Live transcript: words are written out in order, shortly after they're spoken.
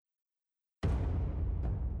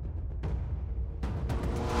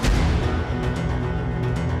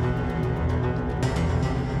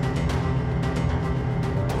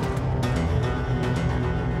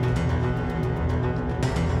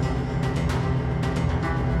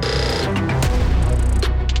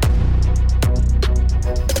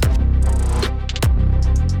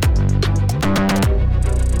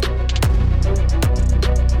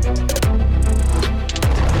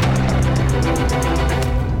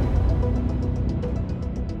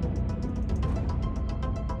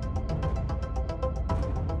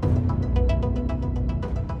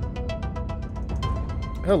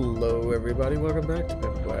Hello, everybody. Welcome back to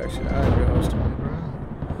Biblical Action. I am your host, Tony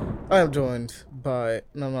Brown. I am joined by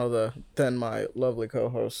none other than my lovely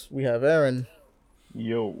co-host. We have Aaron.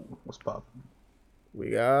 Yo, what's poppin'?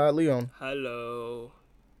 We got Leon. Hello.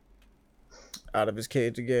 Out of his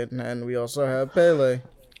cage again. And we also have Pele.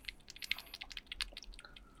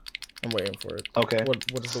 I'm waiting for it. Okay.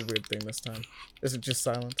 What is the weird thing this time? Is it just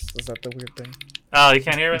silence? Is that the weird thing? Oh, you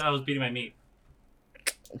can't hear it? I was beating my meat.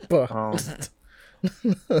 But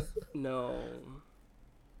No.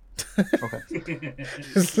 Okay.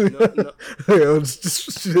 No. It's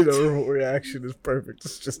just, reaction is perfect.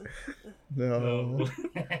 It's just no.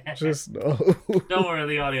 Just no. Don't worry,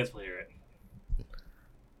 the audience will hear it.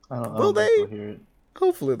 Will they? Hear it.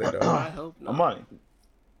 Hopefully they don't. I hope not. Amani,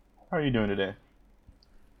 how are you doing today?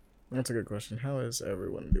 That's a good question. How is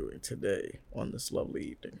everyone doing today on this lovely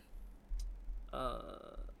evening?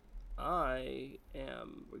 I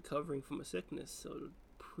am recovering from a sickness, so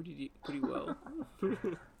pretty well.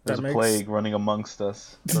 There's a plague running amongst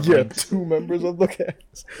us. Yeah, two members of the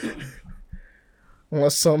cast.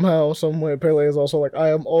 Unless somehow, someway, Pele is also like, I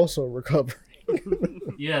am also recovering.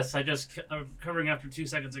 Yes, I'm recovering after 2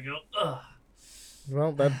 seconds ago. Ugh.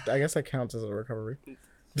 Well, I guess that counts as a recovery.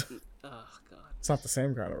 Oh God. It's not the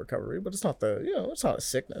same kind of recovery, but it's not it's not a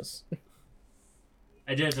sickness.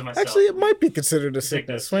 I did it to myself. Actually, it might be considered a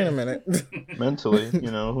sickness. Wait a minute. Mentally,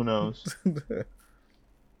 who knows?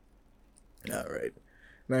 All right.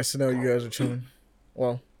 Nice to know you guys are chilling.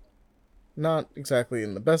 Well, not exactly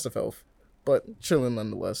in the best of health, but chilling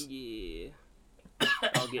nonetheless. Yeah.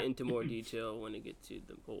 I'll get into more detail when I get to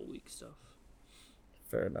the whole week stuff.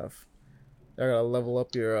 Fair enough. I gotta level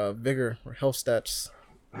up your vigor or health stats.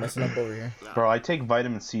 Messing up over here. Bro, I take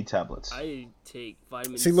vitamin C tablets. I take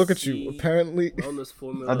vitamin See, look at C, you. Apparently, wellness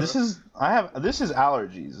formula. This is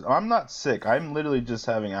allergies. I'm not sick. I'm literally just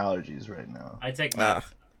having allergies right now. I take that.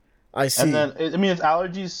 I see. And then it's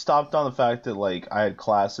allergies stopped on the fact that like I had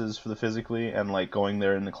classes for the physically and like going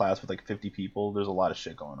there in the class with like 50 people. There's a lot of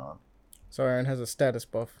shit going on. So Aaron has a status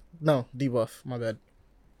buff. No, debuff. My bad.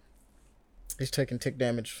 He's taking tick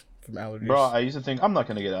damage from allergies. Bro, I used to think I'm not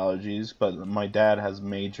gonna get allergies, but my dad has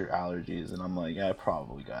major allergies, and I'm like, yeah, I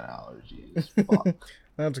probably got allergies. Fuck.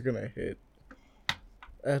 That's gonna hit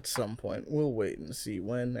at some point. We'll wait and see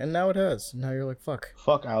when. And now it has. Now you're like, fuck.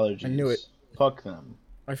 Fuck allergies. I knew it. Fuck them.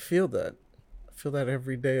 I feel that. I feel that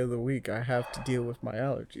every day of the week I have to deal with my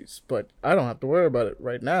allergies, but I don't have to worry about it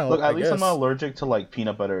right now. Look, at least guess. I'm not allergic to like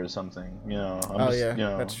peanut butter or something.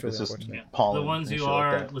 That's true. It's just Yeah. pollen. The ones who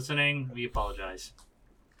are listening, we apologize.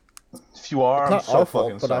 If you are, It's I'm not so our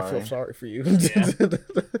fucking fault, but sorry. I feel sorry for you. Yeah. I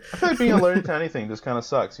feel like being allergic to anything just kind of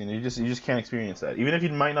sucks. You just can't experience that. Even if you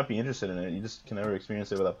might not be interested in it, you just can never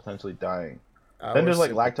experience it without potentially dying. Then there's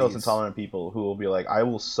like lactose intolerant people who will be like, I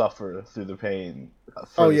will suffer through the pain.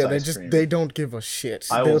 For this ice cream. They don't give a shit.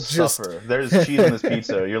 I will suffer. There's cheese in this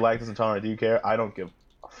pizza. You're lactose intolerant. Do you care? I don't give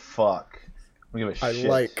a fuck. I don't give a shit. I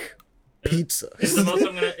like pizza. If the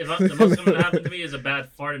most gonna happen to me is a bad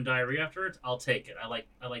fart and diarrhea afterwards, I'll take it. I like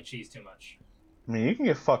cheese too much. I mean, you can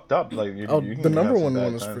get fucked up. Like you can the number one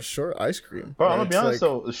bad is times. for sure ice cream. Bro, I'm gonna be honest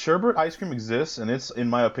though. Sherbet ice cream exists, and it's in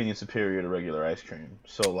my opinion superior to regular ice cream.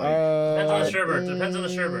 So like, depends on the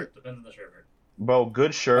sherbet. Depends on the sherbet. Bro,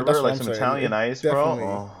 good sherbet, like some Italian ice,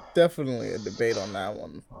 bro. Definitely a debate on that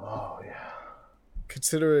one. Oh yeah.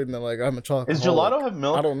 Considering that, like, I'm a chocolate. Does gelato have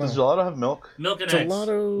milk? I don't know. Does gelato have milk? Milk and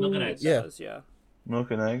Gelato... eggs. Milk and eggs. Yeah. Yeah.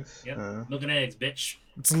 Milk and eggs. Yep. Milk and eggs, bitch.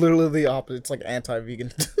 It's literally the opposite. It's like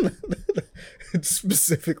anti-vegan. It's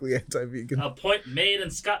specifically anti-vegan. A point made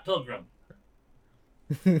in Scott Pilgrim.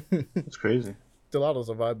 It's crazy. Gelato's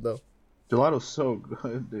a vibe, though. Gelato's so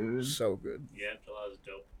good, dude. So good. Yeah, gelato's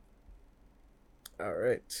dope. All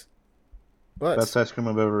right. But Best ice cream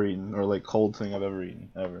I've ever eaten, or like cold thing I've ever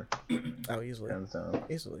eaten, ever. Oh, easily. Hands down.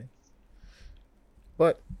 Easily.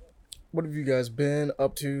 But what have you guys been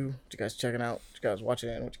up to? What you guys checking out? What you guys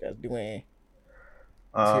watching? What you guys doing?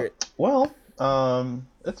 Let's hear it. Well,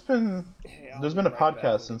 it's been there's been a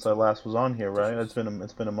podcast since I last was on here, right? It's been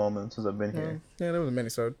a moment since I've been here. Yeah, there was a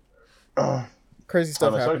mini-sode. Crazy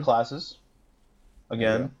stuff I started happened. classes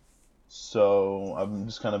again, Yeah. so I've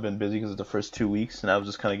just kind of been busy because it's the first 2 weeks, and I was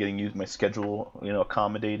just kind of getting used my schedule,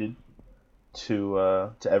 accommodated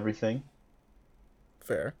to everything.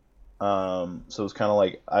 Fair. So it was kind of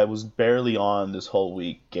like I was barely on this whole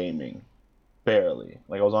week gaming, barely.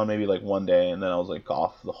 Like I was on maybe like one day, and then I was like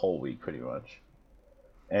off the whole week pretty much.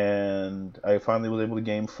 And I finally was able to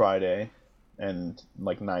game Friday, and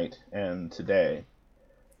like night and today,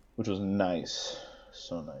 which was nice,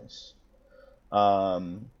 so nice.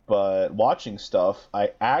 But watching stuff,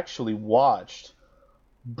 I actually watched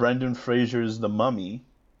Brendan Fraser's The Mummy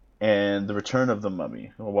and The Return of the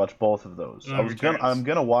Mummy. I'll watch both of those. Returns. I'm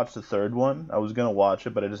gonna watch the third one. I was gonna watch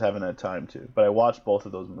it, but I just haven't had time to. But I watched both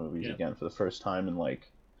of those movies again for the first time in like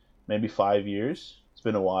maybe 5 years. It's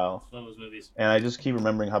been a while. Love those movies. And I just keep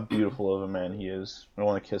remembering how beautiful of a man he is. I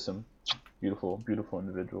want to kiss him. Beautiful, beautiful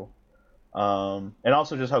individual. And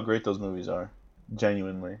also just how great those movies are,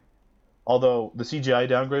 genuinely. Although the CGI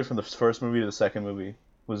downgrade from the first movie to the second movie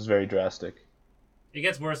was very drastic. It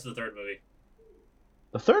gets worse in the third movie.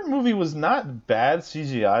 The third movie was not bad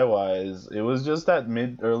CGI wise. It was just that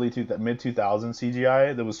mid 2000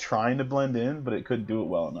 CGI that was trying to blend in, but it couldn't do it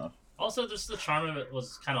well enough. Also, just the charm of it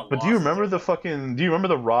was kind of. But do you remember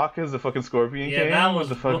the Rock as the fucking Scorpion King? That was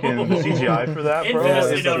the fucking CGI for that, bro.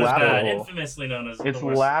 Infamously known as bad. Infamously known as. It's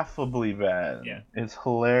laughably bad. Yeah. It's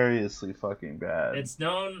hilariously fucking bad. It's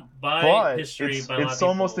known by history. It's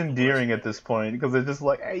almost endearing at this point because it's just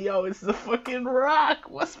like, hey yo, it's the fucking Rock.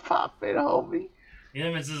 What's poppin', homie? Yeah,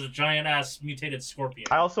 this is a giant ass mutated scorpion.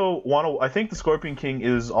 I think the Scorpion King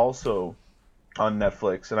is also on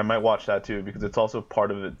Netflix, and I might watch that too because it's also part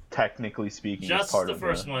of it. Technically speaking, just it's part the of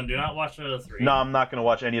first one. Do not watch the other three. No, I'm not gonna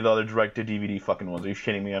watch any of the other direct-to-DVD fucking ones. Are you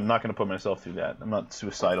kidding me? I'm not gonna put myself through that. I'm not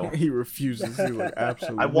suicidal. He refuses to, like,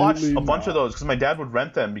 absolutely. I watched a bunch of those because my dad would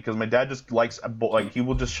rent them because my dad just likes, like, he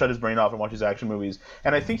will just shut his brain off and watch these action movies,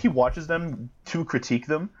 and I think he watches them to critique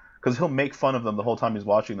them because he'll make fun of them the whole time he's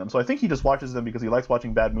watching them. So I think he just watches them because he likes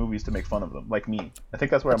watching bad movies to make fun of them, like me. I think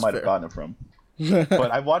that's where I might have gotten it from.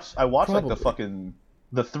 But I watched like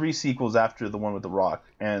the 3 sequels after the one with The Rock,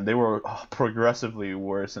 and they were progressively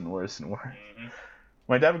worse and worse and worse. Mm-hmm.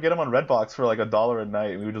 My dad would get them on Redbox for like $1 a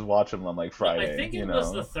night, and we would just watch them on like Friday. I think it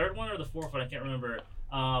was the third one or the fourth one. I can't remember.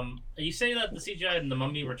 Are you saying that the CGI in The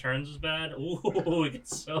Mummy Returns was bad? Ooh, it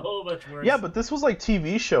gets so much worse. Yeah, but this was like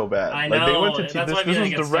TV show bad. I know. Like, they went to this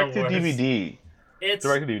was direct to so DVD. It's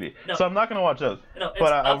direct to DVD. No, so I'm not gonna watch those. No,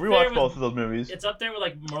 but I'll rewatch both of those movies. It's up there with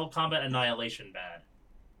like Mortal Kombat Annihilation bad.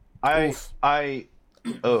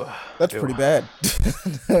 That's pretty bad.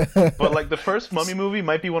 But like the first Mummy movie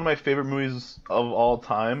might be one of my favorite movies of all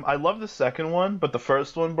time. I love the second one, but the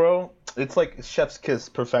first one, bro, it's like chef's kiss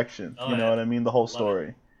perfection. You know what I mean? The whole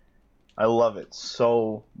story. I love it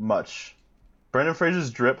so much. Brendan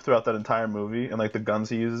Fraser's drip throughout that entire movie and like the guns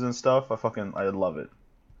he uses and stuff, I love it.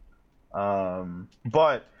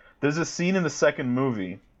 But there's a scene in the second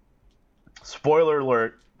movie. Spoiler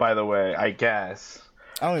alert, by the way, I guess.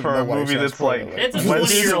 I don't even for know a why movie that's like, it's a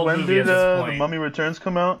 20-year-old when movie did at this The Mummy Returns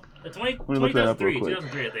come out?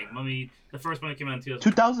 2003, I think. Mummy, the first one came out in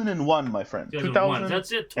 2001, my friend. 2001.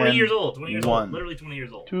 That's it. 20 years old. 20 years old. Literally 20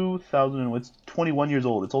 years old. 2000. It's 21 years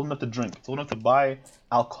old. It's old enough to drink. It's old enough to buy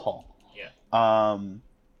alcohol. Yeah. God,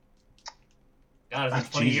 it's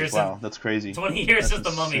been 20 years. Wow, that's crazy. 20 years since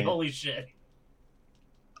The Mummy. Holy shit.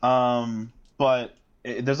 But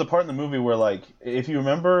there's a part in the movie where, like, if you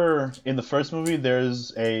remember in the first movie,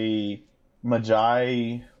 there's a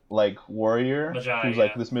Magi like warrior who's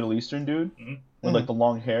like this Middle Eastern dude with like the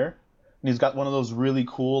long hair, and he's got one of those really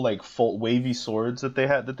cool like full wavy swords that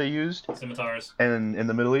they used scimitars and in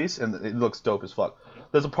the Middle East, and it looks dope as fuck.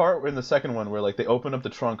 There's a part in the second one where like they open up the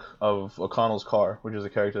trunk of O'Connell's car, which is a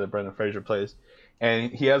character that Brendan Fraser plays,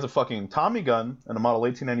 and he has a fucking Tommy gun and a model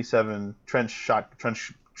 1897 trench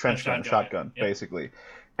gun shotgun, basically.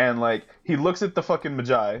 And like he looks at the fucking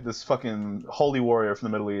Magi, this fucking holy warrior from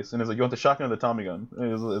the Middle East, and he's like, "You want the shotgun or the Tommy gun?"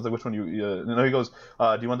 And he's like, "Which one you?" And he goes,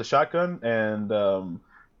 "Do you want the shotgun?" And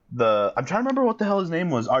I'm trying to remember what the hell his name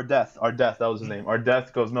was. Ardeth, that was his name.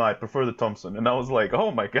 Ardeth goes, "No, I prefer the Thompson." And I was like,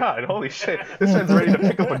 "Oh my god, holy shit! This man's ready to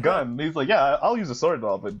pick up a gun." And he's like, "Yeah, I'll use a sword and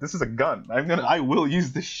all, but this is a gun. I will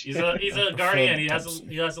use this shit." He's a guardian. He has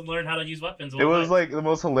to learn how to use weapons. It was like the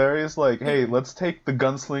most hilarious. Like, hey, let's take the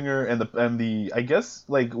gunslinger and the I guess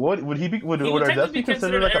like what would he be? Would Ardeth be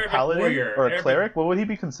considered like a paladin warrior, or a cleric? What would he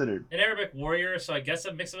be considered? An Arabic warrior. So I guess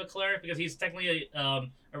a mix of a cleric because he's technically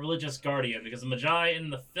a religious guardian because the Magi in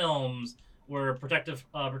the films were protective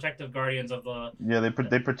guardians of the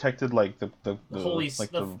they protected like the holy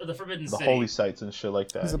like the forbidden the city. holy sites and shit like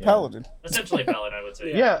that. He's a paladin. Essentially a paladin, I would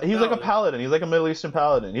say. Yeah, he's like a paladin. He's like a Middle Eastern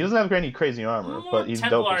paladin. He doesn't have any crazy armor, but he's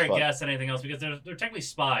Templar, dope as fuck. I guess, than anything else because they're technically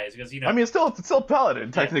spies because I mean, it's still a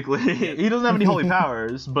paladin technically. Yeah. He doesn't have any holy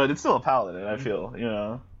powers, but it's still a paladin. I feel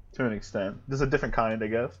to an extent, just a different kind, I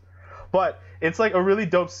guess. But it's like a really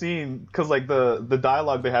dope scene because like the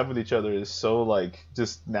dialogue they have with each other is so like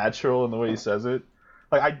just natural in the way he says it.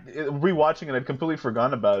 rewatching it, I'd completely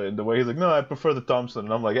forgotten about it. And the way he's like, no, I prefer the Thompson,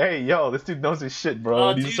 and I'm like, hey, yo, this dude knows his shit, bro.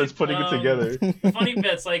 And he just starts putting it together. The funny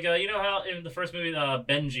bits, like you know how in the first movie,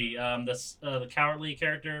 Benji, the cowardly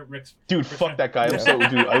character, Rick's. Fuck that guy.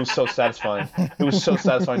 It was so satisfying. It was so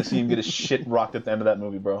satisfying to see him get his shit rocked at the end of that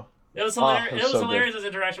movie, bro. It was hilarious. It was hilarious his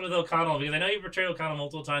interaction with O'Connell, because I know you portrayed O'Connell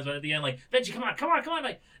multiple times, but at the end, like, Benji, come on,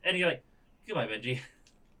 like, and you're like, goodbye, Benji.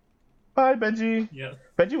 Bye, Benji. Yeah.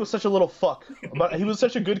 Benji was such a little fuck, but he was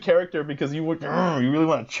such a good character because you really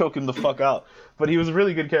want to choke him the fuck out. But he was a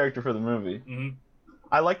really good character for the movie. Mm-hmm.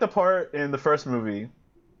 I like the part in the first movie.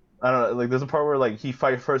 I don't know, like there's a part where like he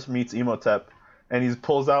first meets Imhotep, and he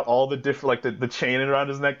pulls out all the different like the chain around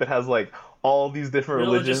his neck that has like all these different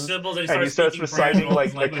religions, symbols, and he starts reciting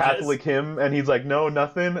like a Catholic hymn, and he's like, no,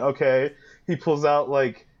 nothing, okay. He pulls out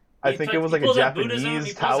like. I think it was like a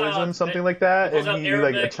Japanese Taoism, something like that, and he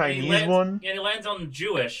Arabic, like a Chinese one. Yeah, he lands on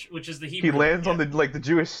Jewish, which is the Hebrew. He lands on the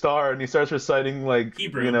Jewish star, and he starts reciting like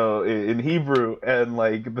Hebrew. You know, in Hebrew, and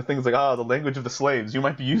like the things like, the language of the slaves. You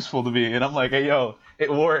might be useful to me, and I'm like, hey yo,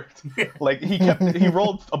 it worked. Like he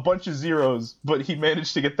rolled a bunch of zeros, but he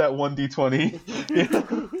managed to get that 1d20. You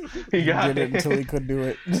know? He got it until he could do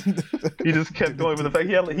it. He just kept going with the fact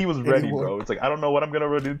he was ready, bro. It's like I don't know what I'm gonna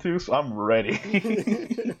run into, so I'm ready.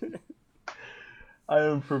 I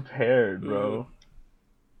am prepared, bro.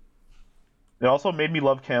 It also made me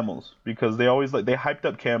love camels because they always they hyped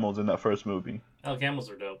up camels in that first movie. Oh, camels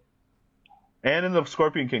are dope. And in the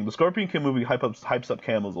Scorpion King movie hypes up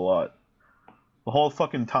camels a lot. The whole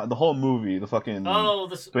fucking the whole movie, the fucking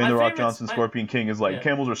Dwayne the Rock Johnson Scorpion King is like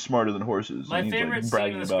camels are smarter than horses. My favorite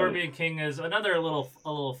scene in the Scorpion it. King is another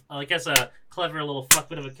little I guess a clever little fuck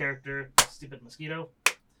bit of a character, stupid mosquito.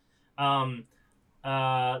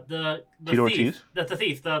 The thief, the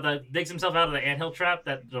thief, the digs himself out of the anthill trap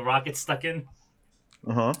that the Rock gets stuck in.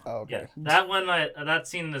 Oh, okay. Yeah, that one, that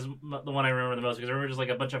scene is the one I remember the most because I remember just like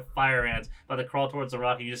a bunch of fire ants about to crawl towards the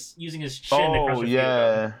Rock and just using his chin to crush his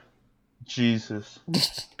yeah, Jesus.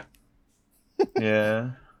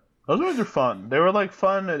 Yeah, those movies are fun. They were like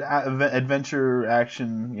fun adventure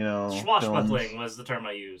action, you know. Swashbuckling was the term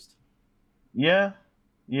I used. Yeah,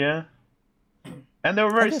 and they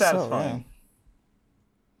were very satisfying. So, yeah.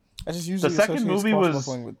 I just usually the second movie was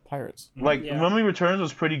with pirates. Like Memory Returns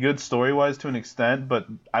was pretty good story wise to an extent, but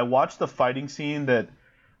I watched the fighting scene that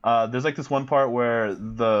there's like this one part where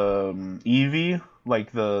the Evie,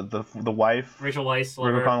 like the wife, Rachel Weisz,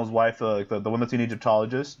 Rick O'Connell's wife, the one that's an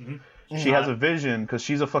Egyptologist, she has a vision because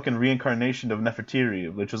she's a fucking reincarnation of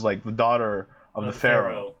Nefertiti, which is like the daughter of the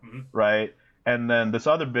pharaoh, right? And then this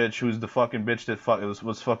other bitch who's the fucking bitch that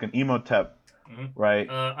was fucking Imhotep. Right,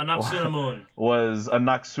 Anaxunamun was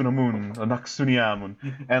Anaxuniamun,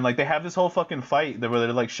 and like they have this whole fucking fight where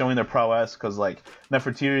they're like showing their prowess because like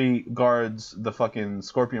Nefertiti guards the fucking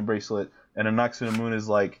scorpion bracelet, and Anaxunamun is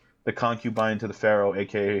like the concubine to the pharaoh,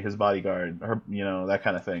 aka his bodyguard, her, you know, that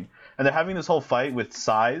kind of thing. And they're having this whole fight with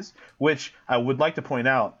sais, which I would like to point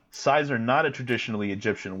out, sais are not a traditionally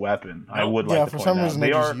Egyptian weapon. I would like to point out. For some reason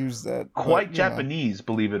they just use that. Quite Japanese,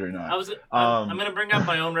 believe it or not. I'm going to bring up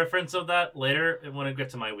my own reference of that later when I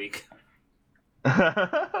get to my week.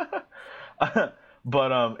 But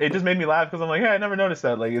it just made me laugh because I'm like, hey, I never noticed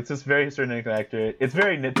that. Like, it's just very historically accurate. It's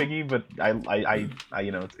very nitpicky, but I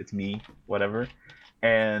you know, it's me, whatever.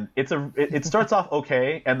 And it starts off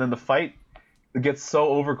okay, and then the fight gets so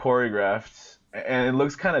over choreographed, and it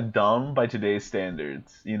looks kind of dumb by today's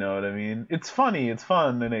standards. You know what I mean? It's funny, it's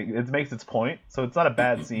fun, and it makes its point. So it's not a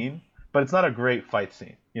bad scene, but it's not a great fight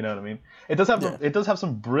scene. You know what I mean? It does have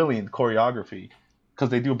some brilliant choreography because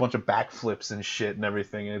they do a bunch of backflips and shit and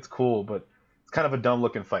everything, and it's cool. But it's kind of a dumb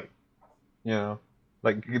looking fight. You know,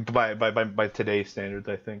 like by today's standards,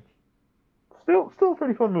 I think. Still a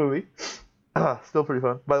pretty fun movie. Still pretty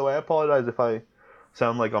fun. By the way, I apologize if I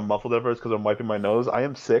sound like I'm muffled at first because I'm wiping my nose. I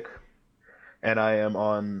am sick, and I am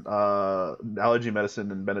on allergy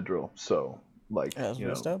medicine and Benadryl. So, like, you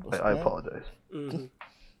know, I apologize. Mm-hmm.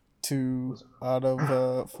 2 out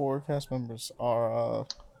of 4 cast members are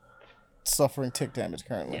suffering tick damage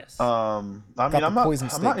currently. Yes. I mean, I'm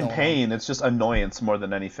not in pain. It's just annoyance more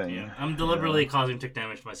than anything. Yeah, I'm deliberately causing tick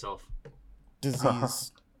damage myself.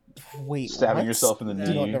 Disease. Wait, stabbing yourself in the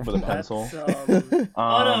knee with a pencil. Oh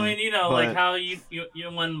no, I mean, you know, like how you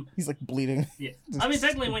when he's like bleeding. Yeah, I mean,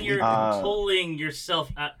 technically, when you're rubbing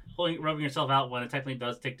yourself out, when it technically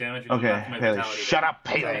does take damage. Okay, Pele, shut up,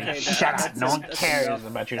 Pele. Shut up. No one cares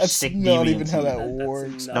about your sick deviancy. Not even how that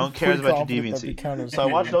works. No one cares about your deviancy. So I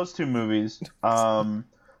watched those 2 movies, and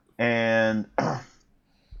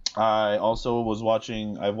I also was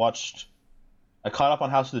watching. I caught up on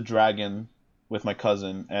House of the Dragon. with my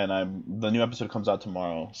cousin, and the new episode comes out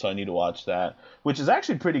tomorrow, so I need to watch that, which is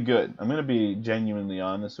actually pretty good. I'm gonna be genuinely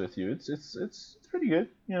honest with you. It's pretty good.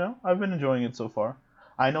 You know, I've been enjoying it so far.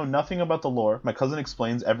 I know nothing about the lore. My cousin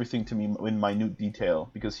explains everything to me in minute detail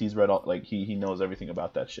because he's read all, like he knows everything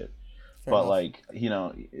about that shit. Fair But enough. like, you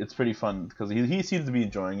know, it's pretty fun because he seems to be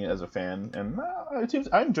enjoying it as a fan, and it seems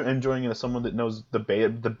I'm enjoying it as someone that knows the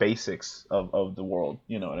basics of the world.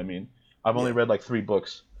 You know what I mean? I've only read like 3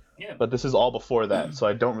 books, Yeah. but this is all before that, so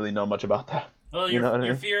I don't really know much about that. Well, You know what I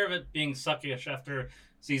your mean? fear of it being suckish after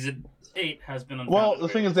season 8 has been unfounded. Well,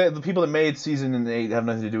 the thing is that the people that made season 8 have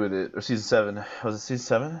nothing to do with it, or season 7. Was it season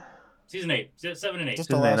 7? Season 8, 7 and 8. Just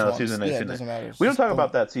Season the 8, last no, ones. season 8, Yeah, it season 8. doesn't matter. It's We don't just talk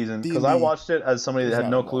about that season because I watched it as somebody that It's had not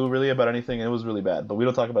no involved. clue really about anything, and it was really bad. But we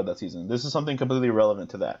don't talk about that season. This is something completely irrelevant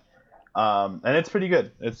to that, and it's pretty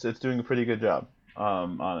good. It's doing a pretty good job,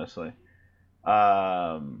 honestly.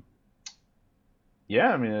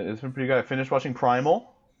 Yeah, I mean it's been pretty good. I finished watching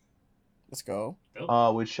Primal, Let's go.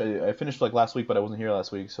 which I finished like last week, but I wasn't here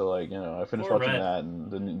last week, so like I finished Poor watching Red. that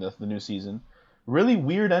and the new season. Really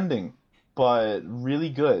weird ending, but really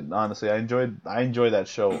good. Honestly, I enjoyed that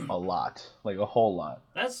show a lot, like a whole lot.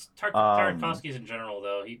 That's Tarkovsky's in general,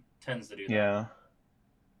 though. He tends to do that. Yeah.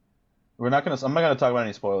 I'm not gonna talk about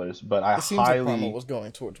any spoilers, but I It seems like Primal highly, was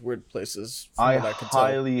going towards weird places. From what I could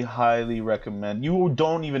tell. highly recommend. You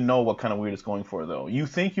don't even know what kind of weird it's going for, though. You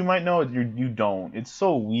think you might know it, you don't. It's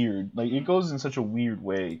so weird. Like it goes in such a weird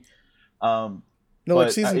way. No, but,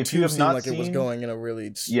 like season if you 2 have seemed not like it was seen- going in a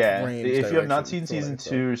really Yeah, strange if you have not direction seen from what I season could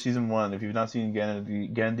 2 or season 1, if you've not seen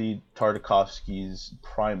Genndy Tartakovsky's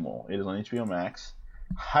Primal, it is on HBO Max.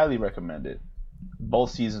 Highly recommend it.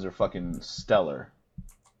 Both seasons are fucking stellar.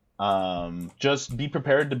 Just be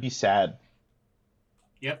prepared to be sad.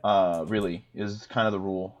 Yep. Really is kind of the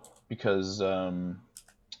rule because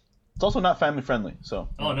it's also not family friendly. So.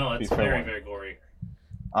 Oh, no, be it's fair very, warned. very gory.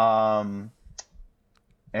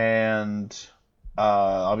 And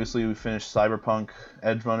obviously we finished Cyberpunk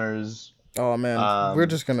Edge Runners. Oh man, we're Um,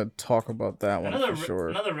 just gonna talk about that one Another, for sure.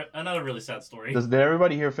 another really sad story. Did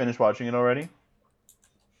everybody here finish watching it already?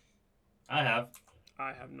 I have.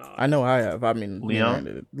 I have not. I know I have. I mean,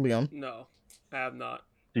 Leon? Leon. No, I have not.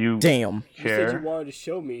 Do you Damn. You said care? you wanted to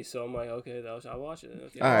show me, so I'm like, okay, I'll watch it.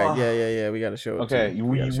 Okay. All right. Yeah. We gotta show it. Okay, to you.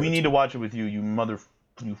 we gotta show it need to to watch it with you, you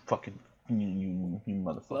fucking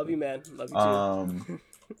motherfucker. Love you, man. Love you too.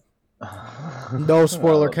 No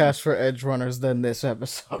spoiler I love cast for Edge Runners than this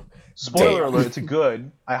episode. Spoiler Damn. alert, it's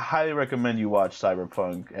good. I highly recommend you watch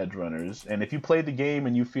Cyberpunk Edge Runners. And if you played the game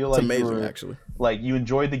and you feel It's like amazing, actually. like you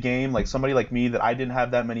enjoyed the game, like somebody like me that I didn't have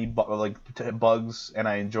that many bugs, and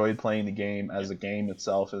I enjoyed playing the game as a game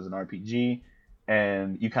itself as an RPG,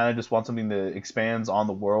 and you kind of just want something that expands on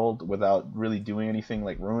the world without really doing anything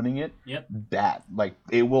like ruining it. Yep. That like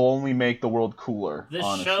it will only make the world cooler, This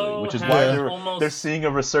honestly, show which is has why almost- they're seeing a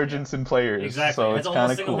resurgence in players. Exactly. So It's it's kind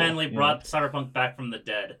almost of cool. single-handedly you know? brought Cyberpunk back from the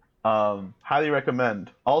dead. Highly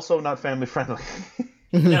recommend. Also, not family friendly.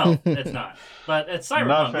 No, it's not. But it's Not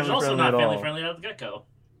Cyberpunk, which is family also friendly not at all. family-friendly out of the get-go.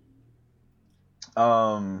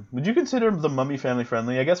 Would you consider the Mummy family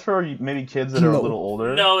friendly? I guess for maybe kids that are a No. little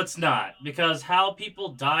older. No, it's not. Because how people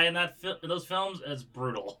die in in those films is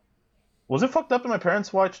brutal. Was it fucked up that my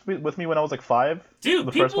parents watched with me when I was like 5? Dude,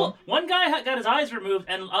 The first one? one guy got his eyes removed,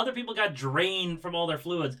 and other people got drained from all their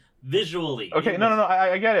fluids visually. Okay, no,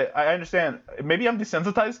 I get it. I understand. Maybe I'm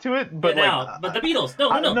desensitized to it, but But the Beatles,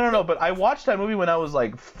 no. no. But I watched that movie when I was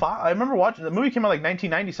like 5. I remember watching the movie came out like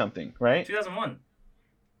 1990 something, right? 2001.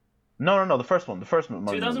 No, the first one, the first Mummy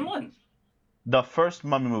 2001. movie. The first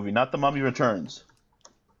Mummy movie, not the Mummy Returns.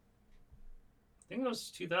 I think it was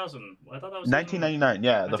 2000. I thought that was 1999,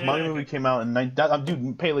 yeah. The Mummy 1999, movie came out in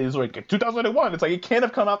dude, Pele is like 2001. It's like it can't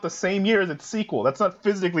have come out the same year as its sequel. That's not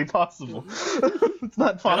physically possible. It's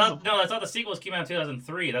not possible. No, I thought the sequels came out in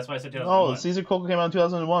 2003. That's why I said 2001. Oh, Caesar Coco came out in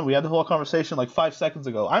 2001. We had the whole conversation like 5 seconds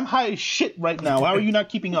ago. I'm high as shit right now. How are you not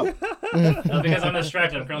keeping up? Because I'm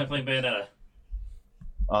distracted. I'm currently playing Bayonetta.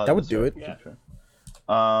 That would do it. Yeah. Fair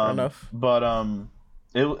enough. But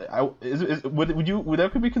would that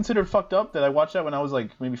could be considered fucked up that I watched that when I was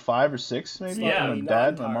like maybe 5 or 6, maybe? Yeah, my Not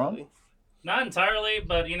dad, my entirely. mom. Not entirely,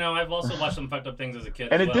 but I've also watched some fucked up things as a kid.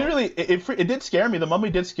 And as it well. did really, it did scare me. The Mummy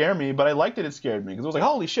did scare me, but I liked it. It scared me because it was like,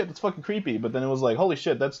 holy shit, that's fucking creepy. But then it was like, holy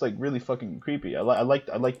shit, that's like really fucking creepy. I like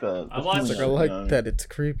the. I watched- feeling I of it, like you know? that it's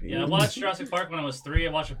creepy. Yeah, I watched Jurassic Park when I was 3.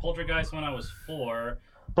 I watched Poltergeist when I was 4.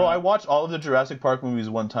 Bro, I watched all of the Jurassic Park movies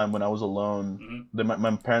one time when I was alone. Mhm.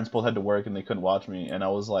 My parents both had to work and they couldn't watch me, and I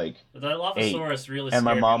was like, But the Dilophosaurus really and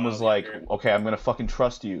my scared me mom when I was like, younger. okay, I'm gonna fucking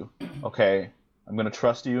trust you, okay, I'm gonna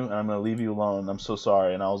trust you, and I'm gonna leave you alone. I'm so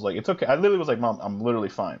sorry. And I was like, it's okay. I literally was like, Mom, I'm literally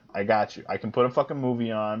fine. I got you. I can put a fucking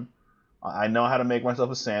movie on. I know how to make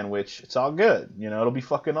myself a sandwich. It's all good. You know, it'll be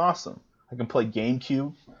fucking awesome. I can play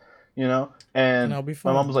GameCube. You know, and I'll be my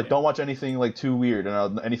fine. mom was like, "Don't watch anything like too weird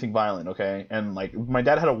and anything violent, okay?" And like, my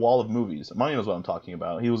dad had a wall of movies. Money knows what I'm talking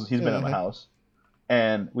about. He's been at my house,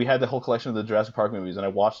 and we had the whole collection of the Jurassic Park movies, and I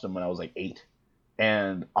watched them when I was like 8.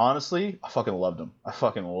 And honestly, I fucking loved them. I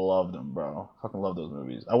fucking loved them, bro. I fucking love those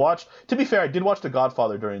movies. To be fair, I did watch The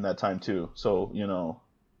Godfather during that time too. So you know,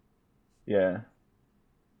 yeah.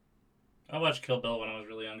 I watched Kill Bill when I was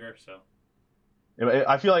really younger, so.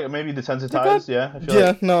 I feel like maybe desensitized,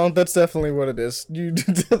 yeah. No, that's definitely what it is. You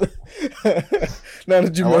now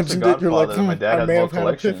that you mentioned it, you're like, my dad I had may the whole have had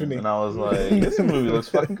collection, epiphany. and I was like, this movie looks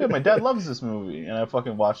fucking good. My dad loves this movie, and I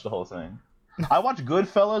fucking watched the whole thing. I watched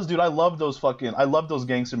Goodfellas, dude. I love those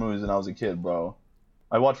gangster movies when I was a kid, bro.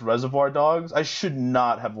 I watched Reservoir Dogs. I should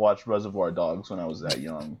not have watched Reservoir Dogs when I was that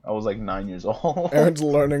young. I was like 9 years old. Aaron's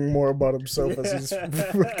learning more about himself as he's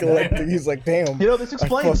recollecting. He's like, damn. You know, this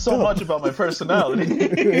explains so much about my personality.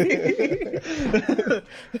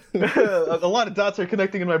 A lot of dots are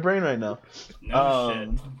connecting in my brain right now. No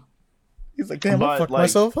shit. He's like, damn, I fucked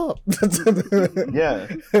myself up. Yeah.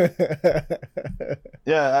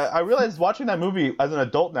 Yeah, I realized watching that movie as an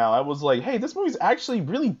adult now, I was like, hey, this movie's actually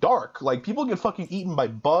really dark. Like, people get fucking eaten by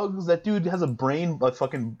bugs. That dude has a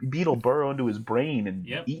fucking beetle burrow into his brain and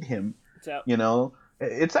eat him. You know?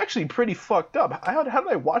 It's actually pretty fucked up. How did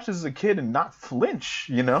I watch this as a kid and not flinch,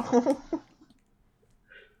 you know?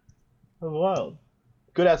 That's wild.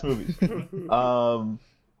 Good-ass movies.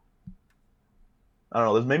 I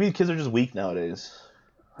don't know. Maybe kids are just weak nowadays.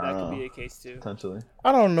 That could be a case too. Potentially.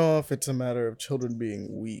 I don't know if it's a matter of children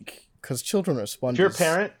being weak, because children are sponges. If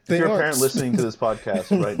you're a parent listening to this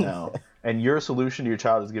podcast right now, and your solution to your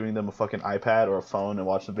child is giving them a fucking iPad or a phone and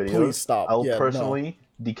watch the videos, please stop. I'll personally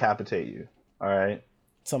decapitate you. All right?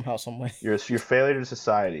 Somehow, some way. You're failure to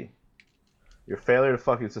society. You're failure to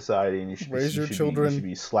fucking society, and you should raise your children. You should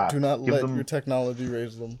be slapped. Do not let your technology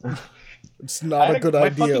raise them. It's not a good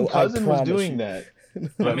idea. My fucking cousin was doing you. that.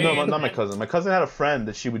 No, not my cousin. My cousin had a friend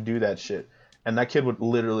that she would do that shit. And that kid would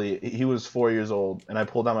literally, he was 4 years old, and I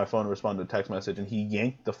pulled out my phone to respond to a text message, and he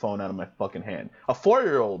yanked the phone out of my fucking hand. A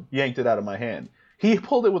 4-year-old yanked it out of my hand. He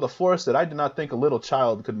pulled it with a force that I did not think a little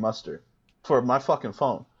child could muster for my fucking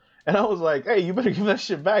phone. And I was like, hey, you better give that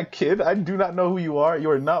shit back, kid. I do not know who you are.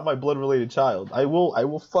 You are not my blood-related child. I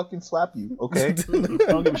will fucking slap you, okay? I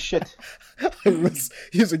don't give a shit.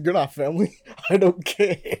 He's like, you're not family. I don't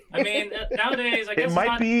care. I mean, nowadays, I guess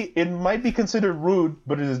it might be considered rude,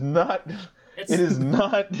 but it is not. It is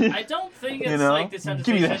not. I don't think it's like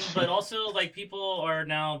desensitization, but also like people are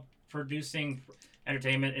now producing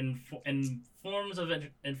entertainment in forms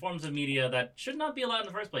of media that should not be allowed in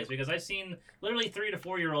the first place. Because I've seen literally 3 to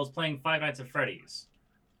 4 year olds playing Five Nights at Freddy's.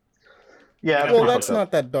 Yeah, well, that's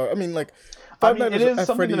not that dark. I mean, like, Five Nights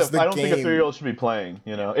at Freddy's, that I don't think a 3-year-old should be playing.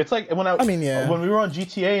 You know, it's like when when we were on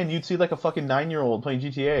GTA and you'd see like a fucking 9-year-old playing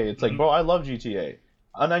GTA. It's like, bro, I love GTA.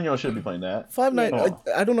 A 9-year-old shouldn't be playing that.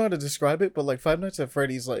 I don't know how to describe it, but like Five Nights at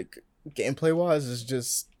Freddy's, like gameplay wise, is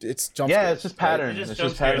just it's jump scares. Yeah, it's just pattern. Right? It's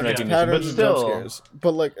just pattern recognition. Patterns But still, jump scares.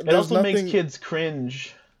 But like, it also makes kids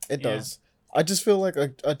cringe. It does. I just feel like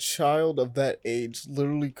a child of that age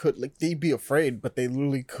literally could, like, they'd be afraid, but they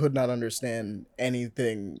literally could not understand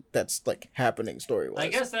anything that's like happening story wise. I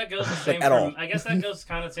guess that goes the same. I guess that goes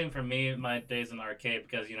kind of the same for me in my days in the arcade,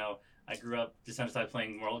 because I grew up desensitized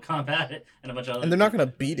playing Mortal Kombat and a bunch of other. And they're not gonna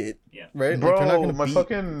beat it, right? Bro, like, they're not gonna my beat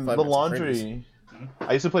fucking the laundry.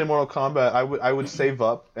 I used to play Mortal Kombat. I would save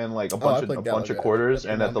up and like a bunch of quarters,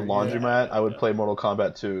 and at the laundromat I would play Mortal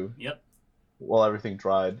Kombat 2. Yep. While everything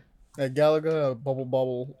dried. At Galaga,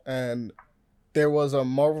 Bubble, and there was a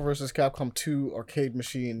Marvel vs. Capcom 2 arcade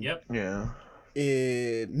machine. Yep. Yeah.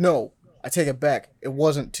 No, I take it back. It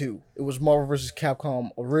wasn't 2. It was Marvel vs.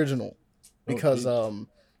 Capcom original, because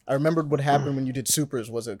I remembered what happened when you did supers.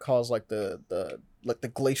 Was it caused like the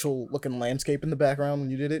glacial looking landscape in the background when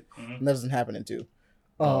you did it, and that doesn't happen in 2.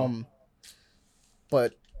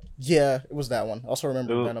 But yeah, it was that one. Also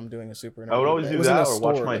remember Venom doing a super. I would always do that, or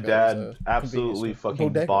watch my dad absolutely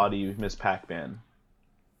fucking body Miss Pac-Man.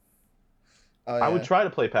 I would try to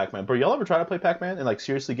play Pac-Man. Bro, y'all ever try to play Pac-Man and like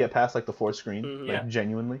seriously get past like the 4th screen? Like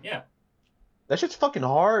genuinely? Yeah. That shit's fucking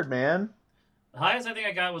hard, man. The highest I think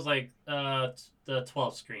I got was like the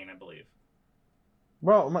 12th screen, I believe.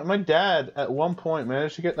 Bro, my dad at one point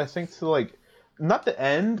managed to get, I think, to like, not the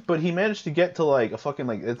end, but he managed to get to like a fucking,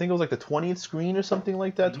 like, I think it was like the 20th screen or something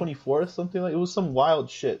like that, 24th, something like, it was some wild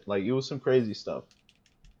shit. Like, it was some crazy stuff.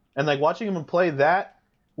 And like watching him play that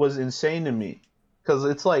was insane to me. Because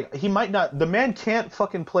it's like, he might not... The man can't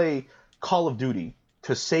fucking play Call of Duty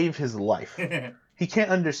to save his life. He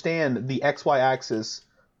can't understand the XY axis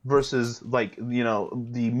versus, like, you know,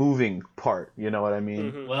 the moving part. You know what I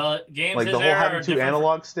mean? Mm-hmm. Well, games like, his the whole era having are two different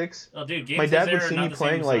analog sticks. Oh, dude, games My dad his would era see are not me the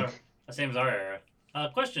playing, same as our era.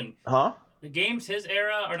 Question. Huh? The games his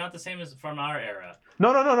era are not the same as from our era. No.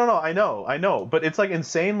 I know. But it's like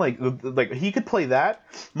insane. Like he could play that.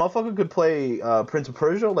 Motherfucker could play Prince of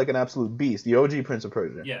Persia like an absolute beast. The OG Prince of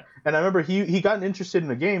Persia. Yeah. And I remember he got interested in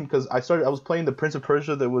the game because I was playing the Prince of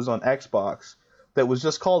Persia that was on Xbox, that was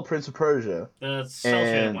just called Prince of Persia. The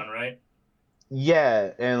cel-shaded one, right?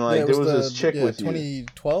 Yeah, and like there was this chick with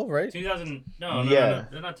 2012, right? 2000. No,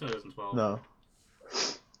 not 2012. No.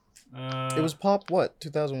 It was pop what?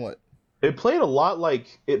 2000 what? It played a lot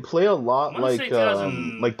like Devil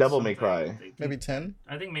May Cry. Maybe 10.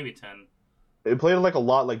 I think maybe 10. It played like a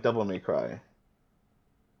lot like Devil May Cry.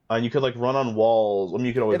 And you could like run on walls. I mean,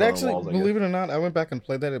 you could always run on walls. Believe it or not, I went back and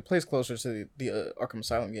played that. It plays closer to the Arkham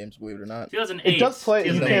Asylum games. Believe it or not, 2008. It does play.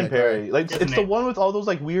 You can parry. Like it's the one with all those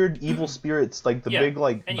like weird evil spirits, like the big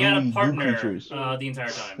like and you had a partner creatures. The entire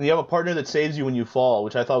time. And you have a partner that saves you when you fall,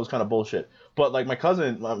 which I thought was kind of bullshit. But like my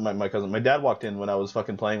dad walked in when I was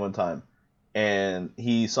fucking playing one time, and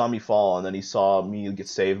he saw me fall, and then he saw me get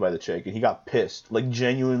saved by the chick, and he got pissed, like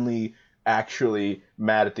genuinely, actually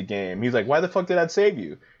mad at the game. He's like, "Why the fuck did I save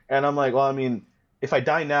you?" And I'm like, well, I mean, if I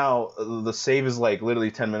die now, the save is like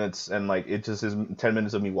literally 10 minutes, and like it just is 10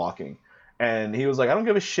 minutes of me walking. And he was like, I don't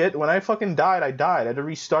give a shit. When I fucking died, I died. I had to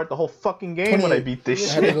restart the whole fucking game when I beat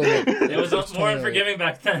this shit. It was more unforgiving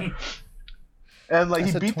back then. And like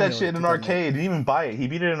he beat that shit in an arcade. He didn't even buy it. He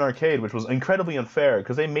beat it in an arcade, which was incredibly unfair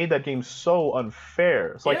because they made that game so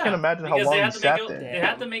unfair. So I can't imagine how long he sat there. They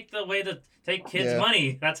had to make the way to take kids'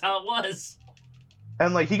 money. That's how it was.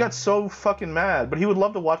 And like he got so fucking mad, but he would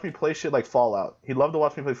love to watch me play shit like Fallout. He'd love to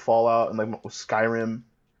watch me play Fallout and like Skyrim,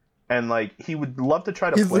 and like he would love to try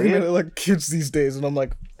to play it. He's looking at it like kids these days, and I'm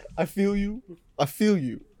like, I feel you,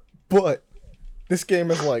 but this game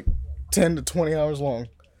is like 10 to 20 hours long.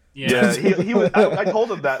 Yeah, he was. I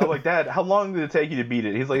told him that. I'm like, Dad, how long did it take you to beat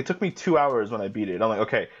it? He's like, it took me 2 hours when I beat it. I'm like,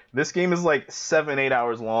 okay, this game is like 7-8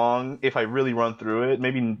 hours long if I really run through it.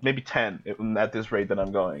 Maybe 10 at this rate that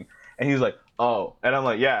I'm going. And he's like, oh, and I'm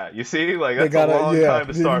like, yeah, you see, like that's a long time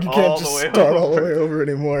to start all the way over. Start all the way over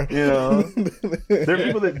anymore. You know, there are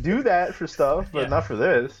people that do that for stuff, but not for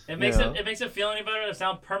this. It makes it feel any better to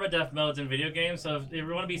sound permadeath modes in video games. So if you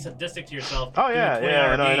want to be sadistic to yourself, I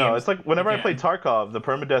know. It's like whenever I play Tarkov, the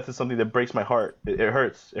permadeath is something that breaks my heart. It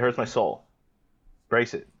hurts. It hurts my soul.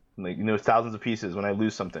 Breaks it. Like thousands of pieces when I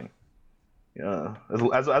lose something. Yeah,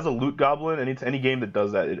 as a loot goblin, any game that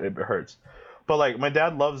does that, it hurts. But like my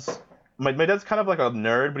dad loves. My dad's kind of like a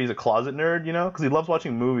nerd, but he's a closet nerd, you know, because he loves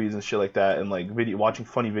watching movies and shit like that, and like watching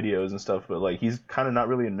funny videos and stuff. But like he's kind of not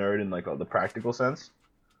really a nerd in like the practical sense.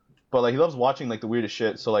 But like he loves watching like the weirdest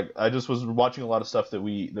shit. So like I just was watching a lot of stuff that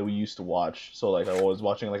we used to watch. So like I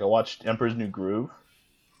watched Emperor's New Groove.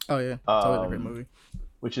 Oh yeah, it's always a great movie.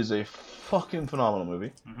 Which is a fucking phenomenal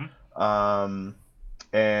movie. Mm-hmm.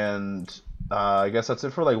 And I guess that's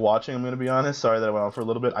it for like watching. I'm gonna be honest. Sorry that I went on for a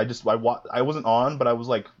little bit. I wasn't on, but I was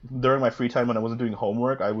like during my free time when I wasn't doing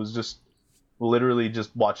homework, I was just literally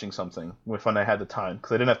just watching something when I had the time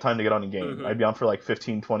because I didn't have time to get on a game. Mm-hmm. I'd be on for like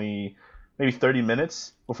 15, 20, maybe 30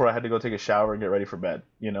 minutes before I had to go take a shower and get ready for bed,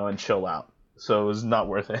 you know, and chill out. So it was not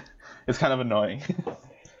worth it. It's kind of annoying.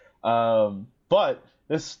 But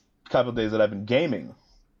this couple of days that I've been gaming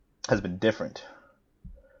has been different.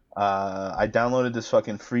 I downloaded this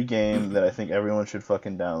fucking free game that I think everyone should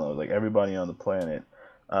fucking download, like everybody on the planet.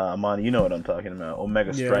 Amani, you know what I'm talking about.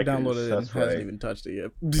 Omega Strikers. Yeah, I downloaded it. That's and right. Hasn't even touched it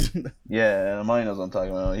yet. Yeah, Amani knows what I'm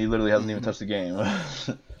talking about. He literally hasn't even touched the game.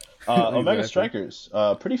 Omega Strikers,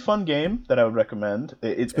 pretty fun game that I would recommend.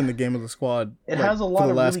 It's been the game of the squad. It has a lot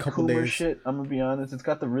of really coomer shit. I'm gonna be honest. It's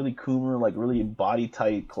got the really coomer, like really body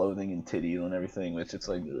tight clothing and titties and everything, which it's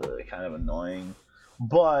like kind of annoying.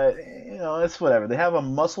 But you know, it's whatever. They have a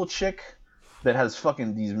muscle chick that has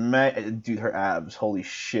fucking these dude, her abs. Holy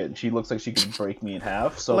shit, she looks like she could break me in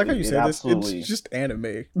half. So like how you say this, it's just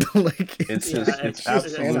anime. Like it's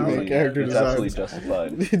absolutely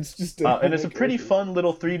justified. It's just and it's a pretty fun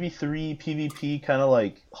little 3v3 PvP kind of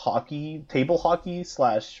like table hockey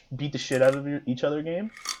 / beat the shit out of each other game.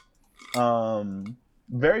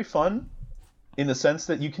 Very fun in the sense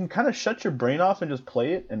that you can kind of shut your brain off and just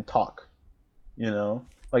play it and talk. You know,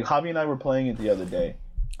 like Javi and I were playing it the other day.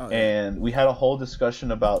 And we had a whole discussion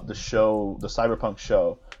about the show, the Cyberpunk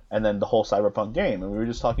show, and then the whole Cyberpunk game. And we were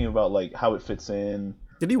just talking about like how it fits in,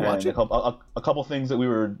 Did he watch it? A couple things that we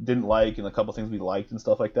didn't like, and a couple things we liked, and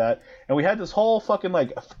stuff like that. And we had this whole fucking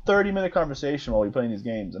like 30-minute conversation while we were playing these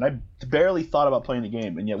games. And I barely thought about playing the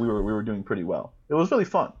game, and yet we were doing pretty well. It was really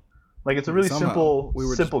fun. Like it's a really simple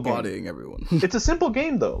simple game. Bodying everyone. It's a simple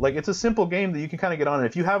game though. Like it's a simple game that you can kind of get on. And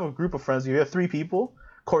if you have a group of friends, if you have 3 people,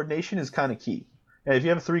 coordination is kind of key. And if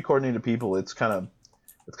you have 3 coordinated people, it's kind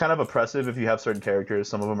of oppressive if you have certain characters.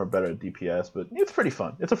 Some of them are better at DPS, but it's pretty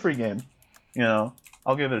fun. It's a free game. You know,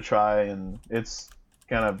 I'll give it a try, and it's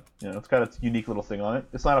kind of, you know, it's got a unique little thing on it.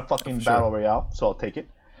 It's not a fucking battle royale, so I'll take it.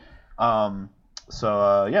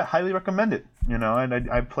 Yeah, highly recommend it. You know,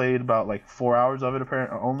 and I played about like 4 hours of it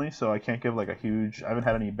apparently only, so I can't give like a huge. I haven't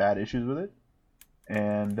had any bad issues with it,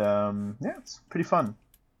 and yeah, it's pretty fun.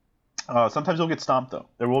 Sometimes you'll get stomped though.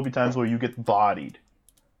 There will be times where you get bodied.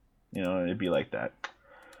 You know, it'd be like that.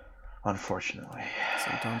 Unfortunately.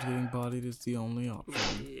 Sometimes getting bodied is the only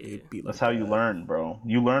option. It'd be like that's how you learn, bro.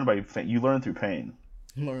 You learn through pain.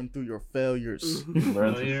 Learn through your failures.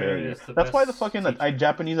 Learn through failure. That's why the fucking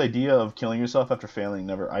Japanese idea of killing yourself after failing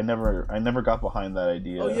I never got behind that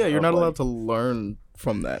idea. Oh yeah, you're not allowed to learn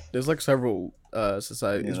from that. There's like several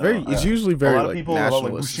societies. It's usually very a lot of people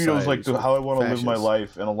like Bushido is like how I want to live my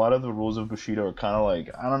life, and a lot of the rules of Bushido are kind of like,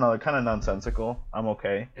 I don't know, they're kind of nonsensical. I'm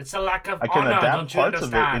okay. It's a lack of I can honor, adapt don't you parts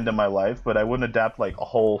of it understand? into my life, but I wouldn't adapt like the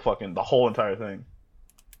whole entire thing.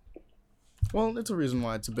 Well, it's a reason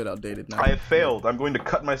why it's a bit outdated now. I have failed. I'm going to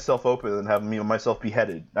cut myself open and have myself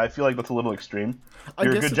beheaded. I feel like that's a little extreme.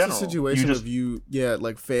 You're I guess a good it's general. a situation of you,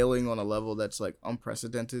 like failing on a level that's like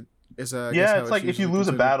unprecedented. It's like if you lose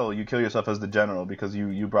a battle, you kill yourself as the general because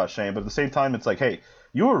you brought shame. But at the same time, it's like, hey,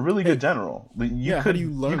 you were a really good general. You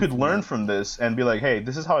could learn from this and be like, hey,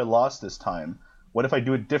 this is how I lost this time. What if I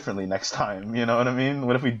do it differently next time? You know what I mean?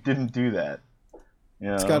 What if we didn't do that? You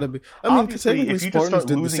know? It's gotta be. I mean, obviously, if you just start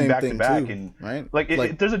losing back to back, right?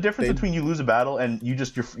 Like, there's a difference between you lose a battle and you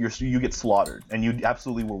get slaughtered and you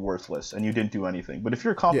absolutely were worthless and you didn't do anything. But if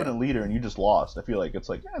you're a competent leader and you just lost, I feel like it's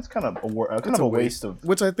like, yeah, it's kind of a waste of.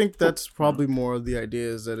 Which I think that's probably more of the idea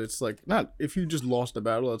is that it's like not if you just lost a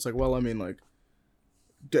battle, it's like, well, I mean, like,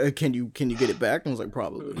 can you get it back? And I was like,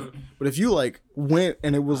 probably. But if you like went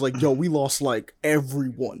and it was like, yo, we lost like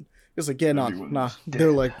everyone. It's like, yeah, nah.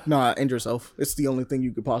 They're like, nah, end yourself. It's the only thing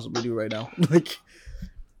you could possibly do right now. Like,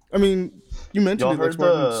 I mean, you mentioned it.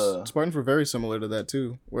 Like Spartans were very similar to that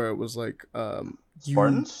too, where it was like,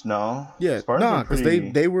 Spartans? No. Yeah, Spartans because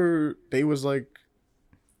they was like,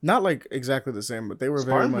 not like exactly the same, but they were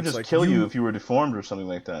Spartans very much would just like kill you if you were deformed or something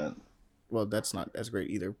like that. Well, that's not as great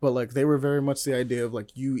either. But like, they were very much the idea of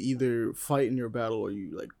like, you either fight in your battle or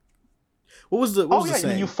you like. What was the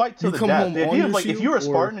saying? You fight to the death. The idea of like, if you're a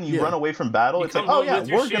Spartan and you run away from battle, it's like, oh yeah,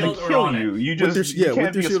 we're gonna kill you. You just you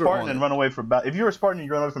can't be a Spartan and run away from battle. If you're a Spartan and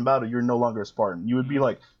you run away from battle, you're no longer a Spartan. You would be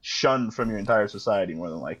like shunned from your entire society more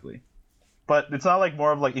than likely. But it's not like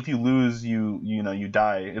more of like if you lose, you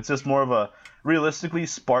die. It's just more of a realistically,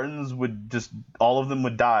 Spartans would just all of them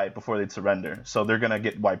would die before they'd surrender. So they're gonna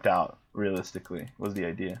get wiped out. Realistically, was the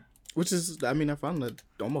idea. Which is, I mean, I found that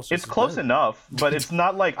almost. It's close enough, but it's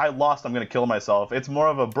not like I lost, I'm going to kill myself. It's more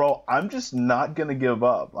of a, bro, I'm just not going to give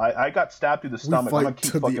up. I got stabbed through the stomach. I'm going to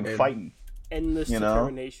keep fucking fighting. Endless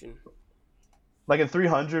determination. Like in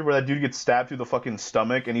 300, where that dude gets stabbed through the fucking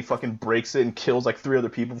stomach and he fucking breaks it and kills like 3 other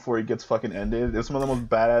people before he gets fucking ended. It's one of the most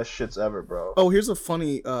badass shits ever, bro. Oh, here's a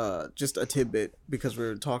funny, just a tidbit, because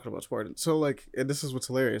we're talking about Spartans. So, like, and this is what's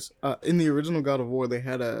hilarious. In the original God of War, they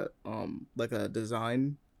had a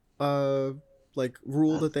design like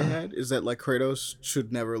rule that they had is that like Kratos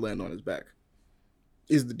should never land on his back.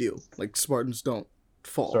 Is the deal. Like Spartans don't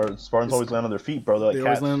fall. Spartans always land on their feet, bro. Like they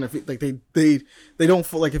always land on their feet. Like they don't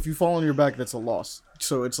fall. Like if you fall on your back, that's a loss.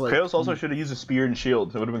 So it's like Kratos also should have used a spear and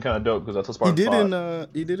shield. It would have been kind of dope because that's what Spartans fought.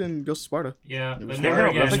 He did in Ghost of Sparta. Yeah, but never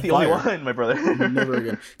again. That's like the only one, my brother. Never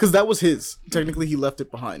again. Because that was his. Technically, he left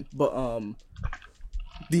it behind. But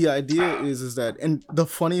the idea is that, and the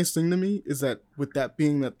funniest thing to me is that with that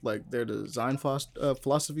being that like their design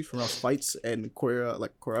philosophy from how fights and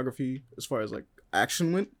choreography as far as like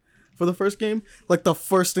action went for the first game, like the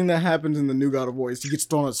first thing that happens in the new God of War is he gets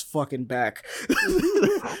thrown on his fucking back.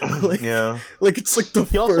 Like it's like the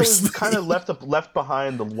he first. He also kind of left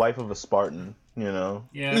behind the wife of a Spartan, you know.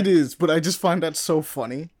 Yeah, it is, but I just find that so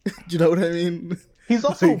funny. You know what I mean? He's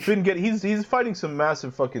also he's fighting some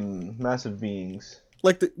massive beings.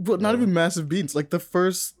 Like not even massive beans. Like the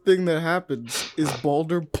first thing that happens is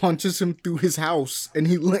Baldur punches him through his house and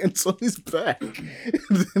he lands on his back.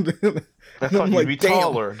 That fucking like, be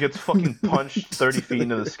taller. Gets fucking punched 30 feet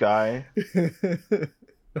into the sky.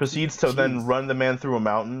 Proceeds to then run the man through a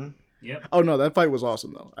mountain. Yep. Oh no, that fight was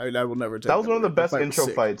awesome though. I will never take That was one of the away. best That fight intro was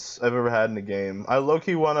sick. fights I've ever had in a game. I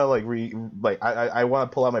low-key want to I want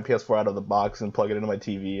to pull out my PS4 out of the box and plug it into my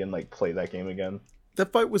TV and like play that game again.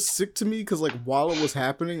 That fight was sick to me because like while it was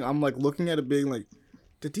happening, I'm like looking at it being like,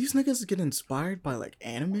 did these niggas get inspired by like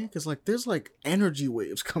anime? Because like there's like energy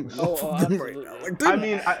waves coming off of them right now. Like, I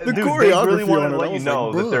mean, the dude, choreography they really wanted on to it, let I you was know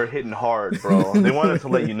like, that bro. they're hitting hard, bro. They wanted to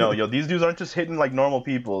let you know, yo, these dudes aren't just hitting like normal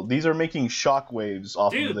people. These are making shock waves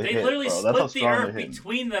off Dude, of the they hit, literally bro. That's how split the strong earth they're hitting.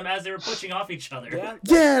 between them as they were pushing off each other.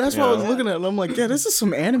 Yeah, that's what I was Yeah. looking at. And I'm like, yeah, this is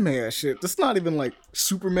some anime ass shit. This is not even like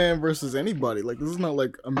Superman versus anybody. Like this is not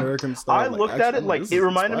like American style. I like, looked action. at it I'm like this it is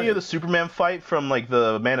reminded me of the inspired. Superman fight from like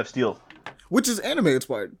the Man of Steel. Which is anime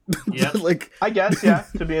inspired. Yep. Like I guess, yeah,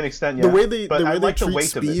 to be an extent, yeah. the way they but the way I they like the treat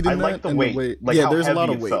weight of it. speed I in like that the and weight. Like yeah, how there's a heavy lot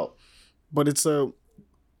of it weight. felt. But it's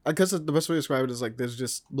I guess the best way to describe it is like there's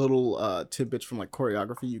just little tidbits from like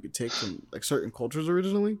choreography you could take from like certain cultures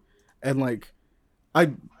originally, and like I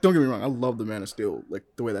don't get me wrong, I love the Man of Steel, like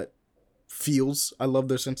the way that feels. I love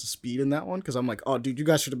their sense of speed in that one because I'm like, oh dude, you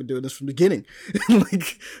guys should have been doing this from the beginning.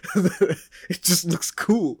 Like it just looks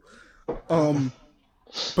cool.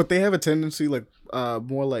 But they have a tendency like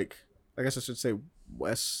more like I guess I should say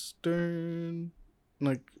Western,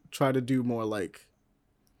 like try to do more like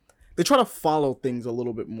they try to follow things a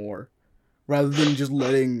little bit more rather than just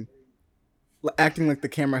acting like the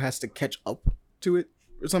camera has to catch up to it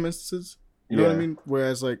in some instances. You know what I mean?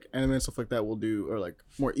 Whereas like anime and stuff like that will do, or like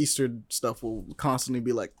more Eastern stuff will constantly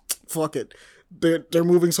be like, fuck it, they're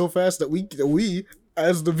moving so fast that we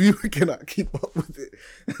as the viewer cannot keep up with it,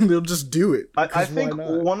 and they'll just do it. I think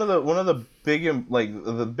one of the big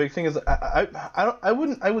the big thing is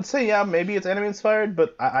I would say yeah, maybe it's anime inspired,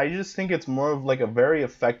 but I just think it's more of like a very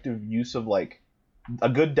effective use of like a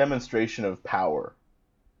good demonstration of power,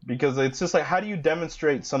 because it's just like, how do you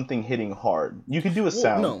demonstrate something hitting hard? You could do a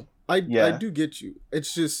sound. No, I do get you.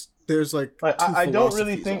 It's just there's like I don't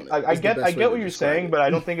really think I get what you're saying, but I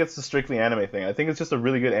don't think it's a strictly anime thing. I think it's just a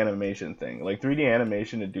really good animation thing. Like 3D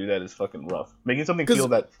animation to do that is fucking rough. Making something feel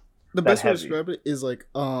that the best way to describe it is like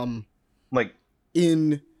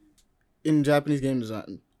in Japanese game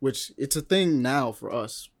design, which it's a thing now for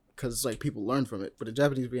us because like people learn from it. But in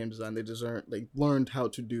Japanese game design, they learned how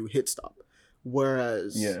to do hit stop,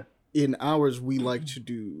 whereas in ours we like to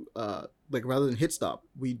do like rather than hit stop,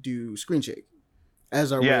 we do screen shake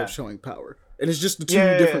as our way of showing power. And it's just the two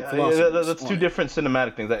different philosophies. That's two different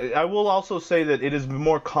cinematic things. I will also say that it is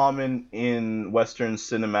more common in Western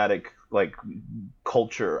cinematic like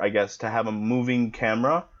culture, I guess, to have a moving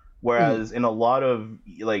camera, whereas in a lot of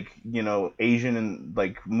like, you know, Asian and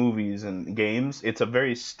like movies and games, it's a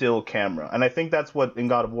very still camera. And I think that's what in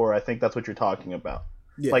God of War, I think that's what you're talking about.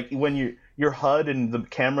 Yeah. Like when your HUD and the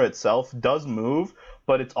camera itself does move,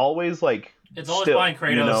 but it's always like it's always still, behind Kratos.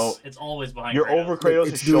 You know, it's always behind you're Kratos. over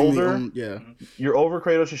Kratos' shoulder. Yeah. You're over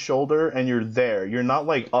Kratos' shoulder and you're there. You're not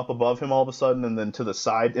like up above him all of a sudden and then to the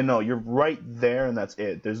side. And no, you're right there and that's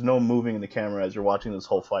it. There's no moving in the camera as you're watching this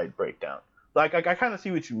whole fight break down. Like I kind of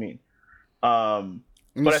see what you mean.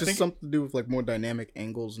 But it's just something to do with like more dynamic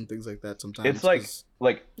angles and things like that sometimes. It's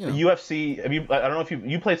like you know. UFC. I don't know if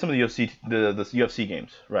you played some of the UFC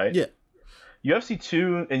games, right? Yeah. UFC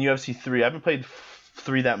 2 and UFC 3. I haven't played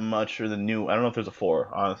 3 that much, or the new. I don't know if there's a 4,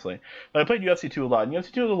 honestly. But I played UFC 2 a lot. And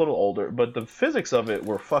UFC 2 was a little older, but the physics of it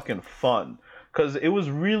were fucking fun because it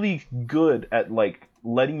was really good at like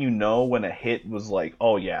letting you know when a hit was like,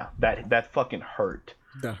 oh yeah, that fucking hurt.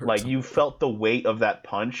 That hurt. Like you felt the weight of that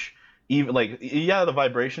punch. Even like the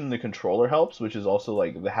vibration in the controller helps, which is also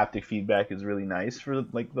like the haptic feedback is really nice for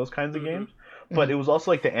like those kinds of games. But it was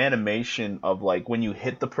also like the animation of like when you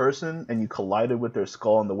hit the person and you collided with their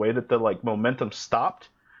skull and the way that the like momentum stopped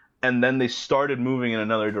and then they started moving in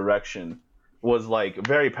another direction was like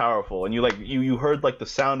very powerful. And you heard like the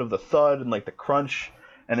sound of the thud and like the crunch,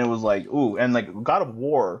 and it was like ooh. And like God of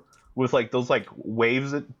War with like those like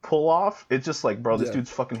waves that pull off, it's just like, bro, this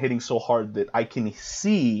dude's fucking hitting so hard that I can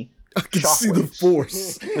see the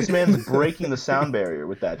force. This man's breaking the sound barrier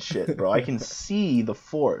with that shit, bro. I can see the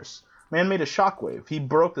force. Man made a shockwave. He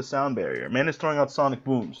broke the sound barrier. Man is throwing out sonic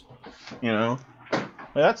booms. You know,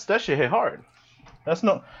 that shit hit hard. That's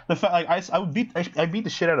no the fact. Like I beat the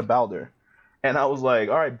shit out of Baldur, and I was like,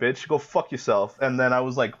 all right, bitch, go fuck yourself. And then I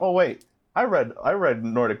was like, oh wait, I read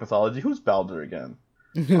Nordic mythology. Who's Baldur again?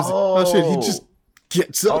 Oh shit, he just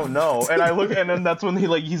gets up. Oh no, and I look, and then that's when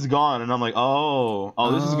he's gone, and I'm like, oh,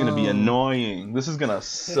 this is gonna be annoying. This is gonna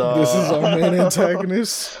suck. This is our main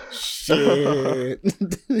antagonist. Shit.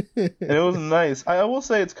 And it was nice. I will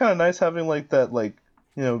say it's kind of nice having like that like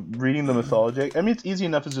reading the mythology. I mean, it's easy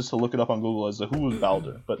enough just to look it up on Google as to who was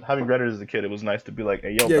Baldur. But having read it as a kid, it was nice to be like,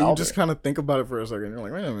 hey, yo, Yeah, Baldur. you just kind of think about it for a second. You're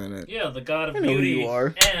like, wait a minute. Yeah, the god of I know who beauty you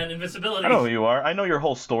are. and invincibility. I know who you are. I know your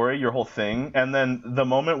whole story, your whole thing. And then the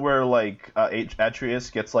moment where, like, Atreus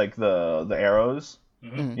gets, like, the arrows,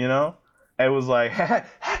 it was like,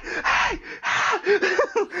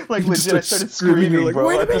 like, legit, I started screaming, like, bro.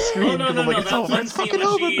 wait a At the minute. screen. No, I'm like, it's that over, one it's scene fucking when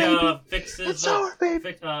over, she baby. fixes It's over,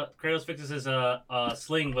 baby. Kratos fixes his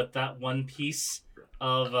sling with that one piece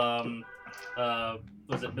of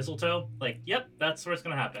was it mistletoe? Like, yep, that's where it's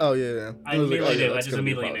gonna happen. Oh yeah. I immediately knew. I just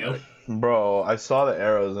immediately knew. Bro, I saw the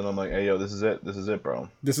arrows and I'm like, hey, yo, this is it, bro.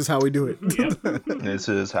 This is how we do it. Yep. This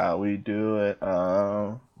is how we do it.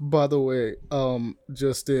 By the way,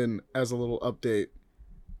 just as a little update,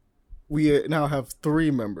 we now have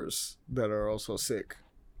 3 members that are also sick.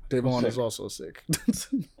 Devon is also sick.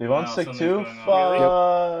 Devon's sick too?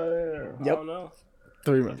 Fire. Yep. I don't know.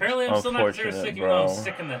 3 members. Apparently, I'm still not considered sick, even though I'm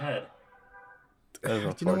sick in the head.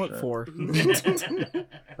 You know what? 4.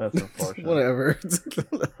 That's unfortunate. Whatever.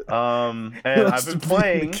 And I've been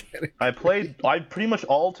playing. I pretty much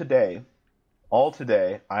all today.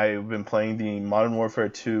 I've been playing the Modern Warfare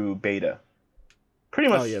 2 beta. Pretty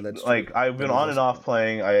much. Oh, yeah, that's like true. I've been on and off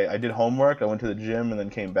playing. I did homework. I went to the gym and then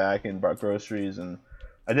came back and brought groceries and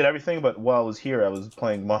I did everything. But while I was here, I was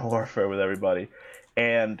playing Modern Warfare with everybody,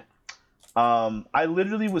 and I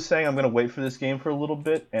literally was saying I'm gonna wait for this game for a little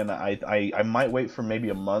bit, and I might wait for maybe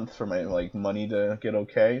a month for my like money to get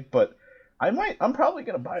okay, but I'm probably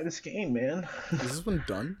gonna buy this game, man. Is this one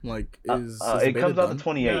done? Like, is it comes out the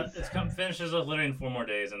 28th? Yeah, it finishes literally in 4 more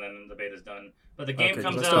days, and then the beta's done. But the game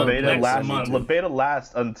comes out next month. The beta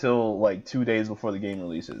lasts until like 2 days before the game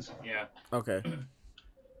releases. Yeah. Okay.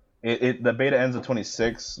 The beta ends the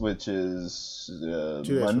 26th, which is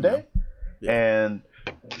Monday, yeah. And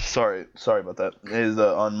sorry about that. It is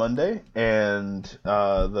on Monday, and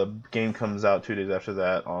the game comes out 2 days after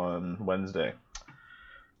that on Wednesday.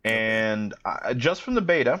 And just from the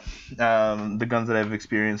beta, the guns that I've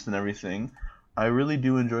experienced and everything, I really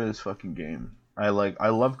do enjoy this fucking game. I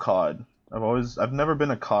love COD. I've never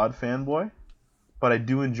been a COD fanboy, but I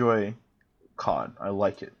do enjoy COD. I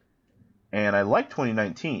like it. And I like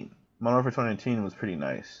 2019. Modern Warfare 2019 was pretty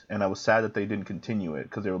nice, and I was sad that they didn't continue it,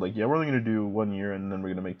 because they were like, yeah, we're only going to do 1 year, and then we're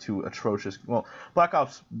going to make 2 atrocious... Well, Black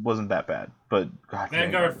Ops wasn't that bad, but... God,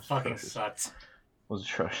 Vanguard fucking sucked. Was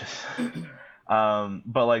atrocious.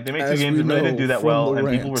 But, like, they made 2 games, and they didn't do that well, and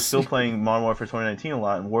people were still playing Modern Warfare 2019 a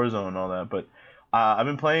lot, and Warzone and all that, but I've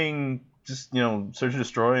been playing just, Search and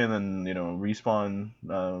Destroy, and then,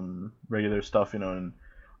 Respawn, regular stuff, and...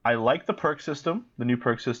 I like the perk system. The new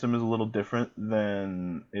perk system is a little different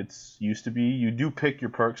than it's used to be. You do pick your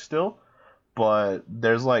perks still, but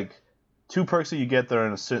there's like 2 perks that you get that are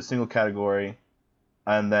in a single category,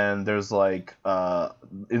 and then there's like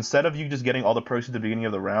instead of you just getting all the perks at the beginning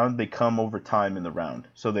of the round, they come over time in the round.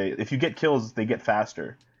 So if you get kills, they get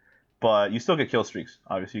faster, but you still get kill streaks.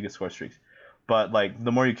 Obviously, you get score streaks. But like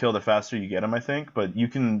the more you kill, the faster you get them, I think. But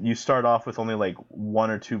you start off with only like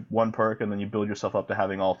 1 perk, and then you build yourself up to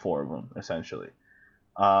having all 4 of them essentially.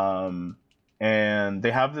 And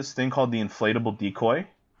they have this thing called the inflatable decoy,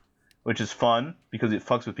 which is fun because it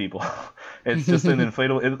fucks with people. It's just an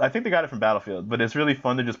inflatable. I think they got it from Battlefield, but it's really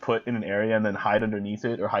fun to just put in an area and then hide underneath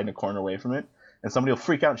it or hide in a corner away from it, and somebody will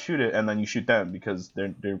freak out and shoot it, and then you shoot them because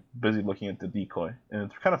they're busy looking at the decoy, and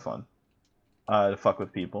it's kind of fun to fuck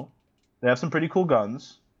with people. They have some pretty cool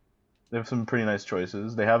guns. They have some pretty nice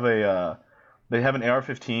choices. They have an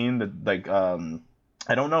AR-15 that like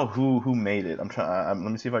I don't know who made it. Let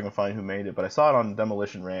me see if I can find who made it. But I saw it on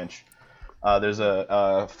Demolition Ranch. There's a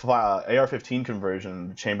AR-15 conversion.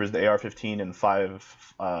 The chambers the AR-15 in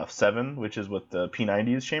 5.7, which is what the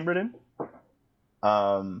P90 is chambered in.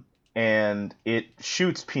 And it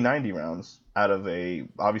shoots P90 rounds out of a.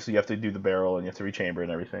 Obviously, you have to do the barrel and you have to rechamber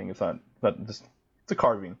and everything. It's not just. It's a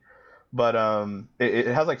carbine. But it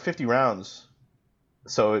has like 50 rounds,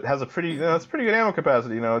 so it has a pretty it's pretty good ammo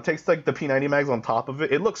capacity. It takes like the P90 mags on top of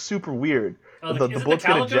it. It looks super weird. The bullets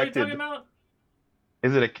get ejected.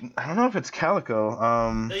 Is it I don't know if it's Calico.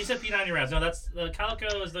 No, you said P90 rounds. No, that's the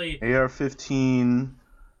Calico is the AR-15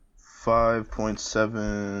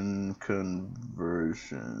 5.7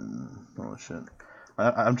 conversion. Oh shit!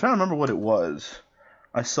 I'm trying to remember what it was.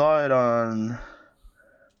 I saw it on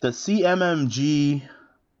the CMMG.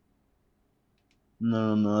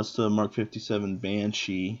 No, that's the Mark 57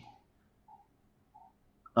 Banshee.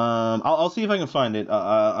 I'll see if I can find it.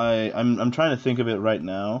 I'm trying to think of it right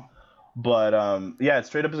now, but yeah, it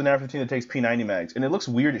straight up is an AR-15 that takes P90 mags, and it looks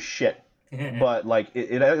weird as shit. But like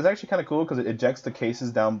it is actually kind of cool because it ejects the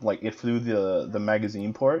cases down like it through the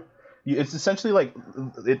magazine port. It's essentially like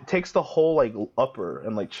it takes the whole like upper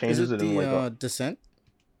and like changes it in like a Descent.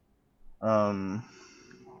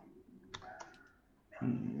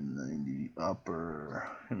 P90 upper.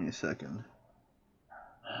 Give me a second.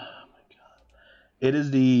 Oh my god! It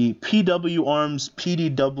is the PW Arms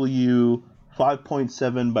PDW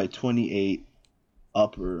 5.7 by 28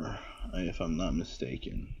 upper, if I'm not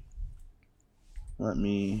mistaken. Let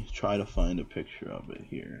me try to find a picture of it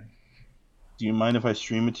here. Do you mind if I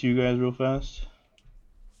stream it to you guys real fast?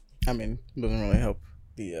 I mean, it doesn't really help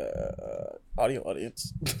the audio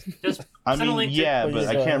audience. Just I mean, yeah, but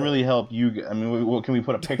I can't really help you. I mean, can we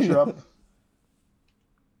put a picture up?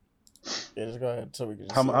 Yeah, just go ahead so we can.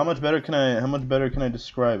 How much better can I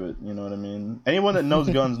describe it? You know what I mean? Anyone that knows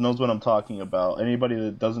guns knows what I'm talking about. Anybody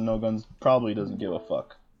that doesn't know guns probably doesn't give a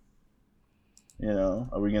fuck. You know,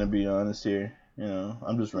 are we gonna be honest here? You know,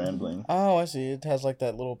 I'm just rambling. Oh, I see. It has like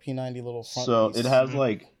that little P90 little front So piece. it has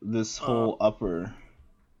like this whole upper.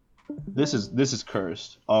 This is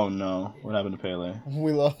cursed. Oh no! What happened to Pele?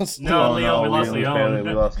 We lost. No, Oh, Leon, no, we lost Leon.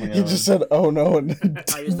 We lost Leon. You just said, "Oh no," and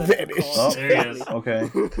I just vanished. Oh, There he is. okay.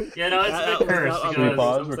 Yeah, no, it's a bit cursed. Should we Because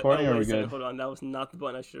pause recording or are we good? Hold on, that was not the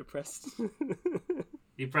button I should have pressed.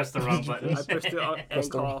 you pressed the wrong button. I pressed it on end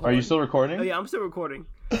call. Hold Are you on. still recording? Oh yeah, I'm still recording.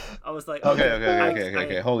 I was like,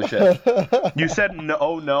 Okay. Holy shit! You said no,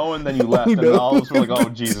 oh no, and then you left, and then all of us were like, "Oh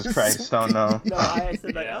Jesus Christ, oh no!" No, I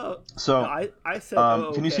said like, oh. So, No, I said,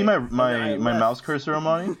 oh, can you okay. see my And then I left. mouse cursor,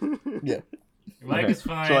 Amani? Yeah. Your mic Okay. is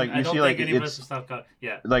fine. So, like, you I don't see, think like, any of us it's- will stop calling.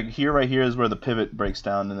 Yeah. Like here, right here is where the pivot breaks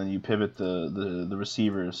down, and then you pivot the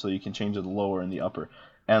receiver, so you can change the lower and the upper.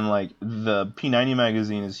 And like the P90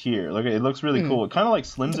 magazine is here. Look, it looks really cool. It kind of like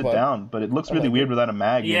slims it down, but it looks really weird without a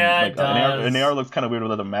mag. Yeah, like, it does. An AR looks kind of weird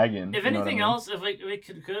without a mag in. If you know what I anything mean? else, if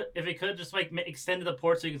it could just like extend the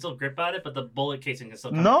port so you can still grip at it, but the bullet casing can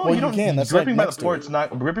still come No, out. Well, you don't. you can. That's Gripping right by next the to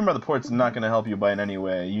port's it. not going to help you by in any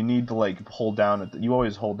way. You need to like hold down. You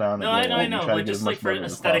always hold down. No, at I and know. try to Like get just as like much for movement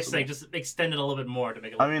as aesthetics possible. sake, just extend it a little bit more to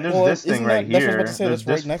make it. I Look mean, better. there's Well, this thing isn't right that- that's what I was here. about to say, There's that's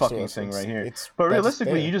right this next to fucking us. thing It's- right here. it's- But that's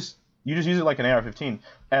realistically, there. you just use it like an AR-15,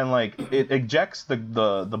 and like it ejects the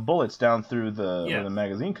bullets down through where the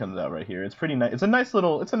magazine comes out right here. It's pretty nice. It's a nice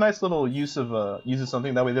little use of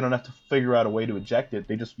something. That way they don't have to figure out a way to eject it.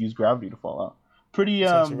 They just use gravity to fall out. Pretty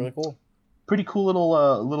It's actually really cool. pretty cool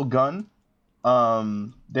little gun.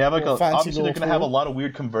 They have like Little fancy obviously they're little gonna have a tool. lot of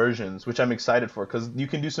weird conversions, which I'm excited for because you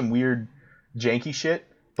can do some weird janky shit,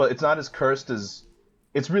 but it's not as cursed as.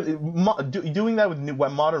 It's really doing that with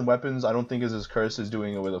modern weapons. I don't think is as cursed as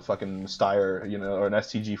doing it with a fucking Steyr, or an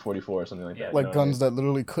STG-44 or something like that. Yeah. you Like know what guns that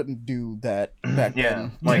literally couldn't do that back yeah,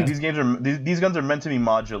 then. like these guns are meant to be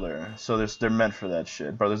modular, so they're meant for that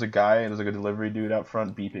shit. Bro, there's like a delivery dude out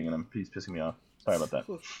front beeping, and he's pissing me off. Sorry about that.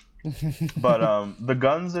 But the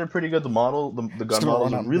guns are pretty good. The gun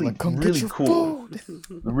models are really cool.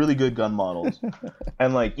 Really good gun models.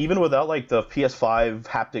 And like even without like the PS5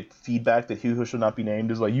 haptic feedback that who should not be named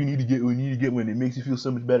is like you need to get one. It makes you feel so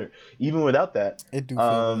much better. Even without that, It do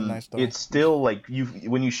feel really nice though. it's still like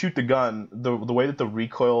when you shoot the gun, the way that the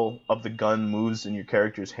recoil of the gun moves in your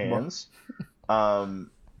character's hands.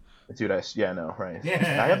 Dude, I know, right?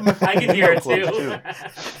 Yeah. I have my I can hear it window too.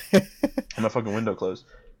 closed, and my fucking window closed.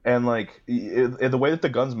 And like the way that the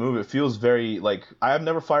guns move, it feels very like I have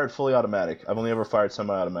never fired fully automatic. I've only ever fired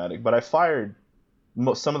semi-automatic, but I fired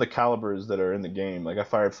some of the calibers that are in the game. Like I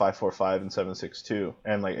fired 5.45 and 7.62,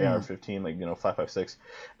 and like AR-15, like 5.56,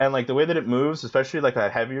 and like the way that it moves, especially like a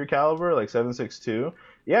heavier caliber, like 7.62.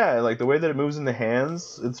 Yeah, like the way that it moves in the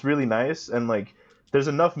hands, it's really nice, and like there's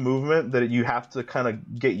enough movement that you have to kind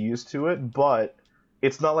of get used to it, but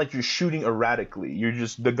it's not like you're shooting erratically. You're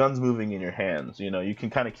just the gun's moving in your hands. You can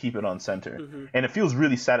kind of keep it on center, and it feels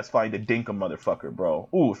really satisfying to dink a motherfucker, bro.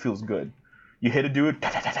 Ooh, it feels good. You hit a dude,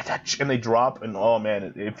 and they drop, and oh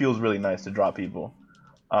man, it feels really nice to drop people.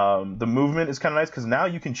 The movement is kind of nice because now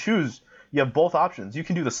you can choose. You have both options. You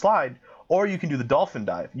can do the slide, or you can do the dolphin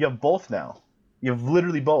dive. You have both now. You have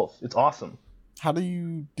literally both. It's awesome. How do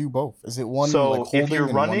you do both? Is it one So like holding if you're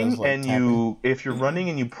and one running is, like, and tapping? if you're running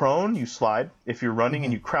and you prone, you slide. If you're running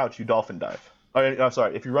and you crouch, you dolphin dive.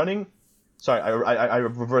 Sorry. If you're running, I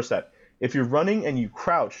reverse that. If you're running and you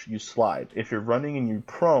crouch, you slide. If you're running and you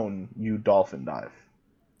prone, you dolphin dive.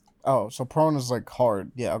 Oh, so prone is like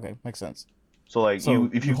hard. Yeah, okay, makes sense. So like So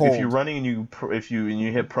if you you're hold. running and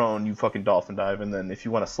you hit prone, you fucking dolphin dive, and then if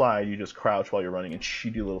you want to slide, you just crouch while you're running and you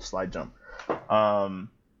do a little slide jump.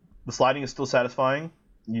 The sliding is still satisfying.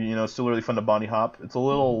 still really fun to bunny hop. It's a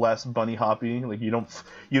little less bunny hoppy. Like you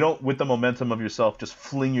don't with the momentum of yourself just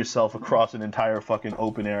fling yourself across an entire fucking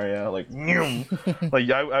open area. Like, like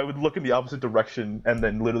I would look in the opposite direction and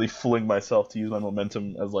then literally fling myself to use my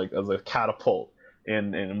momentum as a catapult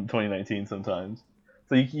in 2019 sometimes.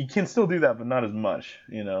 So you can still do that, but not as much.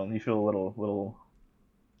 You feel a little.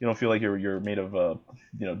 You don't feel like you're made of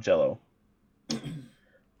Jello.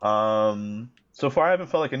 So far I haven't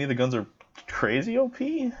felt like any of the guns are crazy OP.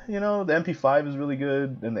 The MP5 is really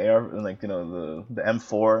good, and the AR, and the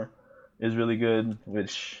M4 is really good,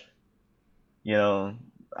 which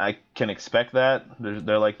I can expect that.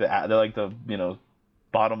 They're like the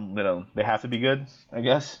bottom. They have to be good, I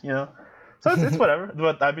guess. So it's whatever.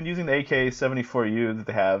 But I've been using the AK-74U that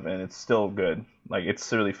they have, and it's still good. Like,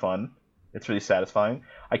 it's really fun. It's really satisfying.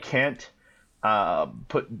 I can't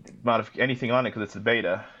put anything on it because it's a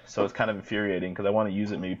beta, so it's kind of infuriating because I want to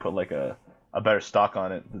use it, maybe put like a better stock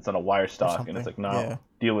on it that's on a wire stock, and it's like, no,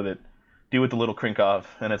 deal with it. Deal with the little crink off,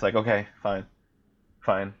 and it's like, okay, fine,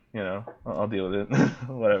 I'll deal with it.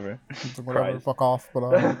 Whatever, fuck off. But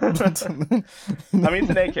I mean, it's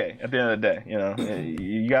an AK at the end of the day.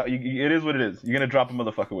 It is what it is. You're gonna drop a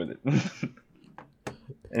motherfucker with it.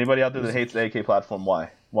 Anybody out there that hates the AK platform,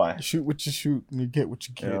 why? You shoot what you shoot, and you get what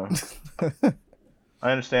you get.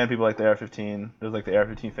 I understand people like the AR-15. There's like the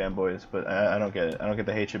AR-15 fanboys, but I don't get it. I don't get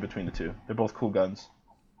the hatred between the two. They're both cool guns.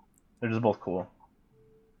 They're just both cool.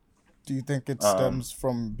 Do you think it stems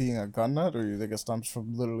from being a gun nut, or do you think it stems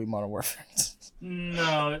from literally Modern Warfare?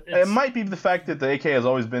 No, it might be the fact that the AK has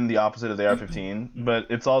always been the opposite of the AR-15, but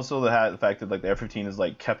it's also the fact that like the AR-15 is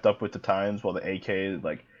like kept up with the times, while the AK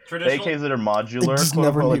the AKs that are modular,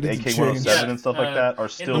 like the AK-107 and stuff like that, are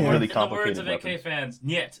still really complicated. In the words of AK fans,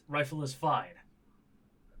 "Niet, rifle is fine."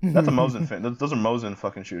 That's a Mosin fan. Those are Mosin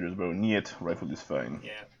fucking shooters, bro. Niet, rifle is fine.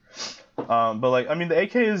 Yeah. But like, I mean, the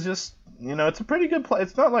AK is just, it's a pretty good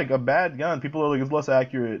it's not like a bad gun. People are like, it's less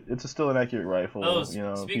accurate. It's still an accurate rifle. Oh,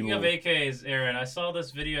 speaking of AKs, Aaron, I saw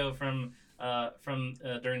this video from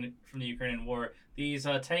the Ukrainian war. These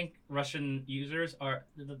tank Russian users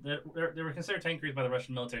they were considered tank crews by the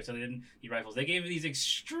Russian military, so they didn't need rifles. They gave these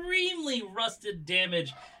extremely rusted,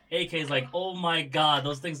 damaged AKs. Like, oh my god,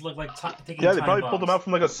 those things look like taking they probably pulled them out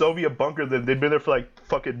from like a Soviet bunker that they'd been there for like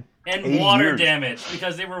fucking and water damage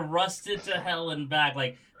because they were rusted to hell and back.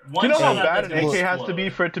 Like, do you know how bad an AK has to be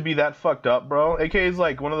for it to be that fucked up, bro? AK is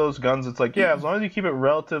like one of those guns. It's like, as long as you keep it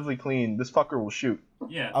relatively clean, this fucker will shoot.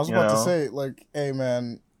 Yeah, I was about to say, like, hey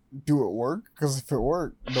man, do it work? Because if it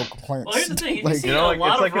worked, no complaints. Well, here's the thing. Like, a lot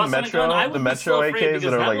it's like of the Metro, AKs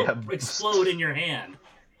that are like explode in your hand.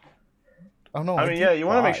 I know. I mean, you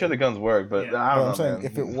want to make sure the guns work, but I don't know. I'm saying,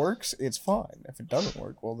 if it works, it's fine. If it doesn't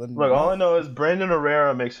work, well then. Look, all I know is Brandon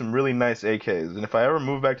Herrera makes some really nice AKs, and if I ever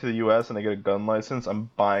move back to the U.S. and I get a gun license, I'm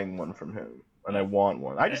buying one from him, and I want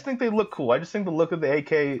one. I just think they look cool. I just think the look of the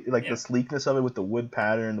AK, like the sleekness of it with the wood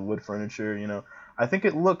pattern, the wood furniture, I think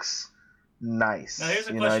it looks nice. Now, here's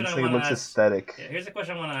a question I just think it looks aesthetic. Yeah, here's a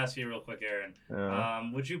question I want to ask you real quick, Aaron.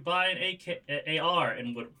 Yeah. Would you buy an AR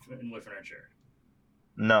in wood furniture?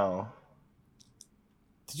 No.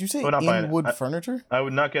 Did you say in wood furniture? I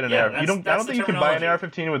would not get an AR. I don't think you can buy an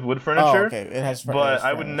AR-15 with wood furniture. Oh, okay. It has but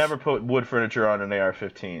I would never put wood furniture on an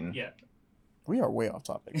AR-15. Yeah. We are way off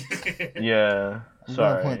topic. Yeah.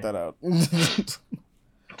 Sorry. I'm gonna point that out.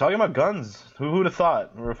 Talking about guns. Who would have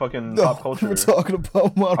thought? We're fucking pop culture. We're talking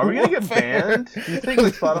about Modern Are we gonna get Warfare. banned? Do you think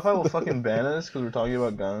like Spotify will fucking ban us because we're talking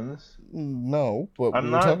about guns? No, but I'm we're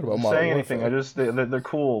not talking about Modern saying anything. Warfare. I just they're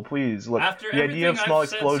cool. Please look. After the idea of small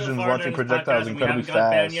explosions launching projectiles incredibly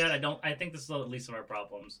fast. Yet, I think this is the least of our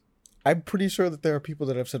problems. I'm pretty sure that there are people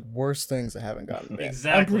that have said worse things that haven't gotten banned.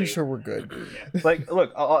 Exactly. I'm pretty sure we're good. Yeah. Like,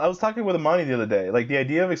 look, I was talking with Amani the other day. Like, the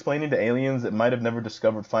idea of explaining to aliens that might have never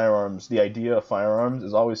discovered firearms, the idea of firearms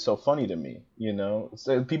is always so funny to me,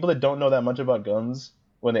 So people that don't know that much about guns,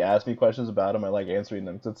 when they ask me questions about them, I like answering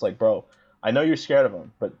them. 'Cause it's like, bro, I know you're scared of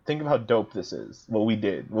them, but think of how dope this is, what we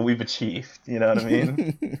did, what we've achieved, you know what I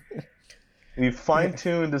mean? We've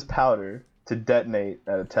fine-tuned this powder to detonate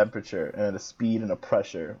at a temperature and at a speed and a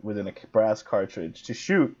pressure within a brass cartridge to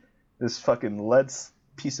shoot this fucking lead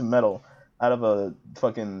piece of metal out of a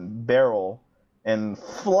fucking barrel and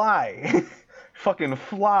fly fucking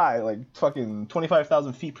fly like fucking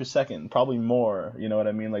 25,000 feet per second, probably more, you know what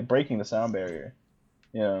I mean, like breaking the sound barrier,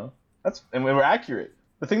 that's, and we're accurate.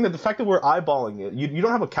 The fact that we're eyeballing it, you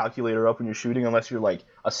don't have a calculator up when you're shooting unless you're like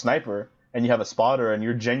a sniper and you have a spotter and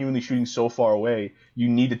you're genuinely shooting so far away, you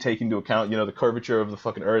need to take into account, the curvature of the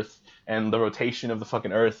fucking earth and the rotation of the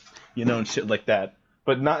fucking earth, and shit like that.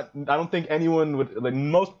 But I don't think anyone would, like,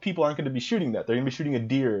 most people aren't going to be shooting that. They're going to be shooting a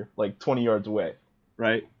deer like 20 yards away,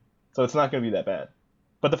 right? So it's not going to be that bad.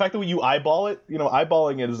 But the fact that when you eyeball it,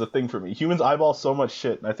 eyeballing it is a thing for me. Humans eyeball so much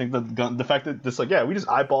shit. And I think the fact that just we just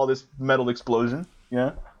eyeball this metal explosion.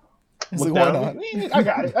 Yeah. It's like, why not? I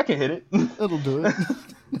got it. I can hit it. It'll do it.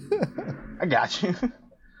 I got you.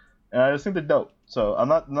 And I just think they're dope. So I'm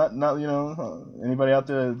not anybody out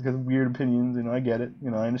there that has weird opinions. I get it.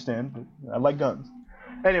 I understand. But I like guns.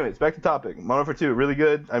 Anyways, back to topic. Modern Warfare 2, really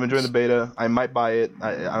good. I'm enjoying the beta. I might buy it.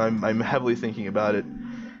 I'm heavily thinking about it.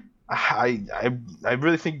 I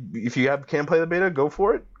really think if you can play the beta, go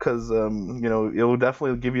for it, because it will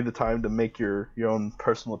definitely give you the time to make your own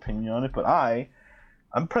personal opinion on it. But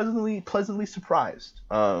I'm pleasantly surprised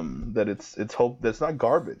that it's hope that's not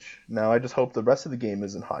garbage. Now I just hope the rest of the game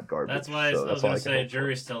isn't hot garbage. That's why I was going to say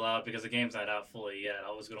jury's still out, because the game's not out fully yet.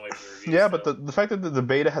 I was going to wait for the reviews. Yeah, but the fact that the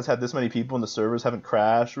beta has had this many people and the servers haven't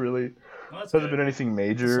crashed really. Hasn't been anything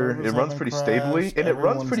major. It runs pretty stably, and it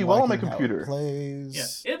runs pretty well on my computer. Yeah,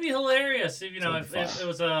 it'd be hilarious if if it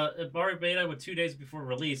was a bar beta with 2 days before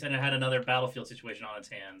release and it had another Battlefield situation on its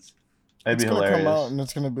hands. It'd be hilarious. It's gonna come out and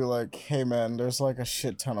it's gonna be like, hey man, there's like a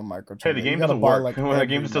shit ton of microtransactions. Hey, the game doesn't work. The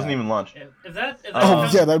game just doesn't even launch. If that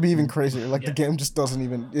yeah, that'd be even crazier. Like the game just doesn't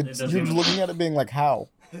even. You're looking at it being like, how?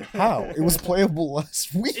 It was playable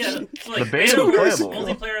last week. Yeah, the beta was playable.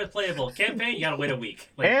 Multiplayer is playable. Campaign, you gotta wait a week.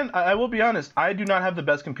 And I will be honest, I do not have the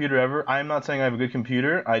best computer ever. I am not saying I have a good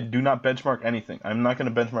computer. I do not benchmark anything. I'm not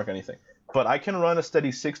going to benchmark anything. But I can run a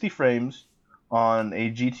steady 60 frames on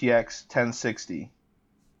a GTX 1060.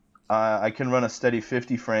 I can run a steady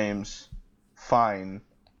 50 frames fine,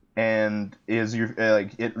 and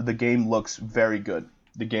the game looks very good.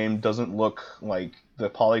 The game doesn't look like the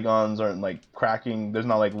polygons aren't like cracking. There's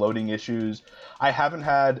not like loading issues. I haven't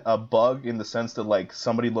had a bug in the sense that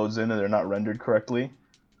somebody loads in and they're not rendered correctly.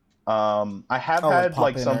 I have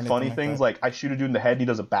had some funny things like I shoot a dude in the head and he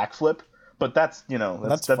does a backflip. But that's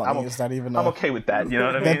funny. Is that even? I'm okay with that. You know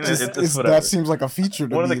what I mean? That seems like a feature to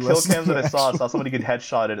me. One of the kill cams that I saw somebody get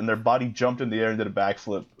headshotted and their body jumped in the air and did a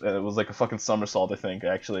backflip. And it was like a fucking somersault, I think,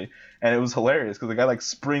 actually. And it was hilarious because the guy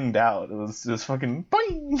springed out. It was just fucking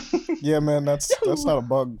boing. Yeah, man, that's not a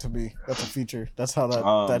bug to me. That's a feature. That's how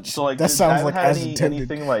that sounds I like as intended.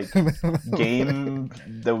 Anything like game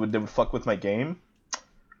that would fuck with my game.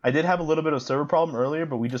 I did have a little bit of a server problem earlier,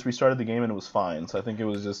 but we just restarted the game and it was fine. So I think it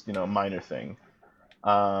was just, a minor thing.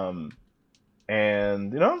 And,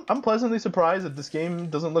 I'm pleasantly surprised that this game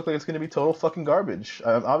doesn't look like it's going to be total fucking garbage.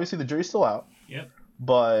 Obviously, the jury's still out. Yep.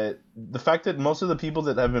 But the fact that most of the people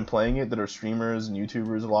that have been playing it, that are streamers and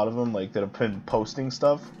YouTubers, a lot of them, that have been posting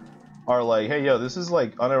stuff, are like, hey, yo, this is,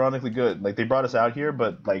 unironically good. They brought us out here,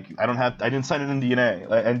 but, I didn't sign an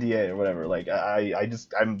NDA or whatever.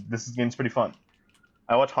 This game's pretty fun.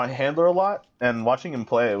 I watch my handler a lot, and watching him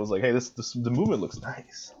play, it was like, hey, the movement looks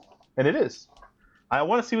nice. And it is. I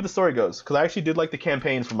want to see where the story goes, because I actually did like the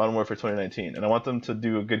campaigns from Modern Warfare 2019, and I want them to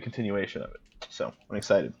do a good continuation of it. So, I'm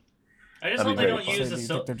excited. I just hope they don't use the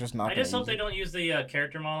soap. I just hope they don't use the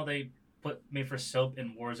character model they made for Soap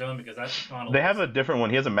in Warzone, because that's model. They have a different one.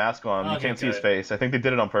 He has a mask on. You can't see his face. I think they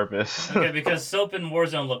did it on purpose. Okay, because Soap in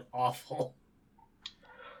Warzone looked awful.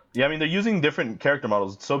 Yeah, I mean, they're using different character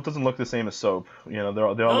models. Soap doesn't look the same as Soap. They're all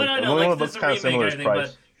no. the only one that looks kind of similar is Price.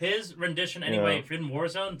 But his rendition, anyway, in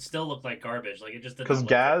Warzone, still looked like garbage. It just didn't. Because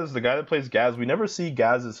Gaz, the guy that plays Gaz, we never see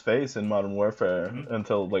Gaz's face in Modern Warfare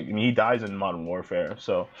until he dies in Modern Warfare,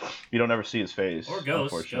 so you don't ever see his face. Or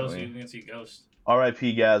Ghost. Ghost, you can see Ghost.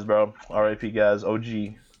 R.I.P. Gaz, bro. R.I.P. Gaz. OG,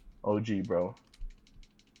 bro.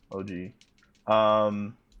 OG.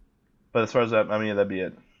 But as far as that, that'd be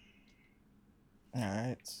it.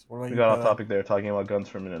 Alright. We got off topic there, talking about guns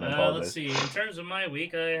for a minute. I apologize. Let's see. In terms of my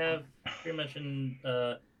week, I have pretty much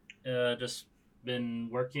just been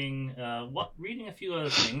working, reading a few other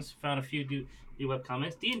things. Found a few new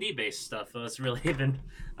webcomics, D&D based stuff. It's really been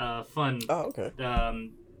fun. Oh, okay.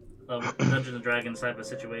 Dungeons and Dragons type of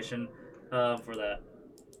situation for that.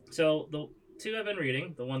 So the two I've been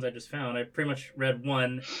reading, the ones I just found, I pretty much read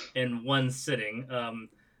one in one sitting.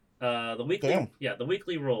 The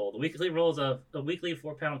weekly roll. The weekly roll is a weekly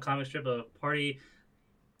 4-panel comic strip of a party.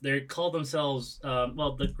 They call themselves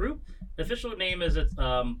the group. The official name is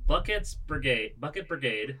Bucket Brigade,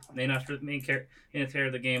 named after the main character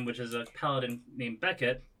of the game, which is a paladin named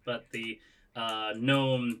Beckett. But the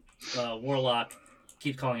gnome warlock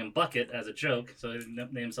keeps calling him Bucket as a joke, so they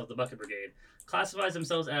name himself the Bucket Brigade. Classifies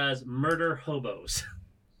themselves as murder hobos.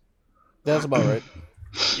 That's about right.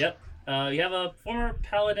 Yep. You have a former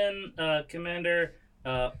paladin commander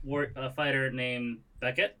fighter named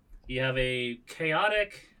Beckett. You have a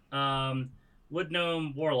chaotic wood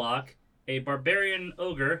gnome warlock, a barbarian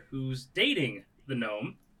ogre who's dating the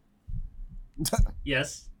gnome,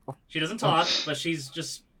 Yes. She doesn't talk, but she's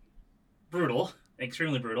just brutal.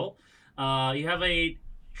 Extremely brutal. You have a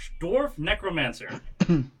dwarf necromancer.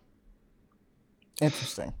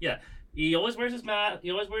 Interesting. Yeah. He always wears his mat.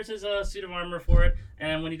 He always wears his suit of armor for it.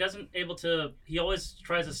 And when he doesn't able to, he always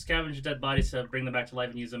tries to scavenge dead bodies to bring them back to life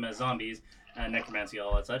and use them as zombies. Necromancy,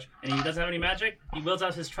 all that such. And he doesn't have any magic. He wields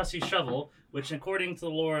out his trusty shovel, which, according to the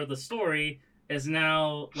lore of the story, is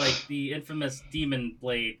now like the infamous demon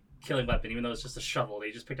blade killing weapon, even though it's just a shovel.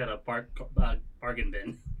 They just picked out a bargain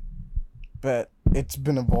bin. But it's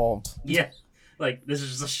been evolved. Yeah, like this is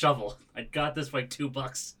just a shovel. I got this for like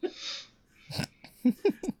 $2.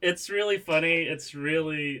 It's really funny. It's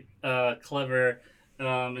really clever.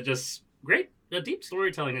 It just great, deep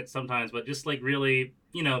storytelling it sometimes, but just like really,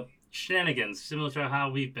 shenanigans, similar to how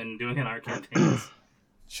we've been doing in our campaigns.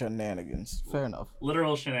 Shenanigans. Fair enough.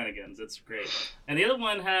 Literal shenanigans. It's great. And the other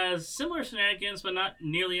one has similar shenanigans, but not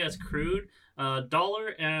nearly as crude. Dollar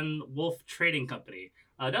and Wolf Trading Company.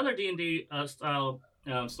 Another D&D style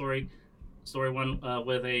story one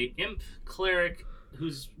with a imp cleric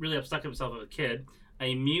who's really stuck himself as a kid,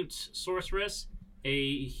 a mute sorceress,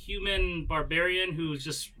 a human barbarian who's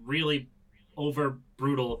just really over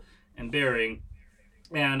brutal and bearing,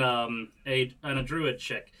 and a druid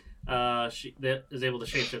chick. She that is able to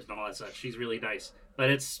shapeshift and all that such. She's really nice, but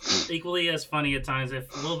it's equally as funny at times,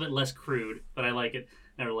 if a little bit less crude. But I like it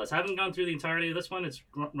nevertheless. I haven't gone through the entirety of this one. It's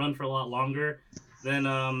run for a lot longer than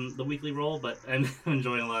the weekly roll, but I'm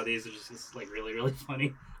enjoying a lot of these. They're just like really, really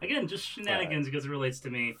funny. Again, just shenanigans because it relates to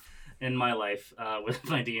me in my life with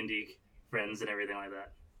my D&D friends and everything like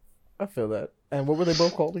that. I feel that. And what were they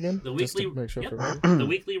both called again? The weekly, just to make sure the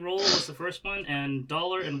weekly roll was the first one, and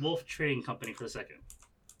Dollar and Wolf Trading Company for the second.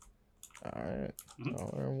 All right,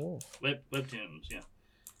 Dollar and Wolf. Webtoons, yeah.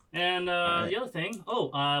 And the other thing,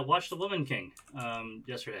 I watched The Woman King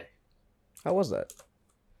yesterday. How was that?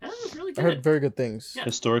 That was really good. I heard very good things. Yeah.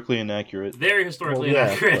 Historically inaccurate. Very historically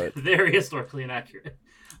inaccurate. But... Very historically inaccurate.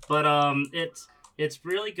 But it's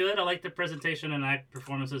really good. I like the presentation and act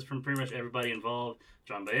performances from pretty much everybody involved.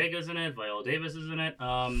 John Boyega's in it. Viola Davis is in it.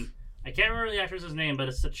 I can't remember the actress's name, but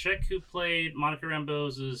it's the chick who played Monica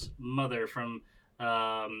Rambeau's mother from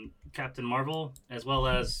Captain Marvel, as well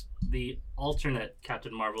as the alternate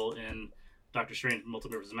Captain Marvel in Doctor Strange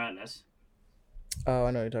Multiverse of Madness. Oh,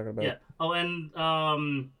 I know what you're talking about. Yeah. Oh,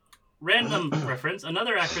 and random reference,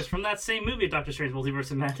 another actress from that same movie, Doctor Strange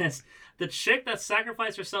Multiverse of Madness, the chick that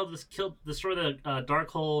sacrificed herself to destroy the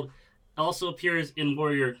Darkhold, also appears in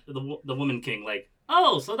Warrior, the Woman King. Like,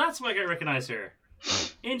 oh, so that's why I recognize her.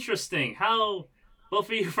 Interesting. How both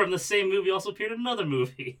of you from the same movie also appeared in another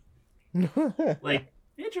movie. Like,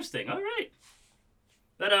 interesting. All right.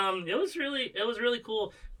 But it was really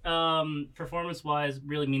cool. Performance wise,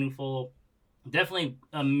 really meaningful. Definitely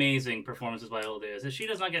amazing performances by Viola Davis. If she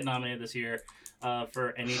does not get nominated this year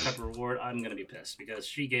for any type of reward, I'm gonna be pissed because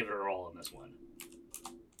she gave it her all in this one.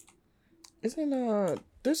 Isn't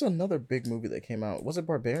there's another big movie that came out? Was it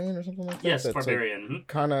Barbarian or something like that? Yes, Barbarian. Like,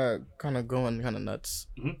 kind of going kind of nuts.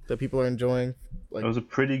 That people are enjoying. Like, it was a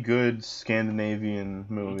pretty good Scandinavian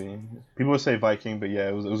movie. People would say Viking, but yeah,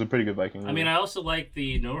 it was a pretty good Viking movie. I mean, I also liked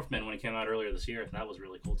the Northman when it came out earlier this year. That was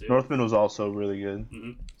really cool too. Northman was also really good.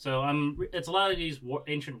 So it's a lot of these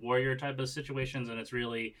ancient warrior type of situations, and it's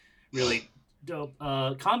really, really dope.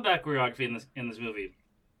 Combat choreography in this movie.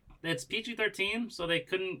 It's PG-13, so they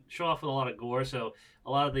couldn't show off with a lot of gore. So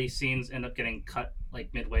a lot of these scenes end up getting cut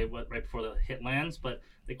like midway, right before the hit lands. But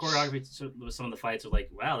the choreography with some of the fights are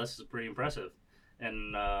like, wow, this is pretty impressive,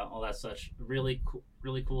 and all that such. Really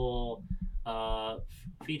cool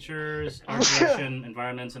features, art direction,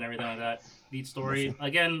 environments, and everything like that. Neat story.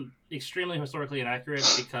 Again, extremely historically inaccurate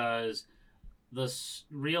because this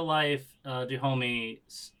real life Dahomey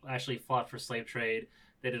actually fought for slave trade.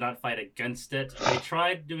 They did not fight against it. They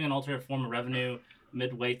tried doing an alternate form of revenue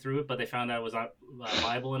midway through it, but they found out it was not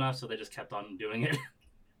viable enough, so they just kept on doing it.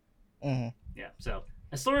 Yeah, so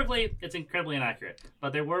historically, it's incredibly inaccurate.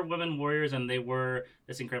 But there were women warriors, and they were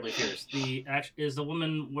this incredibly fierce. Is the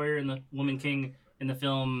woman warrior and the woman king in the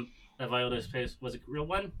film that Viola Davis was a real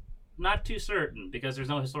one? Not too certain, because there's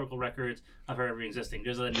no historical records of her ever existing.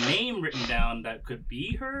 There's a name written down that could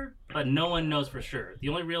be her, but no one knows for sure. The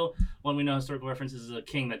only real one we know historical reference is a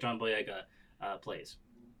king that John Boyega plays.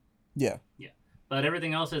 Yeah. But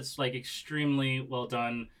everything else, it's like extremely well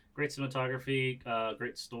done. Great cinematography,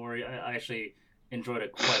 great story. I actually enjoyed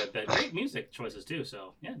it quite a bit. Great music choices too.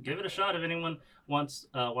 So yeah, give it a shot if anyone wants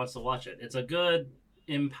to watch it. It's a good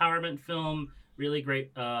empowerment film. Really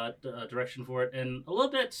great direction for it, and a little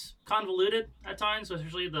bit convoluted at times,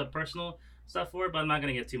 especially the personal stuff for it, but I'm not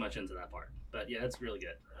going to get too much into that part. But yeah, it's really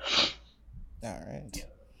good. All right.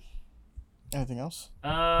 Anything else?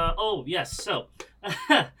 Oh yes. So,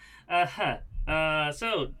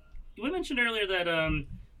 so we mentioned earlier that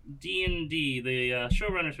D&D, the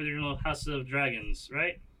showrunners for the original House of Dragons,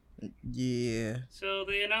 right? Yeah. So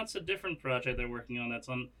they announced a different project they're working on that's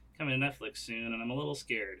coming to Netflix soon, and I'm a little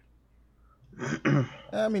scared.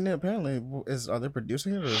 I mean, apparently, are they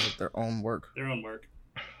producing it or is it their own work? Their own work.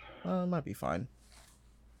 It might be fine.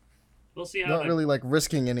 We'll see how. Not really like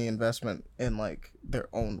risking any investment in like their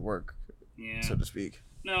own work, so to speak.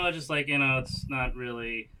 No, just like it's not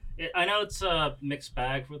really. I know it's a mixed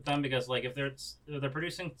bag with them because like if they're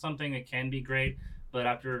producing something that can be great, but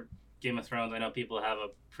after Game of Thrones, I know people have a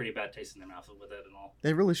pretty bad taste in their mouth with it and all.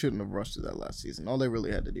 They really shouldn't have rushed to that last season. All they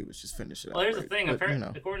really had to do was just finish it. Well, here's the thing. Apparently,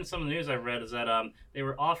 according to some of the news I've read, is that they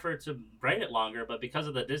were offered to write it longer, but because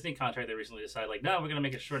of the Disney contract, they recently decided like, no, we're gonna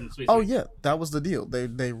make it short and sweet. Oh yeah, that was the deal.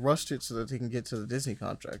 They rushed it so that they can get to the Disney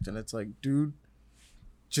contract, and it's like, dude,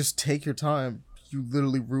 just take your time. You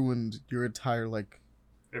literally ruined your entire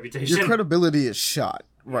reputation. Your credibility is shot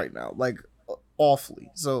right now, awfully.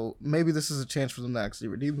 So maybe this is a chance for them to actually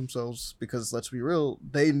redeem themselves because let's be real,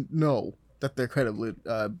 they know that their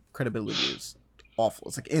credibility is awful.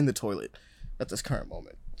 It's like in the toilet at this current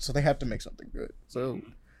moment. So they have to make something good. So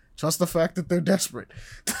trust the fact that they're desperate.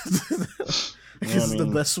 This is the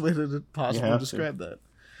best way to possibly describe that.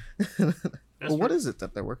 Well, what is it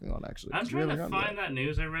that they're working on, actually? I'm trying to find that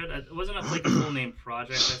news I read. It wasn't a full name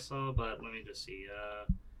project I saw, but let me just see.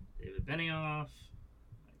 David Benioff.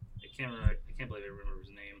 I can't believe I remember his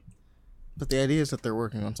name. But the idea is that they're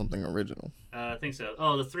working on something original. I think so.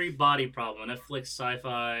 Oh, The Three Body Problem, Netflix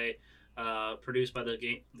sci-fi, produced by the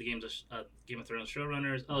Game of Thrones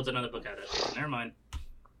showrunners. Oh, it's another book adaptation. Never mind.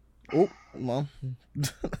 Oh, well.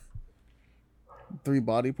 Three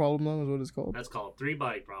Body Problem, though, is what it's called? That's called Three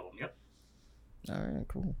Body Problem, yep. All right,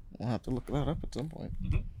 cool. We'll have to look that up at some point.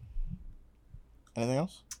 Mm-hmm. Anything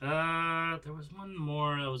else? There was one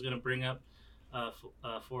more I was going to bring up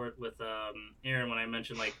for it with Aaron when I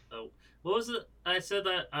mentioned, what was it? I said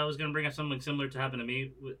that I was going to bring up something similar to happen to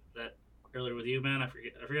me with that earlier with you, man. I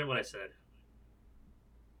forget what I said.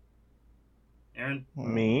 Aaron?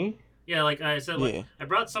 Me? Yeah, I said, I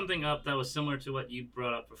brought something up that was similar to what you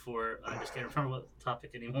brought up before. I just can't remember what the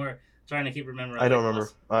topic anymore. Trying to keep remembering. I don't remember.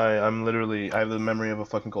 I have the memory of a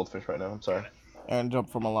fucking goldfish right now. I'm sorry. And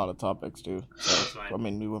jumped from a lot of topics, dude. So, I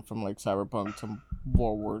mean, we went from Cyberpunk to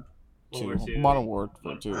World War II, Modern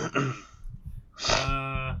Warfare 2.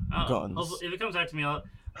 Guns. If it comes back to me, I'll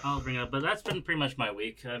bring it up. But that's been pretty much my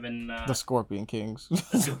week. I've been the Scorpion Kings.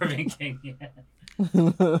 The Scorpion King, yeah.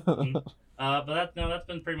 But that's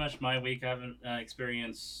been pretty much my week. I haven't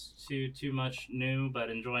experienced too much new, but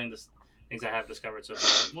enjoying the things I have discovered so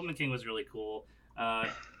far. Woman King was really cool.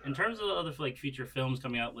 In terms of other feature films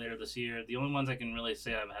coming out later this year, the only ones I can really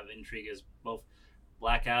say I have intrigue is both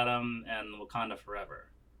Black Adam and Wakanda Forever.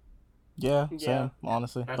 Yeah, same.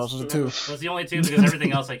 Honestly, those are the two. That's the only two because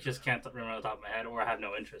everything else I just can't remember off the top of my head or I have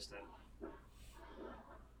no interest in.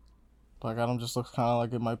 Black Adam just looks kind of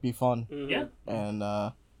like it might be fun. Mm-hmm. Yeah. And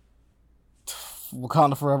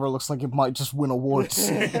Wakanda Forever looks like it might just win awards.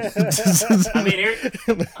 I mean,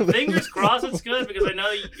 fingers crossed it's good because I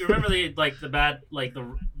know you remember the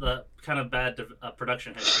kind of bad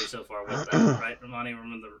production history so far with that, right? Romani,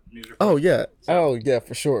 remember the news report? Oh yeah,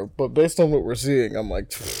 for sure. But based on what we're seeing, I'm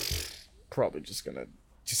like, probably just gonna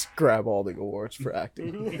grab all the awards for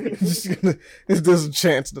acting. There's a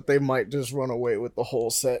chance that they might just run away with the whole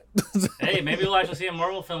set. Hey, maybe we'll actually see a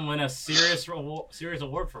Marvel film win a serious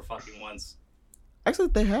award for fucking once. Actually,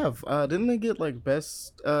 they have. Didn't they get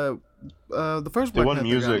best? The first Black Panther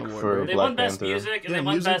music for they won best music and they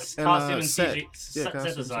won best costume and set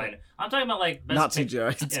design. I'm talking about best not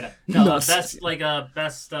CGI. Best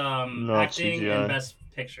best acting CGI. And best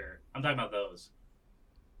picture. I'm talking about those.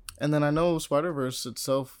 And then I know Spider-Verse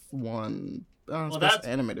itself won best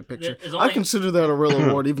animated picture. I consider that a real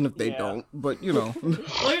award, even if they don't. But Well,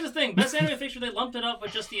 here's the thing: best animated picture, they lumped it up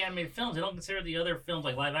with just the animated films. They don't consider the other films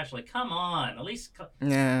live action. Come on, at least.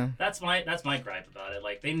 Yeah. That's my gripe about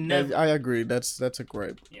it. They never. I agree. That's a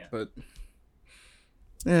gripe. Yeah. But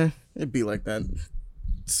it'd be like that.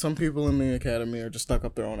 Some people in the Academy are just stuck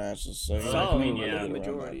up their own asses. So the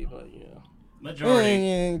majority, but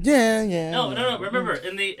Majority. Yeah. No. Remember,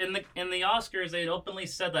 in the Oscars, they openly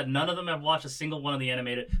said that none of them have watched a single one of the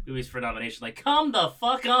animated movies for nomination. Come the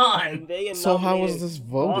fuck on! So how was this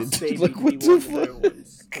voted? What the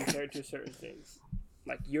fuck? Compared to certain things,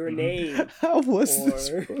 like Your Name. How was this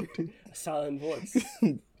voted? A Silent Voice.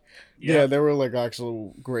 Yeah, there were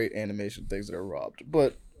actual great animation things that are robbed,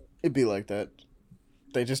 but it'd be like that.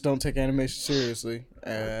 they just don't take animation seriously,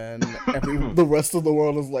 and the rest of the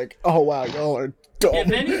world is like, oh wow, y'all are dumb.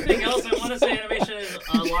 If anything else, I want to say animation is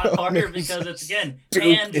a lot harder because it's again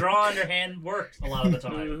hand drawn or hand worked a lot of the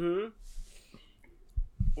time.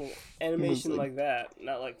 Well, animation like that,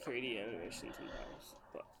 not like 3D animation sometimes.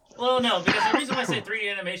 But. Well, no, because the reason why I say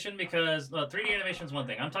 3D animation because 3D animation is one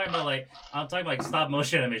thing. I'm talking about stop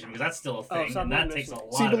motion animation because that's still a thing, and that takes a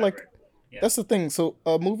lot. See, but of effort. Yeah. That's the thing. So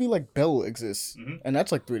a movie like Belle exists, and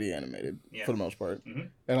that's like 3D animated for the most part. And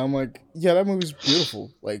I'm like, yeah, that movie's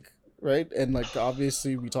beautiful, like, right? And like,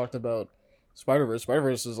 obviously, we talked about Spider-Verse.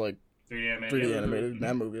 Spider-Verse is like 3D animated, and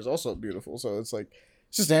that movie is also beautiful. So it's like,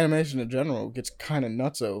 it's just animation in general gets kind of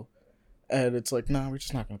nutso, and it's like, nah, we're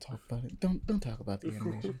just not gonna talk about it. Don't talk about the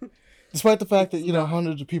animation. Despite the fact that,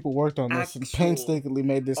 hundreds of people worked on this and painstakingly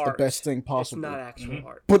made this the best thing possible. It's not actual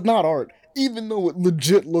art. But not art. Even though it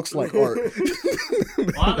legit looks like art. A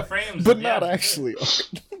lot of the frames. But not actually art.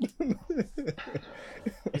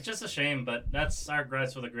 It's just a shame, but that's our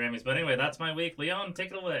gripes for the Grammys. But anyway, that's my week. Leon,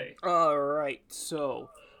 take it away. Alright, so,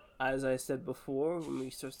 as I said before, when we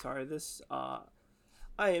started this, I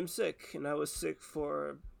am sick, and I was sick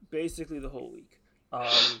for basically the whole week.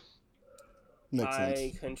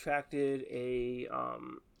 I contracted a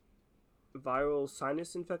viral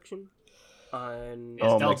sinus infection.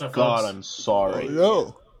 Oh my god, I'm sorry.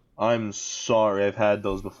 I'm sorry. I've had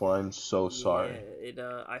those before. I'm so sorry.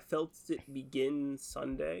 Yeah, I felt it begin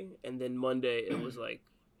Sunday, and then Monday it was like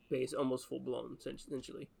almost full blown,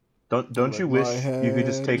 essentially. Don't you wish you could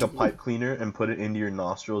just take a pipe cleaner and put it into your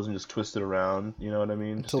nostrils and just twist it around? You know what I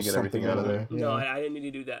mean? Just to get everything out of there. Yeah. No, I didn't need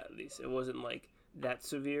to do that. At least it wasn't like that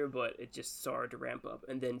severe, but it just started to ramp up.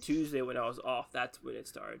 And then Tuesday when I was off, that's when it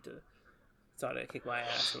started to kick my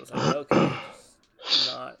ass. And I was like, okay,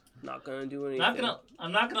 not gonna do anything.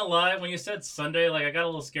 I'm not gonna lie. When you said Sunday, like I got a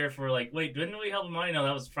little scared for like, wait, didn't we help Money? No,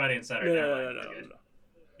 that was Friday and Saturday. No.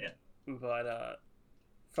 Yeah. But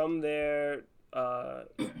from there,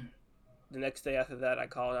 the next day after that, I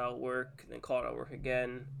called out work, and then called out work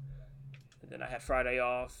again. And then I had Friday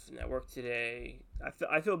off, and I worked today.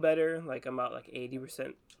 I feel better. Like I'm out like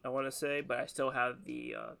 80%, I want to say, but I still have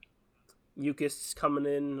the mucus coming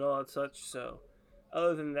in and all that such. So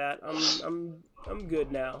other than that, I'm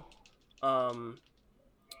good now.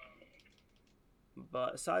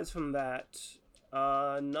 But aside from that,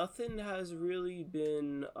 nothing has really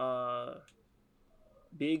been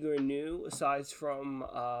big or new aside from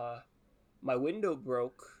my window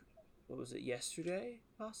broke. What was it, yesterday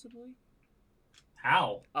possibly?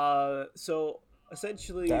 How? So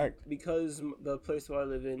essentially, because the place where I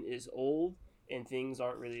live in is old and things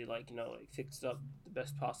aren't really like fixed up the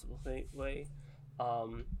best possible way.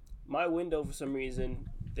 My window, for some reason,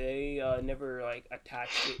 they never like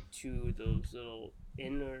attached it to those little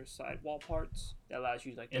inner sidewall parts that allows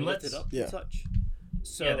you to lift it up and such.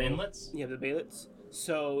 So the inlets. Yeah, the baylets.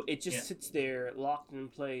 So it just sits there locked in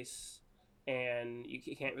place, and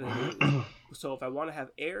you can't really move. So if I want to have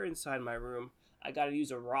air inside my room, I got to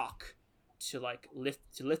use a rock to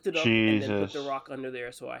lift it up and then put the rock under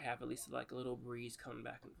there, so I have at least a little breeze coming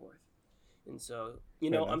back and forth. And so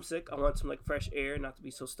I'm sick. I want some fresh air, not to be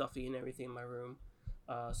so stuffy and everything in my room.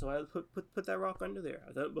 So I put that rock under there.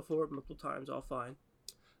 I've done it before multiple times, all fine.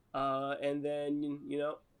 And then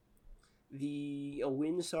the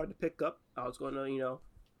wind started to pick up. I was going to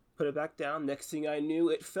put it back down. Next thing I knew,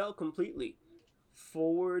 it fell completely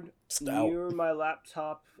forward near my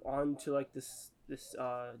laptop onto this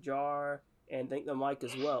jar, and I think the mic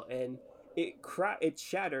as well, and it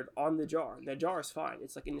shattered on the jar. That jar is fine.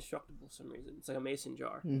 It's indestructible for some reason. It's like a mason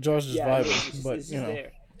jar. The jar's just vibing, but it's just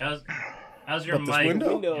there. How's your mic?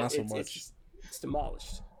 Window not so much. It's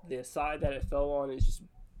demolished. The side that it fell on is just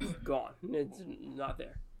gone. It's not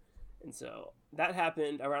there. And so that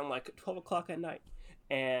happened around 12 o'clock at night.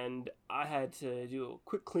 And I had to do a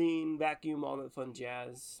quick clean, vacuum, all that fun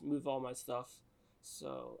jazz, move all my stuff.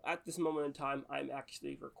 So at this moment in time, I'm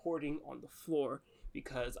actually recording on the floor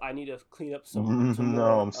because I need to clean up some more,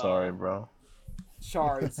 I'm sorry, bro.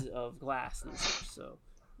 Shards of glass and such. So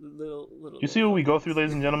little. You see what we go through,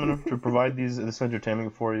 ladies and gentlemen, to provide this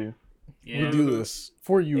entertainment for you. Yeah. We do this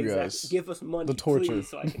for you guys. Give us money, the torture, please,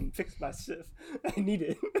 so I can fix my stuff. I need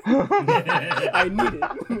it. I need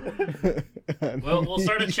it. Well, we'll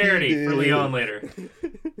start a charity for Leon later.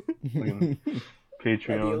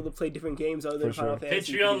 Patreon. I'll be able to play different games other than Final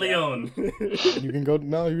Fantasy. Patreon Leon. You can go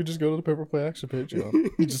now. You just go to the Paper Play Action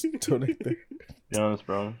Patreon. You just donate there. Be honest,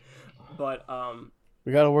 bro. But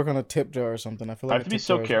we gotta work on a tip jar or something. I feel like I have to be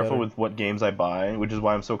so careful with what games I buy, which is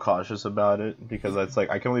why I'm so cautious about it, because it's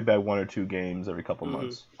I can only buy 1 or 2 games every couple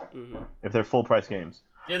months if they're full price games.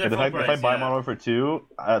 Yeah, they're If full I price, buy Modern Warfare 2,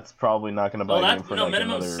 that's probably not gonna buy a game for like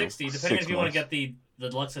minimum another 60, depending 6 if you want to months. get the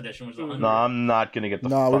deluxe edition, which is 100. No, I'm not gonna get the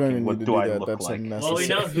we don't fucking. even What need to do do I that. look That's like? unnecessary. Well, we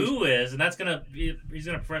know who is, and he's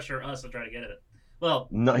gonna pressure us to try to get it. Well,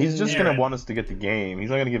 No, he's just Aaron. gonna want us to get the game. He's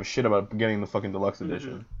not gonna give a shit about getting the fucking deluxe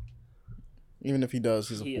edition. Even if he does,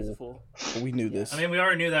 he's He a is a fool. fool. But we knew this. I mean, we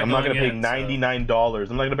already knew that. I'm not going gonna pay in,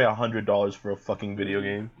 $99. I'm not gonna pay $100 for a fucking video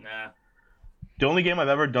game. Nah. The only game I've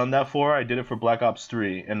ever done that for, I did it for Black Ops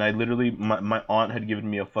 3, and I literally, my aunt had given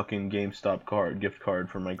me a fucking GameStop gift card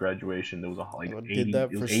for my graduation. That was like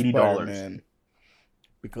 $80. Spider-Man.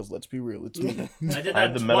 Because let's be real, it's me. I did I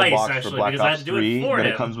had that the metal twice, box actually, for Black because I had Ops to do 3, it for then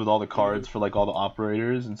him. it comes with all the cards for like all the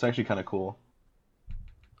operators, and it's actually kind of cool.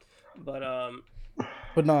 But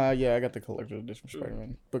But no, yeah, I got the collector's edition for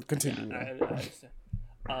Spider-Man. But continue. I understand.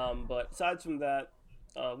 But aside from that,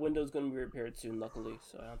 Windows gonna be repaired soon, luckily,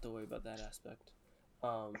 so I don't have to worry about that aspect.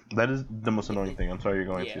 That is the most annoying thing. I'm sorry you're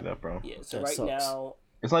going Yeah. through that, bro. Yeah. So That right sucks. now,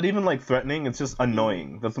 It's not even like threatening, it's just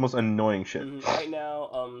annoying. That's the most annoying shit. right now,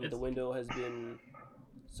 the window has been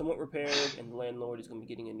somewhat repaired, and the landlord is gonna be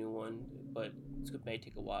getting a new one, but may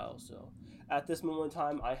take a while. So at this moment in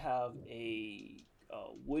time, I have a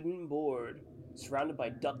wooden board surrounded by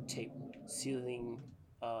duct tape, sealing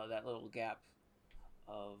that little gap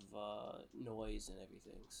of noise and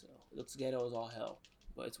everything. So it looks ghetto as all hell,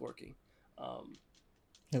 but it's working.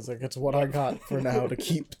 It's like, it's what I got for now to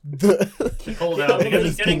keep the... Cold out, because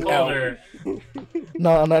it's getting Everything out. colder.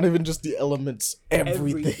 No, not even just the elements,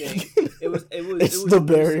 everything. It was It's the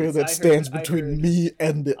barrier that stands between me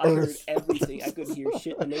and the I heard earth. everything. I could hear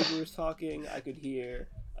shit the neighbors talking. I could hear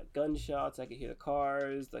gunshots. I could hear the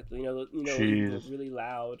cars. Like Jeez. really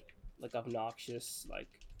loud, like obnoxious,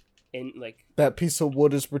 and like That piece of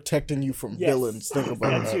wood is protecting you from Yes. villains. Think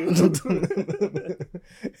about that that.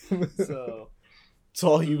 too. So, It's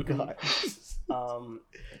all you got.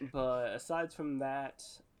 but aside from that,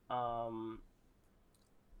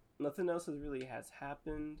 nothing else has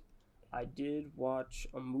happened. I did watch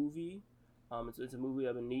a movie. It's a movie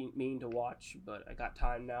I've been meaning to watch, but I got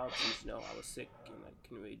time now since I was sick and I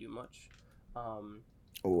couldn't really do much.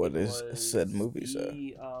 What is said movie, sir?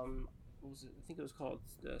 What was it? I think it was called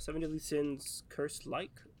Seven Deadly Sins: Cursed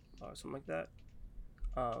Like, or something like that.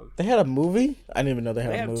 They had a movie? I didn't even know they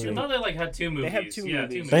had a have movie. I thought they had two movies. They have two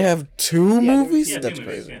movies. They have two Yeah, movies? yeah, That's two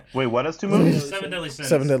crazy. movies, yeah. Wait, what has two movies? Seven Deadly Sins.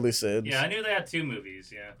 Seven Deadly Sins. Yeah, I knew they had two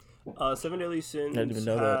movies. Yeah. Seven Deadly Sins I didn't even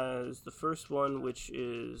know that. has the first one, which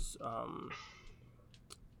is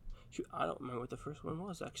shoot, I don't remember what the first one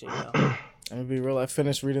was actually. Now. I'm gonna be real. I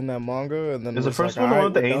finished reading that manga, and then Is it the was first like, one the one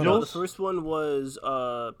alright, with the we're done. angels? The first one was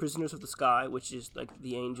Prisoners of the Sky, which is like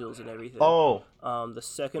the angels and everything. Oh, The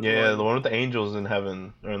second yeah, one, the one with the angels in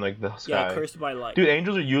heaven, or in like the sky. yeah, Cursed by Light. Dude,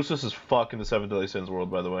 angels are useless as fuck in the Seven Deadly Sins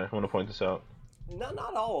world, by the way. I want to point this out. Not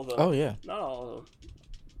all of them. Oh, yeah. Not all of them.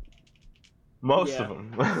 Most Yeah. of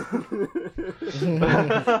them.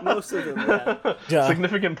 Most of them, yeah. Yeah.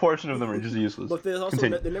 Significant portion of them are just useless. But there's also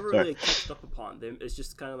Continue. they're never Sorry. really touched up upon them. It's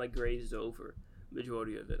just kind of like grazed over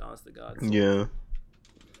majority of it, honest to God. So, Yeah.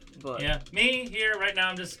 But Yeah, me here right now.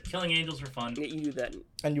 I'm just killing angels for fun. yeah, you do that.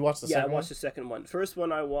 And you watched the Yeah, I second watched the second one. First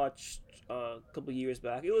one I watched a couple years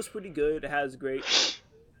back. It was pretty good. It has great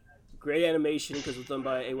animation because it was done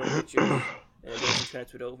by A1 Pictures, and it wasn't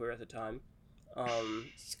transferred over at the time.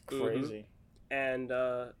 It's crazy. And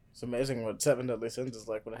It's amazing what Seven Deadly Sins is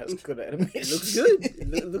like when it has good animation. it looks good.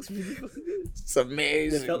 It looks really fucking good. It's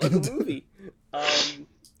amazing. It felt like a movie.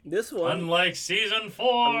 This one, Unlike season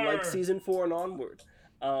 4. unlike season 4 and onward.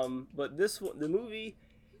 But this one, the movie,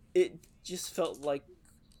 it just felt like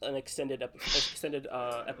an extended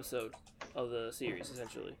episode of the series.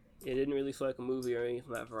 Essentially, it didn't really feel like a movie or anything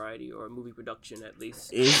from that variety, or a movie production at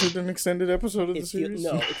least. Is it an extended episode of the series?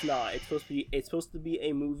 No, it's not. It's supposed to be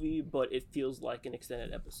a movie, but it feels like an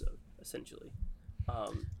extended episode, essentially.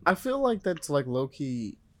 I feel like that's like low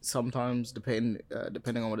key sometimes depending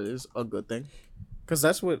on what it is, a good thing, because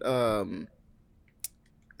that's what Demon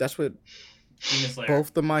Slayer.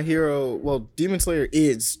 both the My Hero, well, Demon Slayer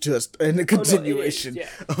is just a continuation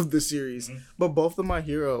of the series, but both the My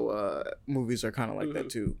Hero movies are kind of like that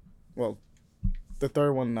too. Well, the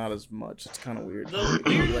third one not as much. It's kind of weird. The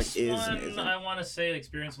weirdest is and one isn't. I want to say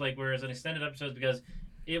experience whereas an extended episode because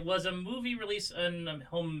it was a movie release on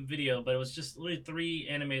home video, but it was just literally 3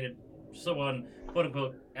 animated, quote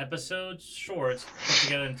unquote episodes, shorts put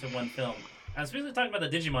together into one film. I'm specifically talking about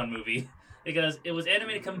the Digimon movie because it was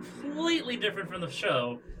animated completely different from the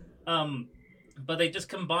show, but they just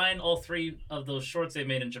combined all 3 of those shorts they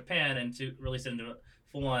made in Japan and to release it into a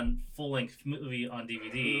full-length movie on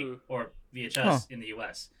DVD or VHS in the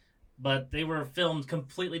US. but they were filmed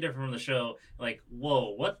completely different from the show. Like,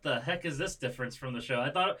 whoa, what the heck is this difference from the show?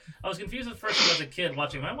 I was confused at first as a kid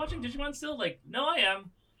watching. Am I watching Digimon still? Like, no, I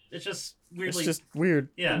am. It's just weirdly. It's just weird.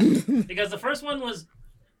 Yeah, because the first one was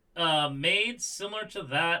made similar to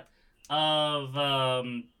that of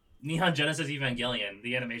Neon Genesis Evangelion.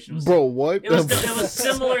 The animation was. Bro, what? It was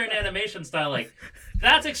similar in animation style. Like,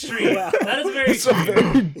 that's extreme. Wow. That is very It's extreme. a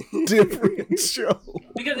very different show.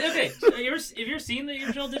 Because okay, so have you seen the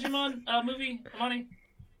original Digimon movie, Amani,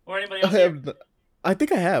 or anybody else? Here? I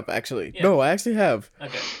think I have actually. Yeah. No, I actually have.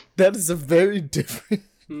 Okay. That is a very different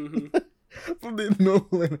Mm-hmm. from the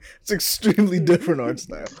normal. It's extremely different art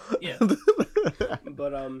style. Yeah.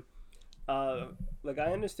 But like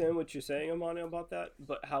I understand what you're saying, Amani, about that.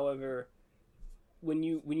 But however,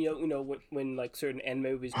 when like certain anime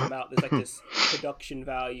movies come out, there's like this production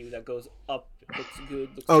value that goes up. Looks good.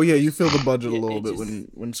 Oh yeah, you feel the budget a Yeah, little it bit just-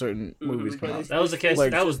 when certain movies come out. That was the case.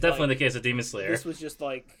 Like- that was definitely the case of Demon Slayer. This was just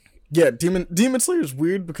like Yeah, Demon Slayer is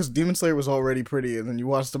weird because Demon Slayer was already pretty, and then you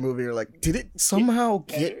watch the movie, you're like, did it somehow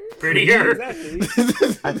get Prettier. Exactly.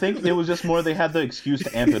 I think it was just more they had the excuse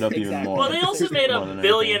to amp it up even Exactly. more. Well, they also made More $1 than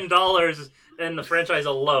billion in the franchise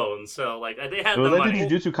alone, so like they had Well, the they money.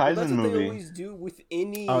 did Jujutsu Well, that's Kaisen what they movie. always do with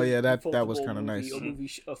any. Oh, yeah, that was multiple kinda movie nice. Or movie,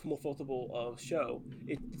 more multiple show.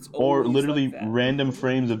 It's Or always literally like that. random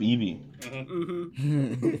frames of Eevee.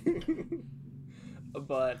 Mm-hmm.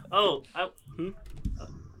 But Oh,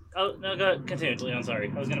 no, go ahead. Continue, Leon.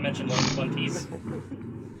 Sorry, I was gonna mention One Piece.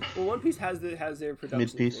 well, One Piece has their production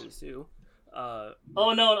Mid-piece. things too. Oh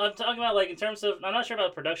no, I'm talking about like in terms of I'm not sure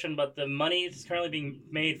about production, but the money that's currently being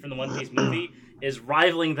made from the One Piece movie is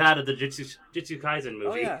rivaling that of the Jujutsu Kaisen movie.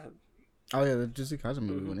 Oh yeah. Oh yeah, the Jujutsu Kaisen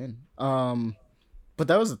movie went in. But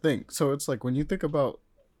that was the thing. So it's like when you think about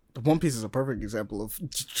the One Piece is a perfect example of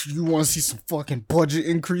you want to see some fucking budget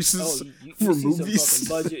increases You for see movies.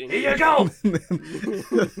 some fucking budget. Here you go.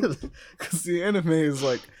 Because the anime is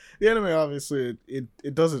like obviously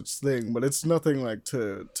it does its thing, but it's nothing like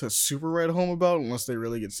to super write home about unless they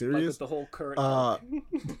really get Like serious. with the whole current.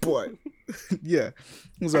 But yeah,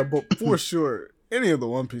 so, but for sure, any of the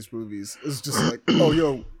One Piece movies is just like, oh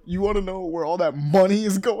yo, you want to know where all that money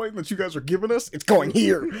is going that you guys are giving us? It's going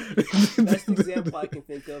here. Best example I can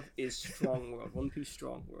think of is Strong World. One Piece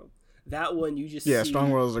Strong World. That one you just see, Strong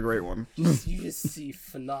World is a great one. you just see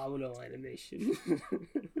phenomenal animation.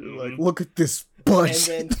 Like, look at this budget.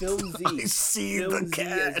 And then Film Z. I see Film the Z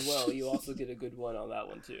cash. as well. You also get a good one on that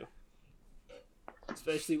one too.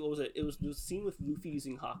 Especially what was it? It was the scene with Luffy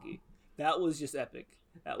using hockey. That was just epic.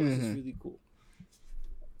 That was just really cool.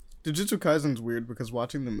 Jujutsu Kaisen's weird because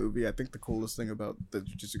watching the movie, I think the coolest thing about the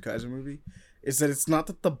Jujutsu Kaisen movie is that it's not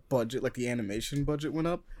that the budget, like the animation budget went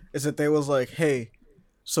up, it's that they was like, hey,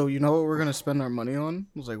 so you know what we're gonna spend our money on?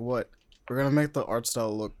 I was like, what? We're gonna make the art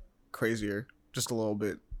style look crazier, just a little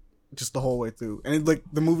bit, just the whole way through. And like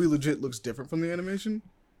the movie legit looks different from the animation,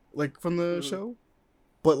 like from the show,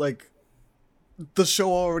 but like the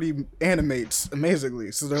show already animates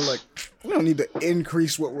amazingly, so they're like, we don't need to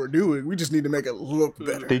increase what we're doing. We just need to make it look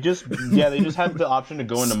better. They just have the option to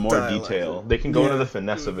go into more Stylize detail. it. They can go into Yeah. the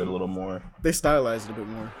finesse of it a little more. They stylized it a bit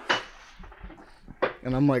more,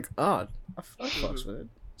 and I'm like, I fucks with it.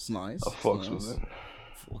 It's nice. I fucks with it.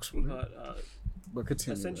 Fucks with it. But But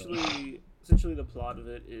continue. essentially the plot of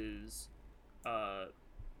it is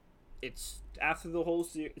it's after the whole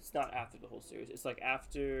series. It's not after the whole series. It's like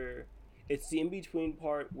after. It's the in-between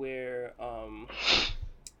part where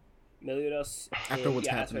Meliodas After what's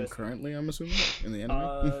happening currently, I'm assuming in the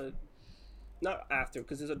anime. Not after,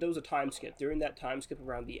 because there was a time skip. During that time skip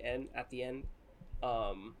around the end, Okay.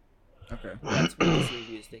 that's where this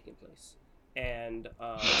movie is taking place. And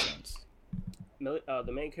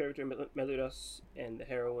the main character Meliodas and the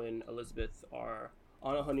heroine Elizabeth are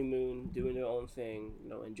on a honeymoon, doing their own thing,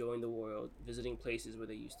 enjoying the world, visiting places where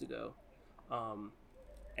they used to go,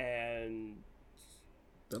 and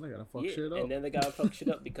Then I gotta fuck shit up. and then they gotta fuck shit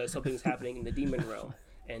up because something's happening in the demon realm,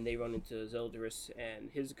 and they run into Zeldris and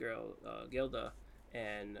his girl Gilda,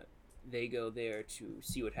 and they go there to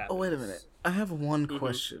see what happens. Oh wait a minute, I have one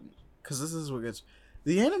question, because this is what gets.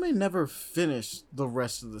 The anime never finished the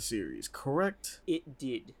rest of the series, correct? It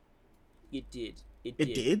did. It did. It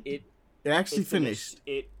did? It actually finished.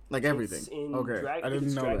 Like everything. Okay, I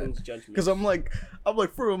didn't know that. Because I'm like,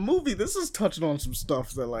 for a movie, this is touching on some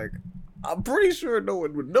stuff that like, I'm pretty sure no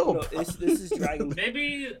one would know. No, this is Dragon's.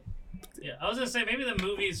 Maybe. Yeah, I was gonna say maybe the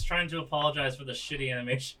movie's trying to apologize for the shitty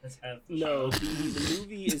animation it's had. No, the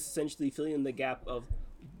movie is essentially filling in the gap of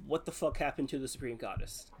what the fuck happened to the Supreme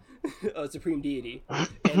Goddess, Supreme Deity,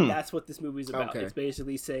 and that's what this movie's about. Okay. It's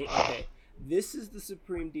basically saying, okay, this is the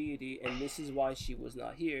Supreme Deity, and this is why she was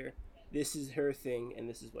not here. this is her thing, and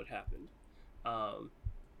this is what happened.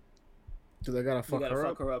 Do they gotta fuck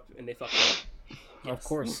her up, and they fuck her up. Yes. Of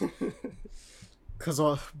course. Because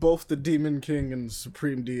both the Demon King and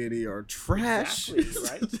Supreme Deity are trash.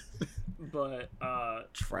 Exactly, right? But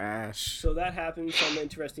trash. So that happens. Some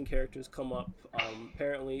interesting characters come up.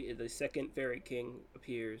 Apparently, the second Fairy King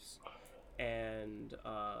appears, and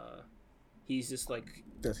he's just like.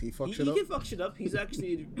 Does he fuck shit up? He can fuck shit up. He's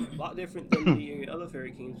actually a lot different than the other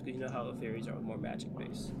Fairy Kings, because you know how the fairies are more magic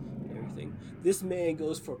based and everything. This man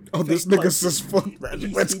goes for. Oh, this nigga says fuck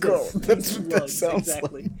magic. Let's go. That's what that sounds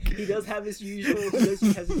exactly. Like. He does have his usual.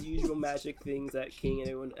 He has his usual magic things that King and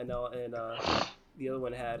everyone and the other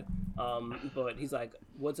one had, but he's like,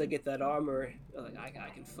 once I get that armor, like I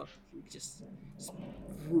can fuck just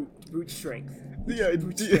brute strength. The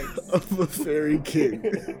idea of a fairy king,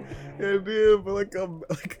 the idea of like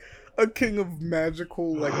a king of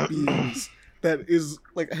magical like beings that is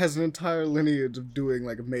like has an entire lineage of doing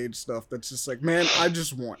like mage stuff. That's just like, man, I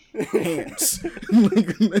just want hands.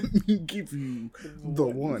 Like, let me give you the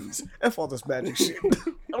ones. F all this magic shit.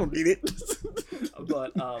 I don't need it.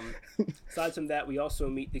 But aside from that, we also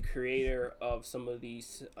meet the creator of some of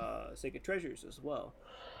these sacred treasures as well,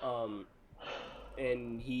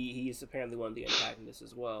 and he is apparently one of the antagonists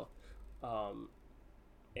as well,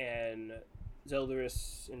 and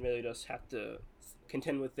Zeldris and Melios have to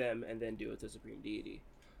contend with them and then deal with the Supreme Deity,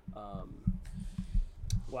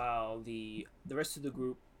 while the rest of the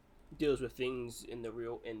group deals with things in the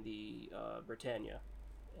Britannia,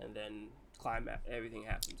 and then everything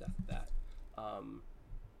happens after that.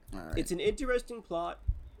 Right. It's an interesting plot.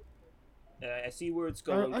 I see where it's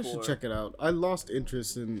going. I should check it out. I lost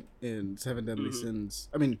interest in Seven Deadly Sins.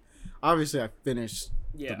 I mean, obviously I finished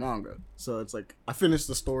the manga, so it's like I finished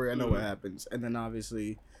the story. I know what happens, and then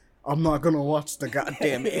obviously I'm not gonna watch the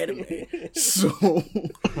goddamn anime. So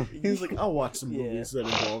he's like, I'll watch some movies that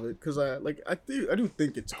involve it, because I do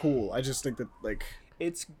think it's cool. I just think that like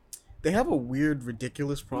they have a weird,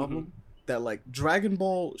 ridiculous problem. That like Dragon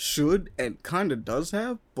Ball should and kind of does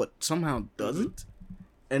have, but somehow doesn't.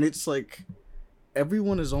 And it's like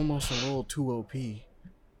everyone is almost a little too OP,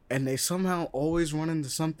 and they somehow always run into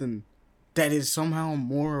something that is somehow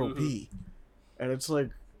more OP. And it's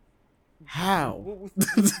like, how?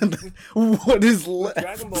 What is left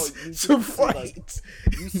Dragon Ball, to fight?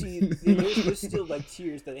 You see, there's still like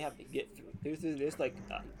tiers that they have to get through. There's like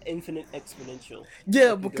infinite exponential.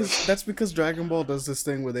 Yeah, because Dragon Ball does this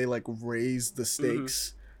thing where they like raise the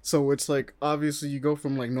stakes. So it's like, obviously you go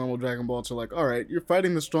from like normal Dragon Ball to like, all right, you're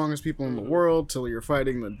fighting the strongest people in the world till you're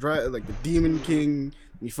fighting the Demon King.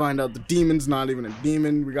 You find out the demon's not even a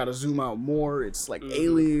demon. We gotta zoom out more. It's like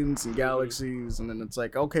aliens and galaxies, and then it's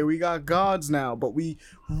like, okay, we got gods now, but we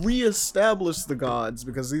reestablished the gods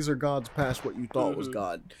because these are gods past what you thought was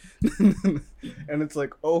God. And it's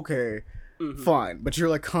like, okay, fine, but you're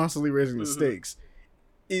like constantly raising the stakes.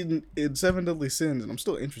 In Seven Deadly Sins, and I'm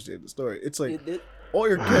still interested in the story. It's like all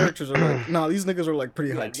your characters are like, nah, these niggas are like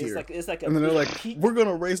pretty high tier. It's like and then they're like, we're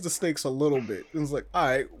gonna raise the stakes a little bit. And it's like,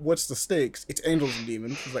 alright, what's the stakes? It's angels and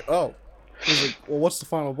demons. It's like, oh. It's like, well, what's the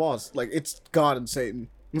final boss? Like, it's God and Satan.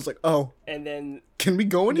 And it's like, oh. And then can we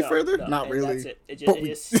go any further? Not really. That's it. It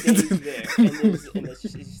just stays there.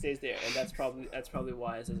 It stays there, and that's probably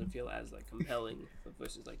why it doesn't feel as like compelling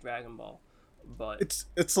versus like Dragon Ball. But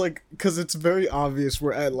it's like, because it's very obvious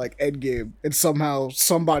we're at like Endgame, and somehow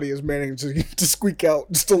somebody is managing to squeak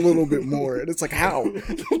out just a little bit more, and it's like, how?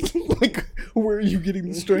 Like, where are you getting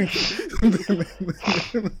the strength?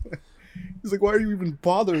 He's like, why are you even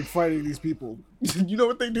bothering fighting these people? You know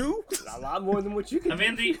what they do? A lot more than what you can.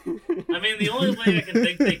 The only way I can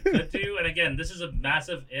think they could do, and again, this is a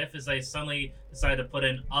massive if, is they suddenly decide to put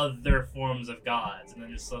in other forms of gods, and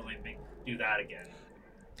then just suddenly do that again.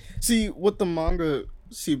 See, what the manga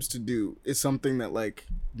seems to do is something that, like,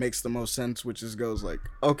 makes the most sense, which is goes like,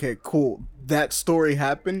 okay, cool, that story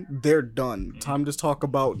happened, they're done. Time to talk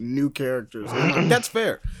about new characters. Like, that's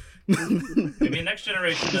fair. Maybe a next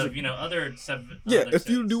generation of, other seven. Yeah, other if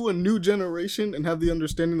you six. do a new generation and have the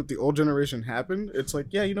understanding that the old generation happened, it's like,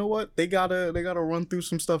 yeah, you know what? They gotta run through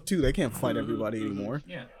some stuff too. They can't fight everybody anymore.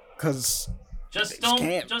 Yeah. Because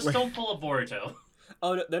don't pull a Boruto.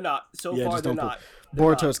 Oh, no, they're not. So far, they're not.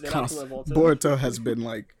 Boruto has been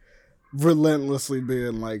like relentlessly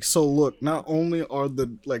being like, so look, not only are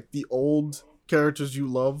the old characters you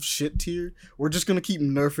love shit tier, we're just gonna keep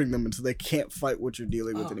nerfing them until they can't fight what you're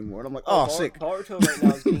dealing with anymore. And I'm like, sick. Boruto right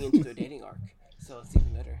now is getting into their dating arc, so it's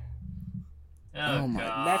even better. Oh my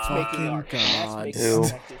matchmaking arc. God. Matchmaking arc is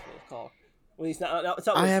what it's called. Well, it's not what I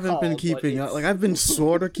it's haven't called, been keeping up. Like, I've been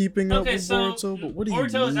sort of keeping up with Boruto, but what do you mean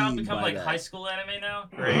Boruto has now become by like that? high school anime now.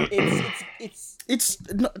 Great.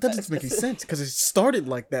 That doesn't make any sense because it started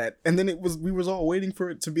like that, and then we was all waiting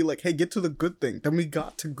for it to be like, hey, get to the good thing. Then we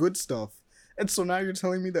got to good stuff, and so now you're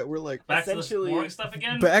telling me that we're like back to the boring stuff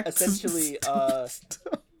again. Essentially,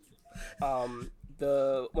 one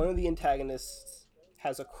of the antagonists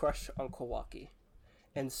has a crush on Kawaki,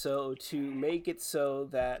 and so to make it so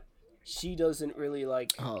that she doesn't really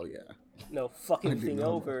like fucking thing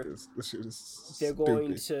over, this shit is they're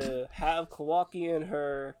going to have Kawaki and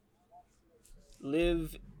her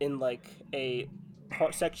live in like a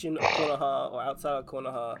section of Konoha or outside of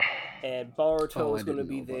Konoha, and Boruto is going to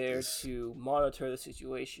be there to monitor the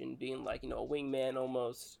situation, being like, a wingman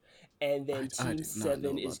almost. And then Team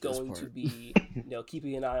 7 is going to be,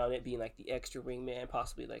 keeping an eye on it, being like the extra wingman,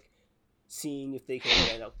 possibly like seeing if they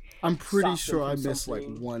can, I'm pretty sure I missed like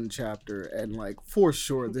one chapter, and like for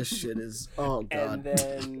sure this shit is oh god. And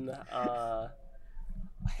then I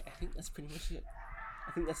think that's pretty much it.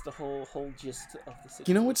 I think that's the whole gist of the situation.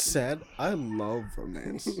 You know what's sad? I love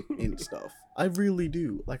romance in stuff. I really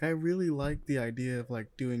do. Like, I really like the idea of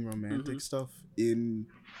like doing romantic stuff in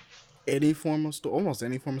any form of story, almost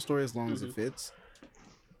any form of story, as long as it fits.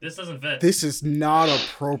 This doesn't fit. This is not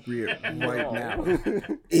appropriate right now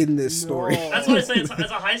in this story. That's what I say. It's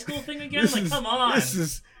a high school thing again. Like, come on. This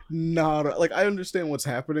is not like, I understand what's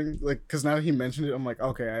happening. Like, because now that he mentioned it, I'm like,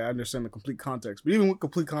 okay, I understand the complete context. But even with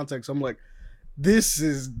complete context, I'm like, this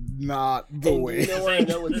is not the way. You know what I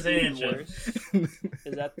know what's even worse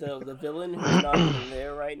is that the villain who's not even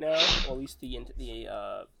there right now, or at least the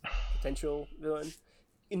potential villain,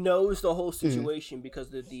 knows the whole situation because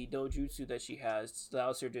the dojutsu that she has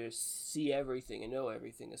allows her to see everything and know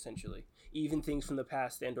everything, essentially, even things from the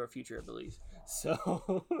past and or future, I believe.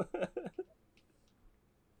 So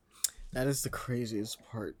that is the craziest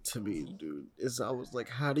part to me, dude. Is I was like,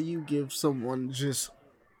 how do you give someone just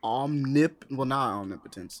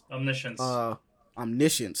omnipotence. Omniscience.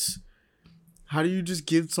 How do you just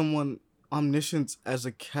give someone omniscience as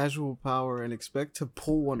a casual power and expect to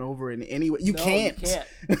pull one over in any way? You can't.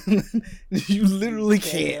 You literally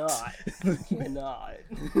can't. You cannot.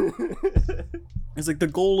 It's like the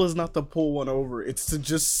goal is not to pull one over. It's to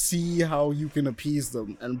just see how you can appease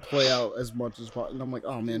them and play out as much as possible. And I'm like,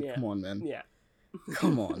 oh man, come on, man. Yeah.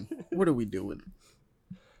 Come on. What are we doing?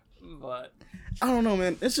 But I don't know,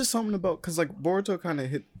 man. It's just something about, because like Boruto kind of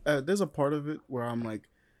hit. There's a part of it where I'm like,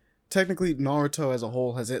 technically Naruto as a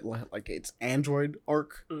whole has it like its android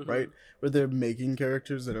arc, right? Where they're making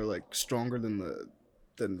characters that are like stronger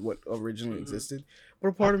than what originally existed. But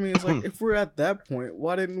a part of me is like, if we're at that point,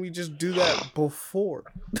 why didn't we just do that before?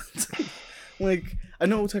 Like, I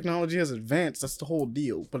know technology has advanced. That's the whole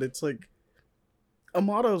deal. But it's like,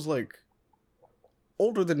 Amato's like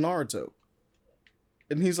older than Naruto.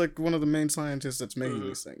 And he's like one of the main scientists that's making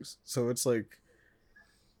these things. So it's like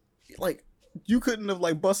you couldn't have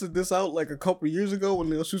like busted this out like a couple years ago when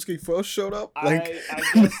Inosuke first showed up. Like, I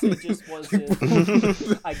guess it just wasn't.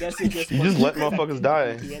 You just let motherfuckers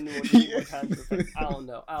die. I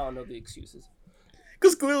don't know the excuses.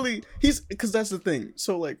 Because clearly because that's the thing.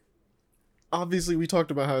 So like, obviously we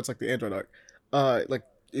talked about how it's like the android arc, like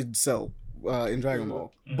in Cell, in Dragon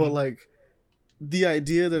Ball. But like, the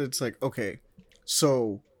idea that it's like, okay,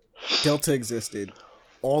 so Delta existed.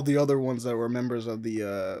 All the other ones that were members of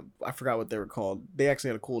the, I forgot what they were called. They actually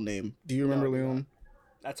had a cool name. Do you remember, Leon?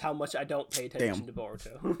 That's how much I don't pay attention to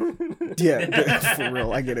Boruto. Yeah, for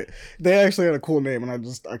real, I get it. They actually had a cool name, and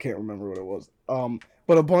I can't remember what it was.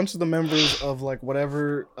 But a bunch of the members of like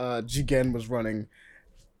whatever Jigen was running,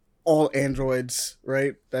 all androids,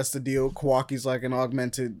 right? That's the deal. Kawaki's like an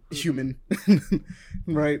augmented human,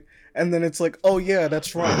 right? And then it's like, oh yeah,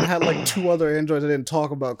 that's right. I had like 2 other androids I didn't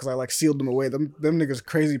talk about because I like sealed them away. Them niggas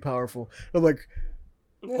crazy powerful. I'm like,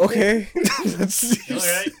 okay, that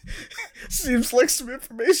seems like some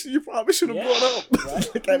information you probably should have brought up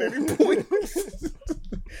like at any point.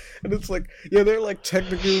 And it's like, yeah, they're like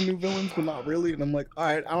technically new villains, but not really. And I'm like, all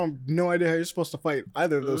right, I have no idea how you're supposed to fight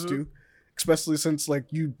either of those two, especially since like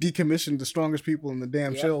you decommissioned the strongest people in the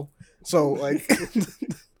damn show. So like.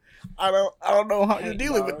 I don't know how you're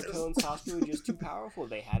dealing with this. Naruto and Sasuke were just too powerful.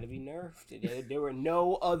 They had to be nerfed. There were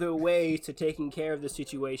no other way to taking care of the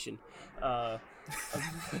situation. Not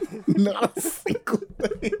a single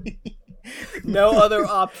way. No other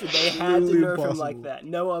option. They had to nerf him like that.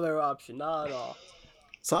 No other option. Not at all.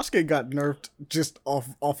 Sasuke got nerfed just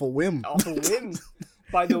off a whim. Off a whim.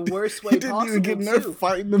 By the worst way possible. He didn't even get nerfed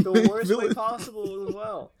fighting the worst way possible as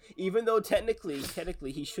well. Even though technically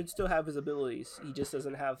he should still have his abilities. He just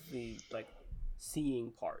doesn't have the like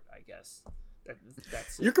seeing part, I guess.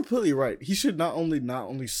 You're completely right. He should not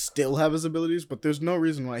only still have his abilities, but there's no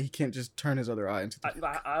reason why he can't just turn his other eye into.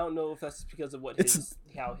 I don't know if that's because of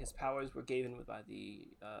how his powers were given by the.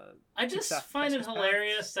 I just find it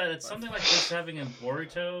hilarious that it's something like this having in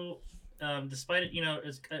Boruto, despite it,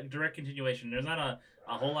 it's a direct continuation. There's not a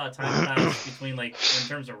whole lot of time passed between, like, in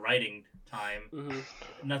terms of writing time. Mm-hmm.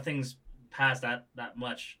 Nothing's past that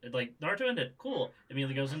much. Like, Naruto ended, cool.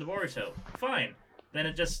 Immediately goes into Boruto, fine. Then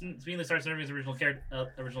it just immediately starts serving his original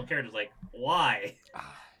characters. Like, why?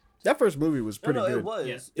 That first movie was pretty good. It was.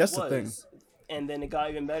 Yeah. That's the thing. And then it got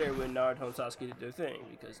even better when Naruto and Sasuke did their thing,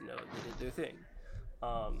 because they did their thing.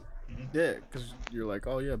 Yeah, because you're like,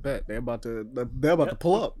 oh yeah, bet they're about to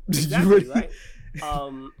pull up. Exactly, right?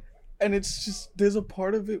 And it's just, there's a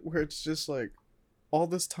part of it where it's just like, all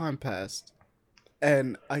this time passed,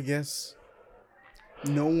 and I guess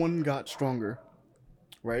no one got stronger,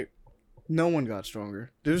 right? No one got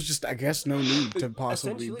stronger. There's just, I guess, no need to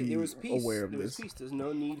possibly be aware of this. There's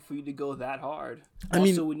no need for you to go that hard. I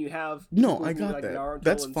mean, when you have I got that. Naruto,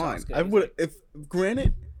 that's fine. Sasuke, I would,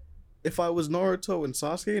 if I was Naruto and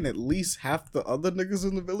Sasuke and at least half the other niggas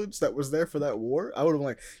in the village that was there for that war, I would have been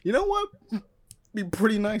like, you know what? It'd be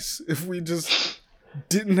pretty nice if we just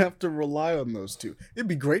didn't have to rely on those two. It'd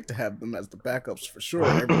be great to have them as the backups for sure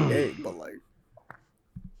every day, but like,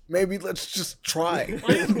 maybe let's just try.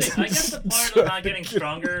 Well, I guess the part of not getting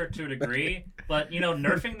stronger to a degree, but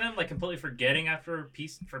nerfing them, like completely forgetting after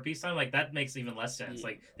peacetime, like that makes even less sense.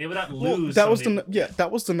 Like they would not lose. That was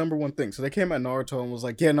the number one thing. So they came at Naruto and was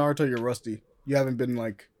like, "Yeah, Naruto, you're rusty. You haven't been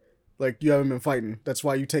like you haven't been fighting. That's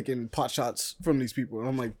why you taking pot shots from these people." And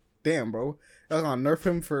I'm like, "Damn, bro, I'm gonna nerf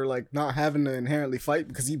him for like not having to inherently fight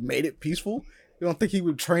because he made it peaceful. You don't think he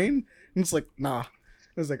would train?" And it's like, nah.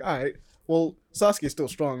 It's like, all right. Well, Sasuke's still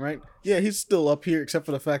strong, right? Yeah, he's still up here, except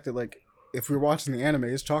for the fact that, like, if we're watching the anime,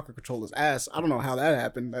 his chakra control is ass. I don't know how that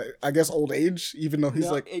happened. I guess old age, even though he's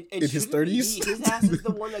in his 30s. His ass is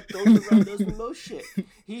the one that goes around does the most shit.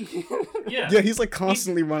 Yeah, he's like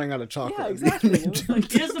constantly running out of chakra. Yeah, exactly. He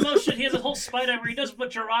does the most shit. He has a whole spider where he does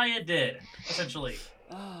what Jiraiya did, essentially.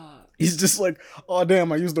 He's just like, oh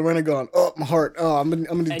damn, I used the Renegon. Oh, my heart. Oh, I'm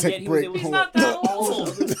gonna need to take a break. He's not that old. All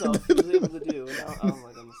the other stuff he was able to do. Oh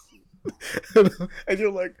my goodness. And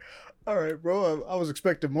you're like, all right, bro, I was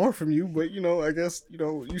expecting more from you, but I guess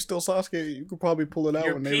you still Sasuke. You could probably pull it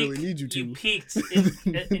out when they really need you to. You peaked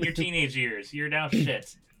in your teenage years. You're now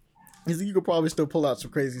shit. You could probably still pull out some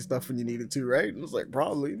crazy stuff when you needed to, right? And it's like,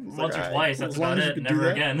 probably. Once or twice, that's about it. Never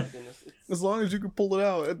again. As long as you can pull it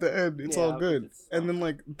out at the end, it's all good. And then,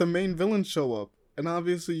 like, the main villains show up. And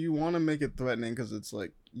obviously you want to make it threatening because it's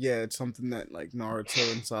like, yeah, it's something that, like,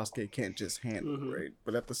 Naruto and Sasuke can't just handle, right?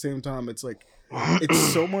 But at the same time, it's like,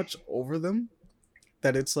 it's so much over them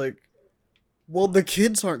that it's like, well, the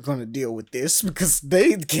kids aren't going to deal with this because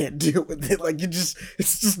they can't deal with it. Like, it's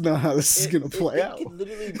just not how this is going to play out. It could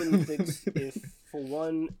literally been fixed if, for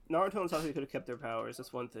one, Naruto and Sasuke could have kept their powers.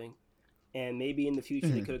 That's one thing. And maybe in the future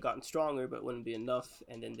they could have gotten stronger, but it wouldn't be enough.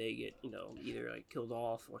 And then they get, either like killed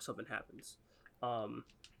off or something happens.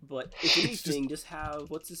 But if anything, just have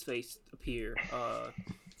what's his face appear.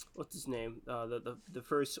 What's his name? The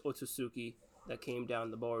first Otsutsuki that came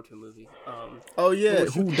down the Boruto movie. Oh yeah,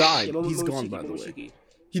 who died? Yeah, he's gone, by the way.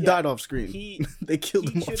 He died off screen. They killed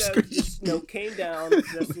him off screen. He should have came down to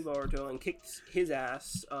Boruto and kicked his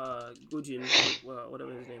ass, Gujin,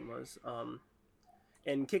 whatever his name was,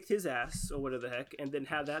 and kicked his ass or whatever the heck, and then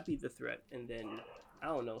have that be the threat, and then I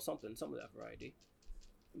don't know, some of that variety.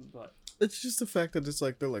 But it's just the fact that it's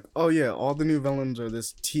like they're like, oh yeah, all the new villains are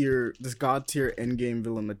this god tier endgame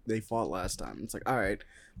villain that they fought last time. It's like, all right,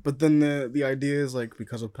 but then the idea is like,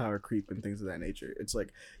 because of power creep and things of that nature, it's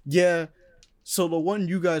like, yeah, so the one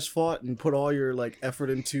you guys fought and put all your like effort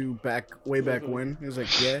into way back when, it was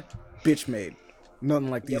like, yeah, bitch made.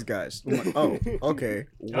 Nothing like these guys. I'm like, oh, okay.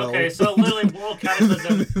 Well. Okay, so literally World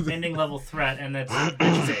Cataclysm ending level threat, and that's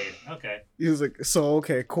bitch made. Okay. He was like, so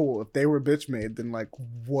okay, cool. If they were bitch made, then like,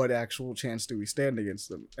 what actual chance do we stand against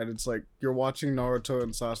them? And it's like, you're watching Naruto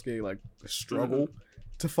and Sasuke like struggle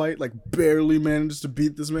to fight, like barely manage to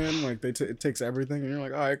beat this man. Like it takes everything, and you're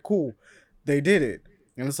like, all right, cool, they did it.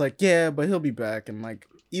 And it's like, yeah, but he'll be back, and like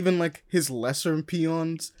even like his lesser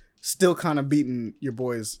peons still kind of beating your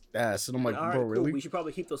boy's ass. And I'm like, bro, really? Cool. We should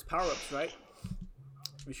probably keep those power-ups, right?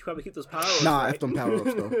 Nah, right? F them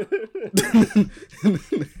power-ups, though.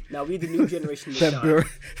 Now, we the new generation to shine.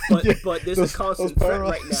 But there's a constant threat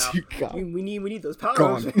right now. We need those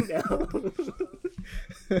power-ups right now.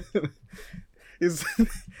 It's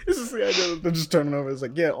This is the idea that they're just turning over. It's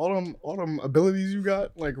like, yeah, all them abilities you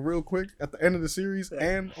got, like real quick at the end of the series,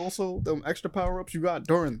 and also them extra power ups you got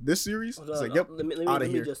during this series. It's like, yep, out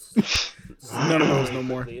of here. None of those no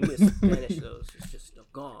more. Let me just banish those. It's just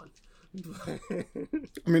gone.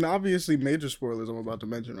 I mean, obviously, major spoilers I'm about to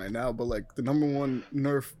mention right now, but like the number one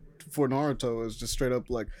nerf for Naruto is just straight up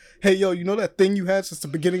like, hey, yo, you know that thing you had since the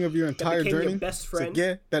beginning of your entire journey? Your best friend? Like,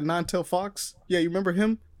 yeah, that nine-tailed fox? Yeah, you remember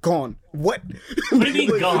him? Gone. What? What do you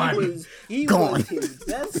mean gone? He was his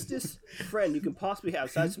bestest friend you can possibly have,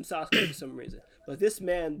 aside from Sasuke for some reason. But this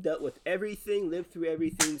man dealt with everything, lived through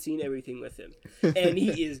everything, seen everything with him. And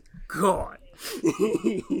he is gone.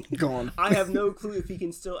 Gone. I have no clue if he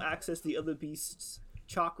can still access the other beasts'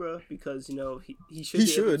 chakra, because, you know, he should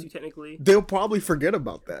be able to, technically. They'll probably forget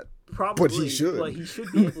about that. Probably, but he should. But he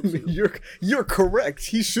should be able to. You're correct.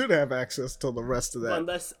 He should have access to the rest of that.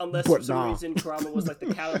 Unless for some reason Kurama was like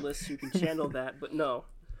the catalyst who can channel that, but no.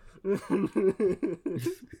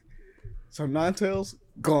 So Ninetales,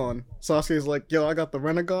 gone. Sasuke's like, yo, I got the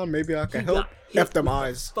Renegon, maybe I can help. F them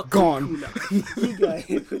eyes. Gone. He got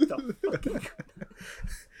hit with the fucking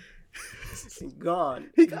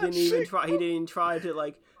gone. He didn't even try to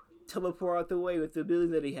like teleport out the way with the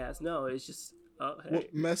ability that he has. No, it's just hey.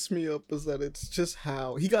 What messed me up is that it's just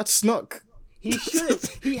how he got snuck. He shouldn't.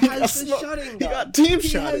 He has the shutting gun. He got team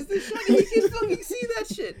shot. He can fucking see that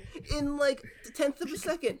shit in like the 10th of a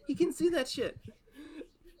second. He can see that shit.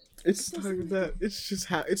 It's not even that. It's just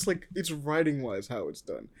how it's like, it's writing wise how it's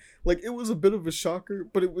done. Like, it was a bit of a shocker,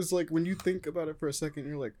 but it was like, when you think about it for a second,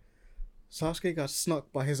 you're like, Sasuke got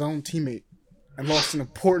snuck by his own teammate and lost an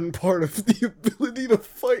important part of the ability to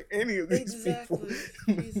fight any of these people.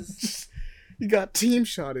 Jesus. He got team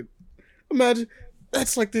shotted. Imagine,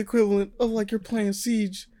 that's like the equivalent of like you're playing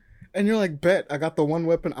Siege and you're like, bet, I got the one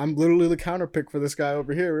weapon. I'm literally the counter pick for this guy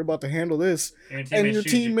over here. We're about to handle this. And your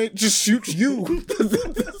teammate just shoots you.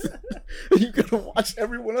 You gotta watch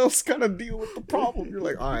everyone else kind of deal with the problem. You're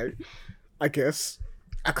like, all right, I guess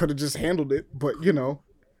I could have just handled it, but you know,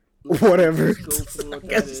 whatever. I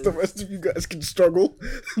guess the rest of you guys can struggle.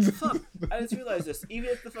 Fuck, I just realized this. Even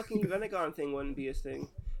if the fucking Renegon thing wouldn't be a thing,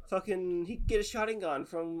 fucking, he could get a shotting gun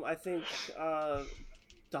from, I think,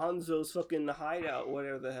 Donzo's fucking hideout,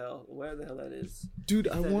 where the hell that is. Dude,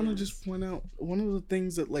 I want to just point out, one of the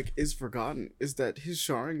things that like is forgotten is that his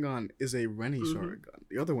Sharingan is a Reni Sharingan.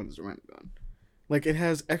 The other one is a Renegon. Like, it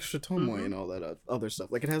has extra Tomoe and all that other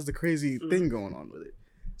stuff. Like, it has the crazy thing going on with it.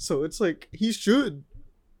 So it's like, he should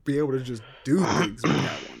be able to just do things with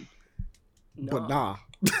that one. But nah.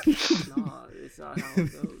 Nah, it's not how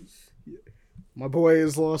it goes. My boy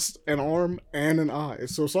has lost an arm and an eye.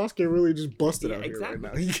 So Sasuke really just busted out here right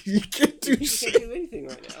now. He can't do shit. He can't do anything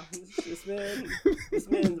right now. This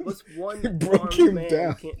man, what's one broke armed him man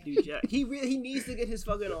down. Can't do jack. He needs to get his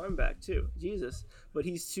fucking arm back too. Jesus, but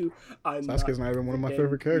he's too. Sasuke's not even one of my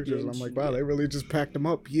favorite characters, and I'm like, wow, they really just packed him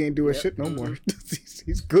up. He ain't doing shit no more.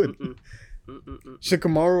 He's good.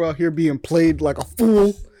 Shikamaru out here being played like a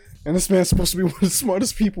fool, and this man's supposed to be one of the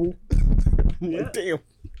smartest people. I'm like, damn.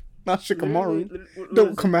 Not Shikamaru. Literally,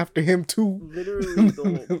 don't come after him too. Literally,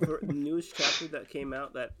 the newest chapter that came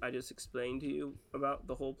out that I just explained to you about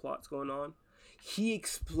the whole plot's going on, he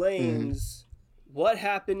explains what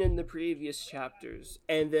happened in the previous chapters,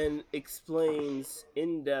 and then explains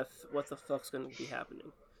in depth what the fuck's gonna be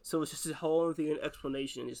happening. So it's just a whole thing, an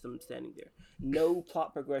explanation, just them standing there. No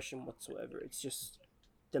plot progression whatsoever. It's just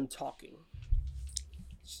them talking.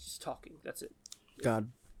 It's just talking. That's it.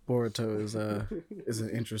 God. Boruto is an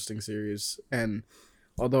interesting series, and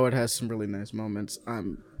although it has some really nice moments,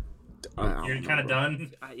 you're kind of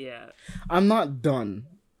done. Yeah, I'm not done,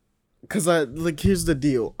 cause here's the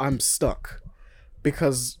deal. I'm stuck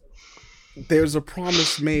because there's a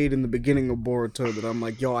promise made in the beginning of Boruto that I'm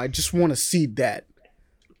like, yo, I just want to see that.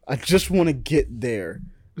 I just want to get there.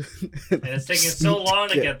 And it's taking so long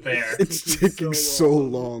to get there. It's taking so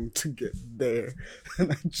long to get there.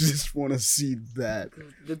 And I just want to see that.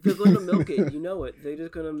 They're going to milk it. You know it. They're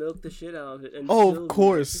just going to milk the shit out of it. And of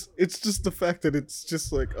course. It's just the fact that it's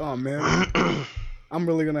just like, oh, man. I'm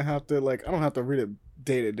really going to have to, like, I don't have to read it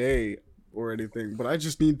day to day or anything, but I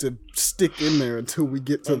just need to stick in there until we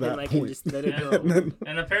get to that point. Just let it go.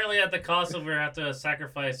 And apparently at the cost of we have to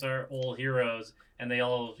sacrifice our old heroes, and they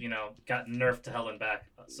all, got nerfed to hell and back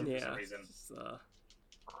for some reason.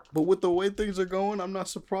 But with the way things are going, I'm not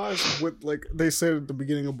surprised with, like, they said at the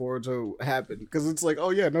beginning of Boruto happened. Because it's like,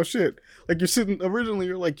 oh yeah, no shit. Like, originally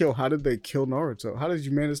you're like, yo, how did they kill Naruto? How did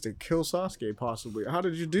you manage to kill Sasuke, possibly? How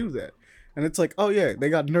did you do that? And it's like, oh yeah, they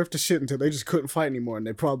got nerfed to shit until they just couldn't fight anymore, and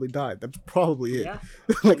they probably died. That's probably it. Yeah.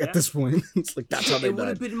 At this point, it's like that's how they died. It would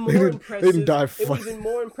have been more impressive. They didn't die it would have been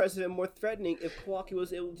more impressive and more threatening if Kawaki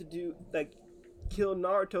was able to do kill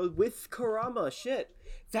Naruto with Kurama. Shit,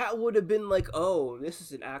 that would have been like, oh, this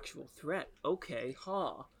is an actual threat. Okay,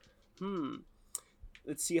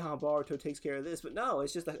 Let's see how Boruto takes care of this. But no,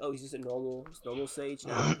 it's just like, oh, he's just a normal sage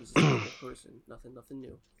now. He's just a normal person. Nothing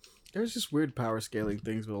new. There's just weird power scaling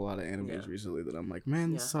things with a lot of animes recently that I'm like,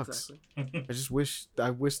 man, this sucks. Exactly.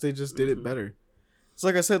 I wish they just did it better. It's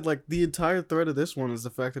like I said, like the entire thread of this one is the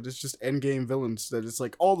fact that it's just endgame villains. That it's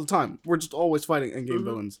like all the time we're just always fighting endgame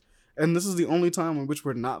villains, and this is the only time in which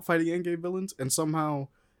we're not fighting endgame villains, and somehow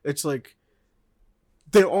it's like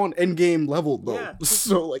they're on endgame level though. Yeah.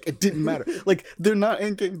 So like it didn't matter. Like they're not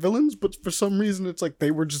endgame villains, but for some reason it's like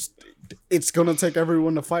they were just. It's gonna take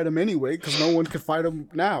everyone to fight them anyway, because no one could fight them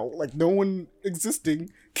now. Like no one existing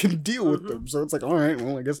can deal with them. So it's like, all right,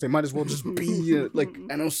 well, I guess they might as well just be like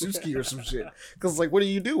Inosuke or some shit. Because like, what are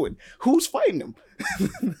you doing? Who's fighting them?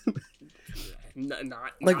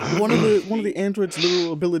 One of the androids'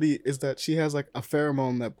 literal ability is that she has like a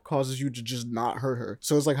pheromone that causes you to just not hurt her.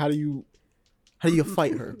 So it's like, how do you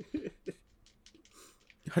fight her?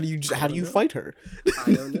 How do you fight her?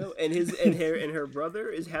 I don't know. And her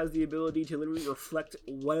brother has the ability to literally reflect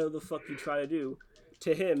whatever the fuck you try to do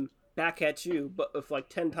to him back at you, but with like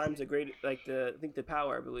 10 times the great the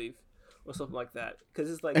power, I believe, or something like that. Because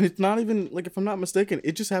it's like, and it's not even like, if I'm not mistaken,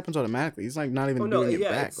 it just happens automatically. He's like not even doing it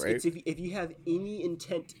back, right? It's if you have any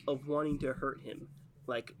intent of wanting to hurt him,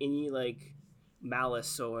 like any like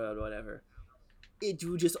malice or whatever, it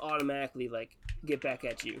will just automatically like get back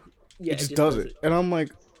at you. Yeah, it just does it. And I'm like,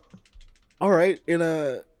 all right,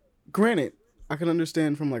 granted, I can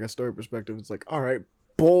understand from like a story perspective, it's like, all right,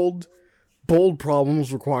 bold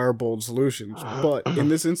problems require bold solutions. But in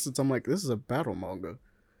this instance, I'm like, this is a battle manga.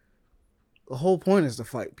 The whole point is to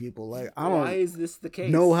fight people. Like, why is this the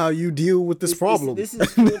case? Know how you deal with this problem. This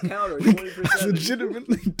is full counter. 20%. I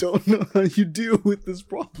legitimately don't know how you deal with this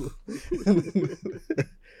problem.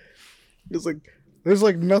 It's like, there's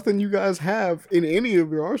like nothing you guys have in any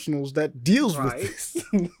of your arsenals that deals with this.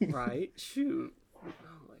 Right? Shoot. Oh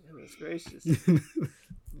my goodness gracious.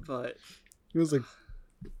 But it was like,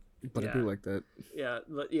 but it'd be like that. Yeah,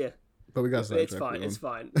 but But we got It's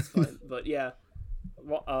fine. But yeah,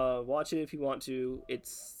 watch it if you want to.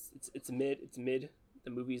 It's mid.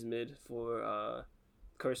 The movie's mid for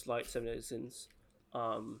Cursed Light, Seven Deadly Sins.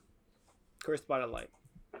 Cursed by the Light.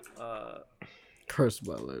 Cursed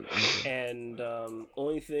by Light. And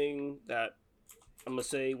only thing that I'm gonna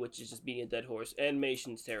say, which is just being a dead horse,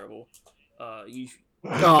 animation's terrible.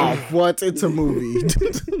 What? It's a movie.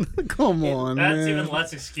 Come on, that's man. even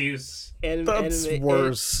less excuse. That's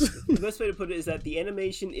worse. The best way to put it is that the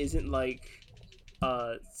animation isn't like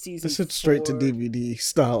season. This is straight to DVD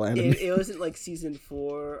style anime. It wasn't like season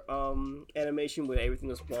 4 animation where everything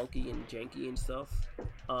was wonky and janky and stuff.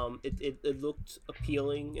 It looked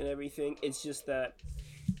appealing and everything. It's just that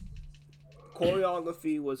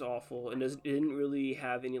choreography was awful and it didn't really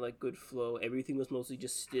have any like good flow. Everything was mostly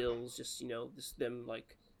just stills, just just them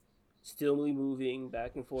like stillly moving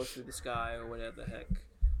back and forth through the sky or whatever the heck.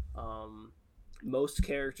 Most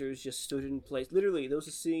characters just stood in place. Literally, there was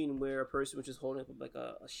a scene where a person was just holding up like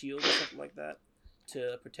a shield or something like that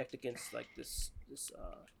to protect against like this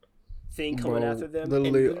thing coming after them.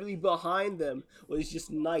 Literally, and literally behind them was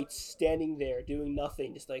just knights standing there doing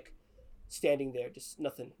nothing, just like standing there, just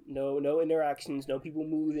nothing. No interactions, no people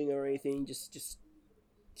moving or anything. Just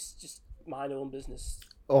mind their own business.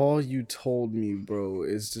 All you told me, bro,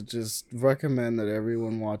 is to just recommend that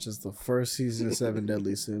everyone watches the first season of Seven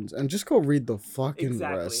Deadly Sins and just go read the fucking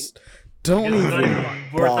rest. Don't even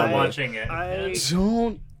bother watching it.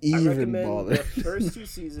 Don't even bother. The first 2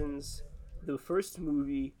 seasons, the first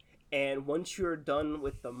movie, and once you're done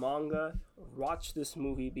with the manga, watch this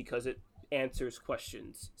movie because it answers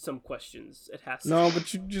some questions. It has to. No,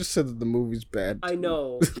 but you just said that the movie's bad. I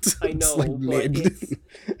know, like but mid.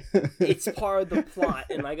 it's part of the plot,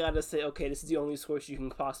 and I gotta say, okay, this is the only source you can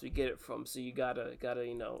possibly get it from. So you gotta,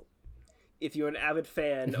 if you're an avid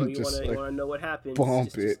fan or you wanna know what happens,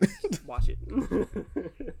 just watch it.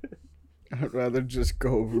 I'd rather just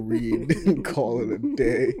go read and call it a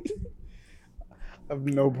day. I have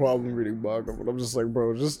no problem reading manga, but I'm just like,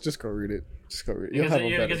 bro, just go read it. Just go read it.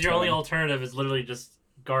 Because your only alternative is literally just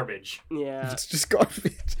garbage. Yeah, it's just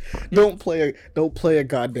garbage. Don't play a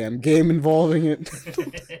goddamn game involving it.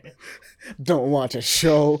 Don't watch a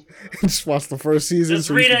show. Just watch the first season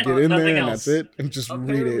so you can get in there, and that's it. And just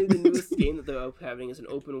read it. The newest game that they're having is an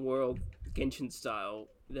open world Genshin style.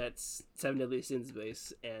 That's Seven Deadly Sins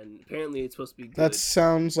base, and apparently it's supposed to be good. That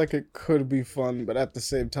sounds like it could be fun, but at the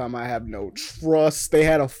same time, I have no trust. They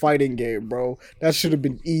had a fighting game, bro. That should have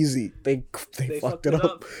been easy. They fucked it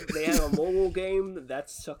up. They have a mobile game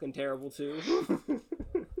that's fucking terrible too.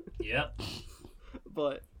 Yep.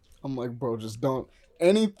 But I'm like, bro, just don't.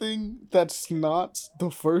 Anything that's not the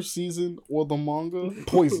first season or the manga,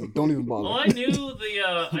 poison. Don't even bother. Well, I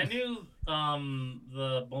knew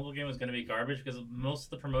the mobile game was going to be garbage because most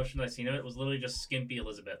of the promotion I seen of it was literally just skimpy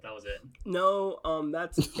Elizabeth. That was it. No,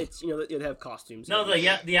 it's they have costumes. No,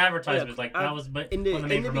 the advertisement like that was in the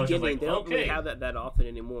beginning. Like, they don't really have that often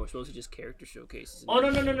anymore. It's mostly just character showcases. Oh no!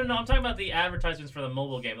 I'm talking about the advertisements for the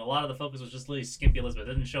mobile game. A lot of the focus was just literally skimpy Elizabeth.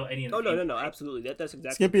 It didn't show any of the. Oh no! Absolutely, that's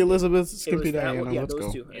exactly. Skimpy Elizabeth, Skimpy Diana. Yeah, let's those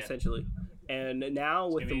go. two essentially. And now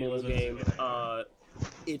with the mobile game,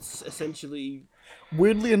 it's essentially.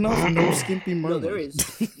 Weirdly enough, no Skimpy Merlin. No,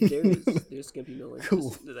 there's Skimpy Merlin.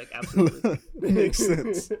 Cool. Like absolutely makes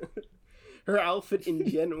sense. Her outfit in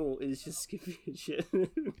general is just skimpy and shit.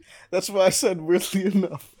 That's why I said weirdly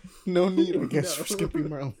enough. No need, I guess, for Skimpy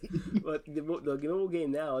Merlin. But the mobile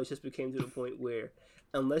game now, it just became to the point where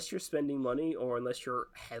unless you're spending money or unless you're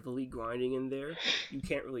heavily grinding in there, you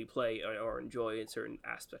can't really play or enjoy certain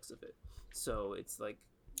aspects of it. So it's like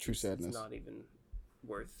true sadness. It's not even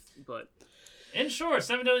worth. But in short,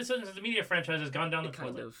 Seven Deadly Sins as a media franchise has gone down the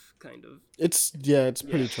toilet. Kind of. It's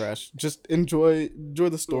pretty trash. Just enjoy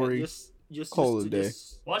the story. Just call it a day.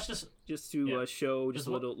 Watch this. Just to show just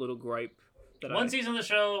a little gripe. One season of the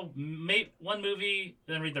show, one movie,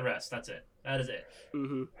 then read the rest. That's it. That is it.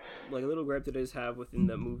 Mm-hmm. Like a little gripe that I just have within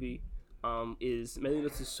the movie, is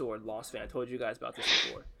Meliodas' sword, Lost Vein. I told you guys about this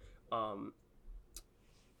before.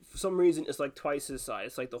 For some reason, it's like twice his size.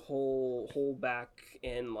 It's like the whole back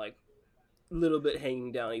and like a little bit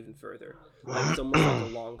hanging down even further. Like it's almost like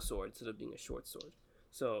a long sword instead of being a short sword.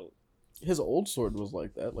 So his old sword was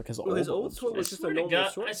like that. Like his old sword was just a normal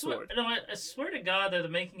short sword. I swear to God, they're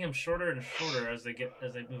making him shorter and shorter as they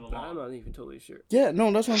move along. I'm not even totally sure. Yeah,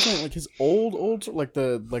 no, that's what I'm saying. Like his old sword, like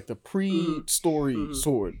the pre-story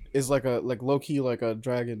sword is like low key like a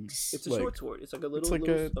dragon's. It's a short sword. It's like a little. It's like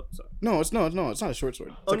it's not a short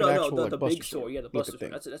sword. It's the big sword. Yeah, the Buster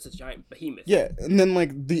sword. That's a giant behemoth. Yeah, and then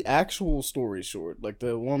like the actual story sword, like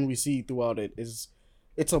the one we see throughout it is.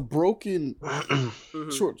 It's a broken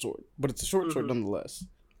short sword, but it's a short sword nonetheless.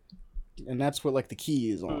 And that's what like the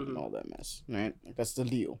key is on and all that mess, right? Like, that's the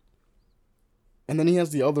deal. And then he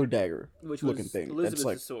has the other dagger looking thing. Elizabeth's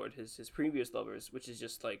like, sword, his previous lover's, which is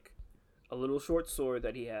just like a little short sword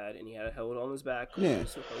that he had, and he had it held on his back,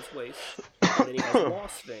 his waist. And then he has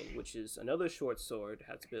Lost Vein, which is another short sword,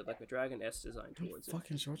 has a bit like a dragon S design towards it.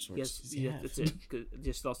 Fucking short sword. Yes, that's it.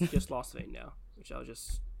 Just Lost Vein now, which I'll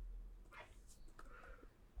just.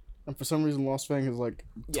 And for some reason, Lost Fang is like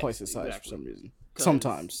twice his size for some reason.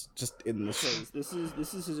 Sometimes, just in this. This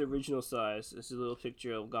is his original size. This is a little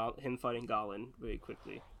picture of him fighting Gollin very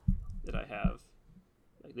quickly that I have.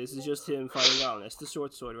 Like this is just him fighting Gollin. That's the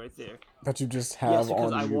short sword right there. That you just have on you.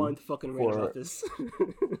 Because I wanted to fucking read about this.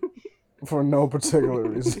 For no particular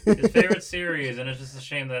reason. His favorite series, and it's just a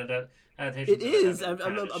shame that adaptation. It is. I'm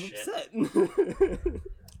upset.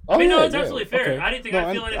 I mean, no, it's absolutely fair. Okay. I didn't think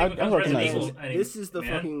I'd feel anything becomes Resident Evil. This is the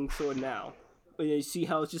fucking sword now. You see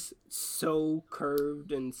how it's just so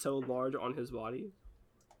curved and so large on his body?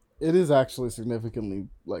 It is actually significantly,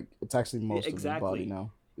 like, it's actually most of his body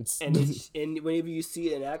now. And whenever you see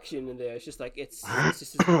it in action in there, it's just like, it's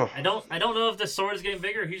just... I don't know if the sword is getting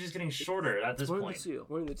bigger or he's just getting shorter at this point.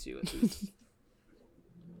 One of the two, at least.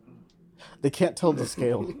 They can't tell the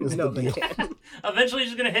scale. Is the deal. Eventually,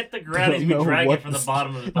 he's just gonna hit the ground and be dragging it from the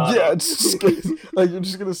bottom of the bottom. Yeah, it's just like you're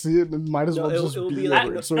just gonna see it, and it might as well just be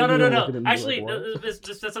over it. No. Actually, this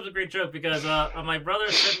sets up a great joke because my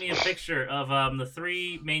brother sent me a picture of the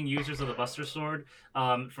three main users of the Buster Sword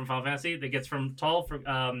from Final Fantasy. That gets from tall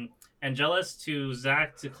from Angelus to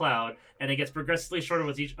Zack to Cloud, and it gets progressively shorter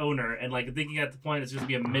with each owner. And like thinking at the point, it's just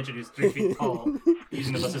gonna be a midget who's 3 feet tall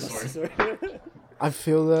using the Buster Sword. I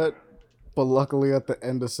feel that. But luckily, at the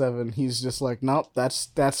end of 7, he's just like, nope,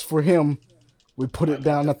 that's for him. We put it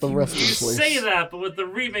down at the resting place. You say that, but with the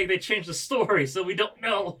remake, they changed the story, so we don't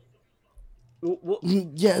know.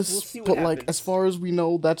 Yes, but happens. Like, as far as we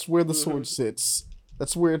know, that's where the sword sits.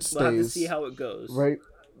 That's where it stays. We'll have to see how it goes. Right?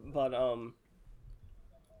 But,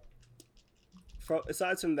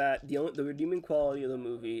 aside from that, the redeeming quality of the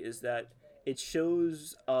movie is that it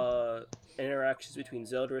shows interactions between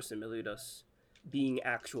Zeldris and Meliodas being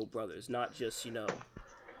actual brothers, not just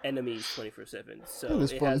enemies 24/7. So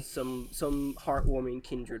it has some heartwarming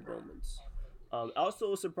kindred moments.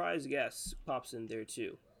 Also, a surprise guest pops in there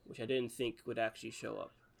too, which I didn't think would actually show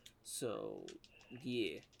up. So,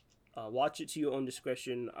 yeah. Watch it to your own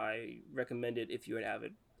discretion. I recommend it if you're an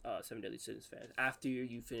avid Seven Deadly Sins fan. After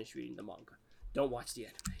you finish reading the manga. Don't watch the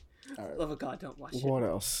anime. All right. Love of God, don't watch it. What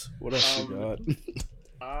else? What else you got?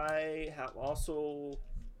 I have also,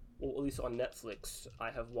 well, at least on Netflix,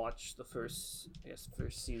 I have watched the first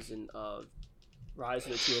season of Rise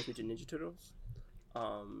of the Teenage Mutant Ninja Turtles.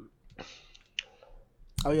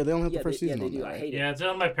 Oh yeah, they only have the first season. Yeah, they on do. that, I right? hate it. Yeah, it's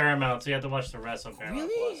on my Paramount, so you have to watch the rest on Paramount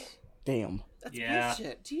Really? Plus. Damn. That's Yeah.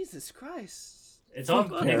 bullshit. Jesus Christ. It's on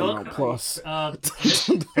Paramount Plus.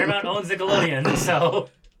 Paramount owns Nickelodeon, so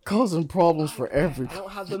Causing problems for I everybody.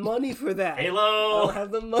 don't have the money for that. I Halo. don't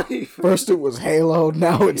have the money for First it was Halo,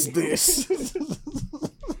 now it's this.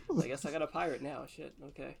 I guess I got a pirate now. Shit.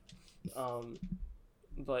 Okay.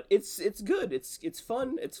 But it's good. It's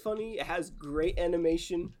fun. It's funny. It has great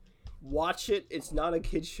animation. Watch it. It's not a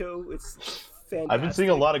kid show. It's fantastic. I've been seeing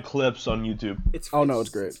a lot of clips on YouTube. It's Oh no, it's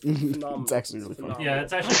great. phenomenal. It's actually really fun. Yeah,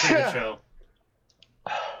 it's actually a pretty good show.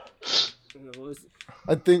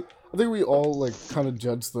 I think we all like kind of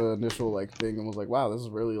judged the initial like thing and was like, wow, this is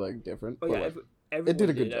really like different. Oh But, yeah, like, everyone it did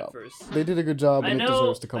a good at job. first. They did a good job, and it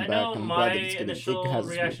deserves to come I back. know And I'm my glad that it's getting, initial it has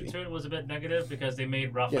its reaction movie. to it was a bit negative because they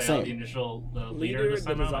made Raphael same. the initial leader Leader, this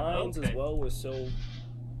the time. I'm like, designs okay. as well were so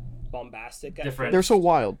bombastic. at Different. first. They're so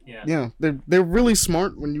wild. Yeah. They're really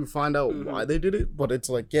smart when you find out Mhm. why they did it. But it's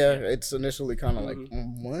like, it's initially kind of like,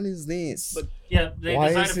 Mhm. what is this? But Yeah, they Why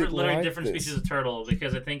designed is it for it literally like different this? species of turtle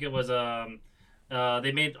because I think it was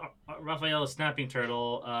they made Raphael a snapping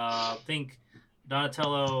turtle. I think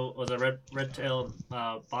Donatello was a red-tailed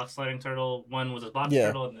box sliding turtle. One was a box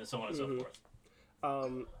turtle, and so on and so Mhm.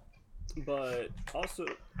 forth. But also,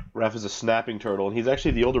 Raph is a snapping turtle, and he's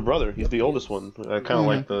actually the older brother. He's the oldest one. I kind of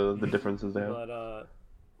like the differences there. but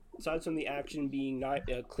aside from the action being not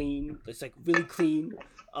clean, it's like really clean.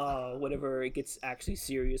 Whenever it gets actually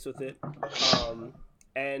serious with it,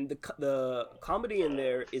 and the comedy in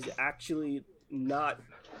there is actually not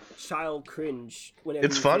child cringe. Whenever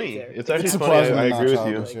It's you see it funny. there. It's actually It's funny. I surprisingly not agree with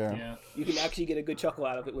you. childish, Like, yeah. You can actually get a good chuckle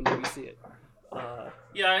out of it whenever you see it.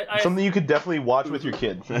 Yeah, Something you could definitely watch with your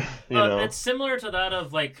kid. you know. It's similar to that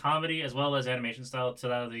of like comedy as well as animation style to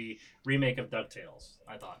that of the remake of DuckTales.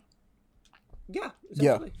 I thought. Yeah.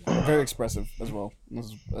 Yeah, essentially. very expressive as well.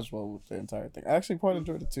 As well with the entire thing. I actually quite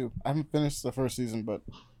enjoyed it too. I haven't finished the first season, but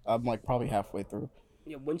I'm like probably halfway through.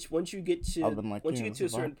 Yeah. Once you get to I've been like, once yeah, you get to a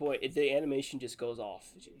this is certain point, the animation just goes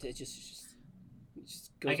off. It just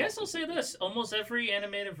goes I guess off. I'll say this: almost every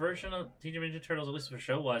animated version of Teenage Mutant Ninja Turtles, at least for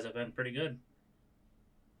show-wise, have been pretty good.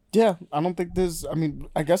 Yeah, I don't think there's. I mean,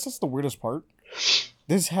 I guess that's the weirdest part.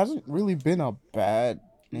 This hasn't really been a bad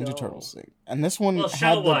Ninja No. Turtles thing, and this one Well, had the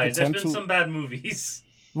show-wise, there's potential. been some bad movies.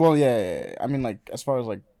 Well, yeah. I mean, like as far as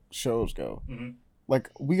like shows go, Mhm. like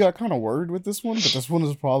we got kind of worried with this one, but this one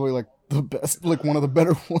is probably like the best, like one of the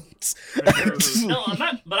better ones. For sure. No,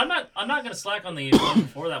 I'm not gonna slack on the one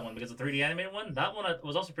before that one because the 3D animated one, that one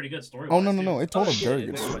was also pretty good story. Oh no! It told a yeah, very it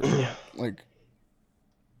good very story. much, yeah. Like,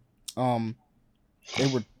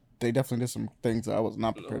 they definitely did some things that I was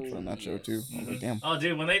not prepared for in that show too. I was like, damn. Oh,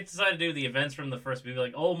 dude, when they decided to do the events from the first movie,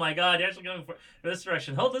 like, oh my god, you're actually going for this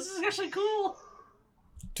direction. Oh, this is actually cool.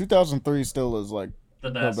 2003 still is like The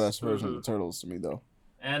the best. best version of the Turtles to me, though.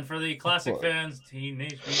 And for the classic What? fans,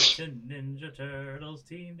 Teenage Mutant Ninja Turtles,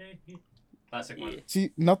 classic one. Yeah.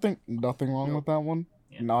 See, nothing wrong No. with that one.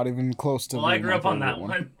 Yeah. Not even close to. Well, I being grew my up on that favorite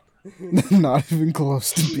one. Not even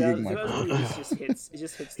close to That- being my that favorite. movie just hits. It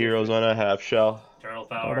just hits. Heroes on a half shell. Turtle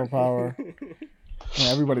Power. Turtle Power. Yeah,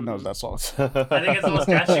 everybody knows that song. I think it's the most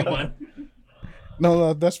catchy one.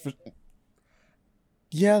 No, that's for.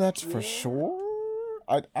 Yeah, that's for sure.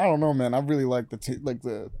 I don't know, man. I really like the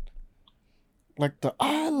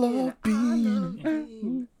I love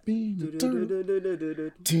being a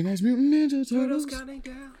turtle. Teenage Mutant Ninja Turtles Turtles. counting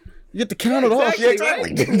down. You get to count it off. Yeah,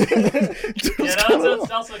 exactly, exactly. Yeah,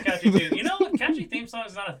 that's also catchy too. You know what? Catchy theme song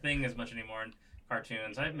is not a thing as much anymore in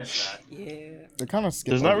cartoons. I miss that. Yeah. They kind of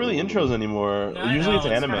skip. There's not really intros anymore. No, I Usually know,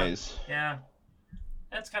 it's it's animes. Yeah.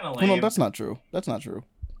 That's kind of Well, lame. no, that's not true.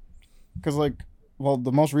 Because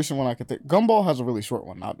the most recent one I could think, Gumball has a really short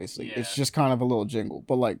one. Obviously, Yeah. it's just kind of a little jingle.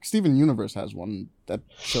 But like Steven Universe has one that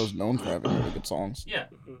show's known for having really good songs. Yeah.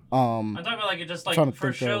 I'm talking about like it just like trying to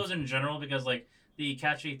for think shows in general because like the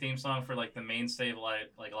catchy theme song for like the mainstay of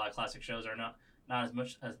like a lot of classic shows are not as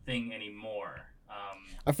much a thing anymore.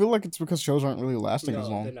 I feel like it's because shows aren't really lasting No, as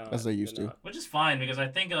long they're not. as they used They're to. not. Which is fine because I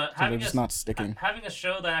think So they're having just a not sticking. having a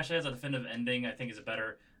show that actually has a definitive ending, I think is a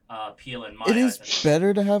better appeal in my It is eyes.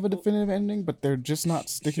 better to have a definitive ending, but they're just not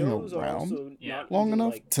sticking Shows are around also Yeah. not long even,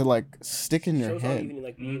 enough like, to like stick in your shows aren't head. even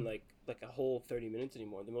like being like like a whole 30 minutes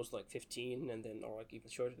anymore. They're most like 15, and then or like even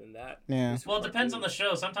shorter than that. Yeah. Well, it depends on the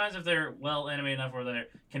show. Sometimes if they're well animated enough where they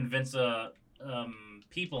convince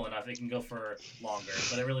people enough, they can go for longer.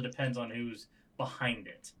 But it really depends on who's behind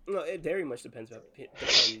it. No, it very much depends.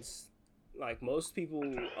 Depends. Like most people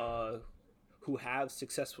who have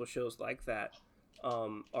successful shows like that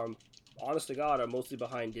are, honest to God, are mostly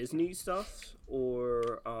behind Disney stuff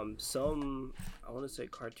or some, I want to say,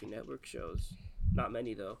 Cartoon Network shows. Not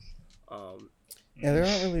many though. Yeah, there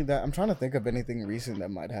aren't really that. I'm trying to think of anything recent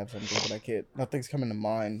that might have something, but I can't. Nothing's coming to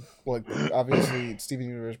mind. Like obviously, Steven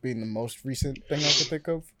Universe being the most recent thing I could think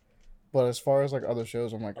of. But as far as like other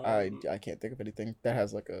shows, I'm like I can't think of anything that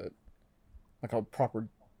has like a proper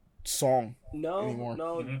song anymore.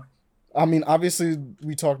 No. Mm-hmm. I mean, obviously,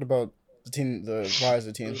 we talked about the Rise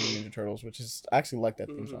of Teenage Mutant Ninja Turtles, which is I actually like that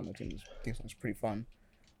theme song. The theme song's pretty fun,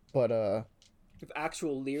 but with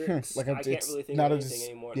actual lyrics, like I can't really think of anything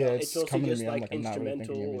anymore. Yeah, No, it's mostly coming to just me. I'm like I'm not really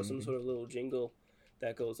instrumental thinking of or some anything. sort of little jingle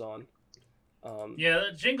that goes on. Yeah,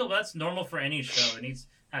 the jingle, that's normal for any show. It needs to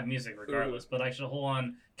have music regardless. But actually, a whole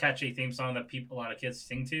on catchy theme song that a lot of kids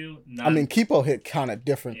sing to. I mean, Kipo hit kind of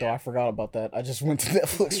different though. I forgot about that. I just went to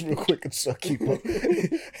Netflix real quick and saw Kipo.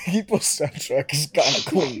 Kipo's soundtrack is kind of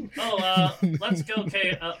clean. Oh, let's go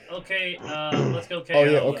K. Let's go KO. Oh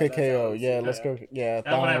yeah, okay, KO. Yeah, let's go. Yeah,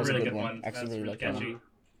 that one had a was really a good one. Actually, That's really like that catchy. one.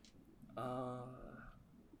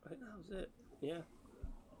 I think that was it. Yeah.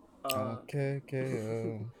 Okay,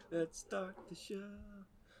 KO. Let's start the show.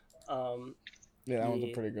 Yeah, that one's a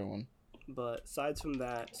pretty good one. But aside from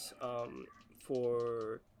that,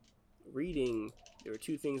 for reading, there are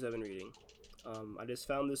two things I've been reading. I just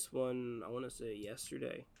found this one, I want to say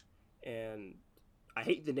yesterday, and I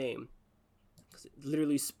hate the name because it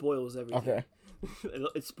literally spoils everything. Okay.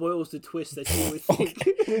 It spoils the twist that you would think.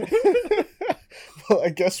 Well, I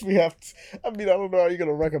guess we have to. I mean, I don't know how you're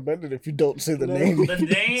gonna recommend it if you don't say the name. The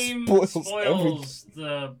name spoils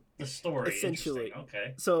the story. Essentially.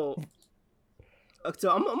 Okay. So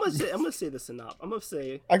I'm gonna say the synopsis. I'm gonna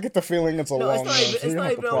say. I get the feeling it's a long name. It's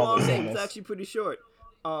not even a long name. It's actually pretty short.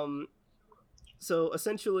 So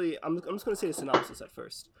essentially, I'm just gonna say the synopsis at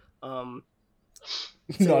first.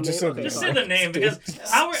 Just say the name because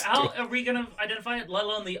how are we gonna identify it? Let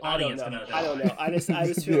alone the audience gonna identify. I don't know. I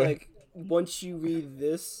just feel like once you read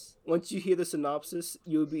this, once you hear the synopsis,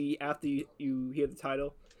 you'll be after you hear the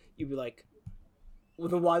title, you'll be like, well,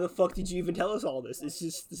 then why the fuck did you even tell us all this? This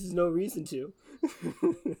is no reason to.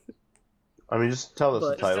 I mean, just tell us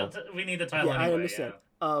the title. We need the title anyway. I understand.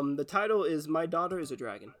 Yeah. The title is My Daughter is a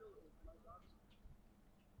Dragon.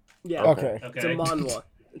 Yeah. Okay. It's a manhwa.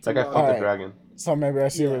 That guy fucked a dragon. So maybe I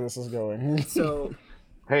see where this is going. So.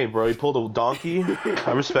 Hey, bro, you pulled a donkey.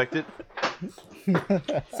 I respect it.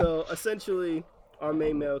 So essentially, our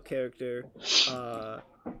main male character,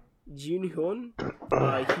 Jin Hyun,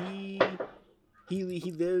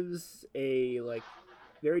 he lives a like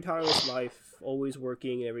very tireless life, always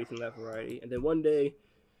working and everything that variety. And then one day,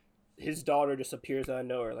 his daughter just appears out of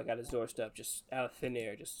nowhere, like at his doorstep, just out of thin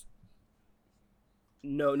air, just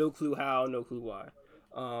no clue how, no clue why.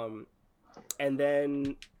 And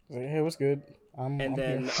then hey, what's good? I'm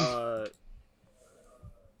here.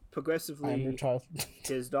 Progressively,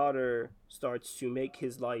 his daughter starts to make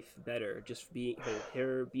his life better, just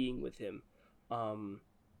her being with him.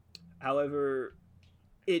 However,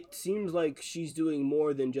 it seems like she's doing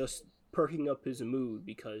more than just perking up his mood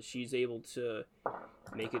because she's able to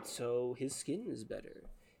make it so his skin is better.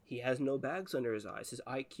 He has no bags under his eyes. His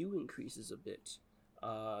IQ increases a bit.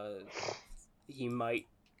 He might.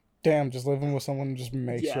 Damn, just living with someone just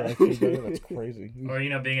makes your IQ better. That's crazy. Or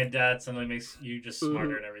being a dad suddenly makes you just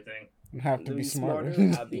smarter and everything. You have to be smarter.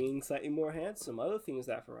 Being slightly more handsome. Other things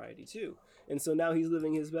that variety too. And so now he's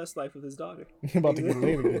living his best life with his daughter. You're about to get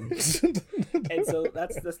laid again. And so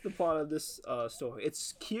that's the plot of this story.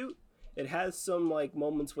 It's cute. It has some like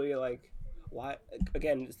moments where you're like, why?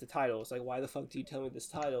 Again, it's the title. It's like, why the fuck do you tell me this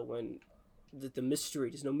title when the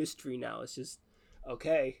mystery? There's no mystery now. It's just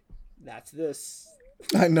okay. That's this.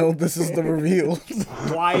 I know this is the reveal.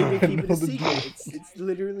 Why are they keeping it a secret? It's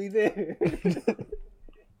literally there.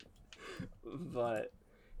 But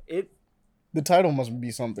the title must be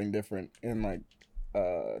something different in like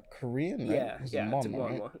Korean, right? Yeah, it's a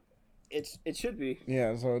manhwa. It should be.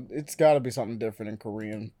 Yeah, so it's got to be something different in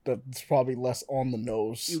Korean. That's probably less on the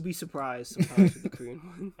nose. You'll be surprised sometimes with the Korean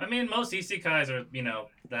one. I mean, most isekais are,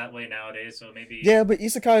 that way nowadays, so maybe... Yeah, but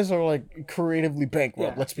isekais are, like, creatively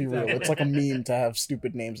bankrupt, Yeah, let's be real. It's like a meme to have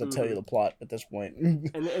stupid names that tell you the plot at this point. And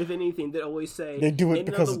if anything, they always say, they do it in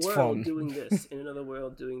because another it's world fun. doing this, in another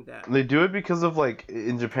world doing that. They do it because of, like,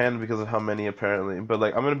 in Japan, because of how many, apparently. But,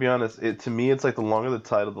 like, I'm gonna be honest, to me, it's like the longer the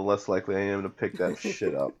title, the less likely I am to pick that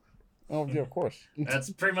shit up. Oh, yeah, of course. That's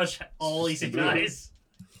pretty much all isekais.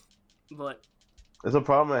 But It's a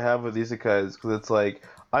problem I have with isekais, because it's like,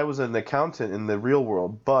 I was an accountant in the real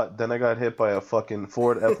world, but then I got hit by a fucking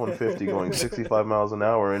Ford F-150 going 65 miles an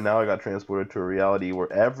hour, and now I got transported to a reality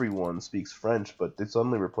where everyone speaks French, but they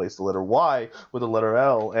suddenly replaced the letter Y with the letter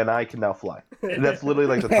L, and I can now fly. And that's literally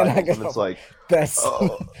like the title, and it's like, That's...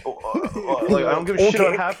 like, I don't give a shit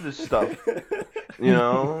about half of this stuff. You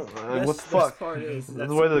know? Like, what the fuck?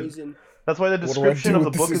 That's why the description of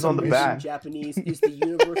the book is on the back. Japanese is the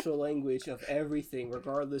universal language of everything,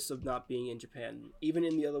 regardless of not being in Japan. Even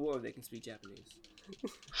in the other world, they can speak Japanese.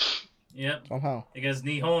 Yep. Somehow. Because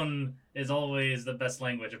Nihon is always the best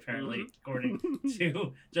language, apparently, according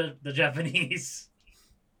to the Japanese.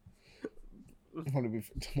 One of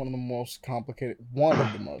the most complicated... One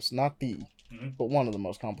of the most, not the... But one of the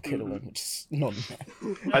most complicated languages. No,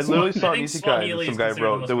 I literally saw an isekai that some guy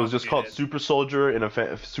wrote that was just called Super Soldier in a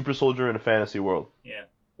Fantasy World. Yeah.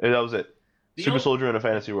 And that was it. Super Soldier in a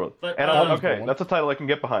Fantasy World. But, and I was okay, that's a title I can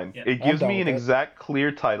get behind. Yeah. It gives me an exact,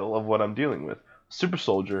 clear title of what I'm dealing with. Super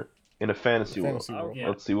Soldier in a Fantasy World. Yeah.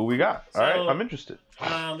 Let's see what we got. So, Alright, I'm interested.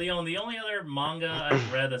 Leon, the only other manga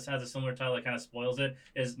I've read that has a similar title that kind of spoils it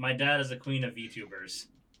is My Dad is a Queen of VTubers.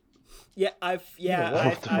 Yeah, I've read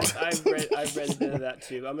a bit of that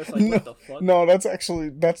too. I'm just like, what the fuck? No, that's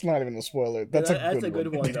not even a spoiler. That's a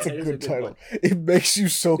good one. That's a good title. It makes you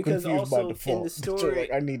so because confused also by default. in the story,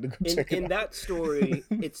 like, I need to go check it out. In that story,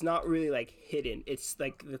 it's not really like hidden. It's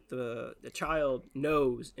like the child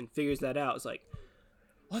knows and figures that out. It's like,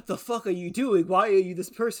 what the fuck are you doing? Why are you this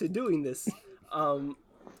person doing this?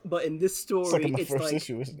 But in this story, it's like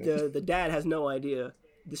issue, isn't it? the dad has no idea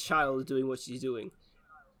this child is doing what she's doing.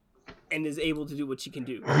 And is able to do what she can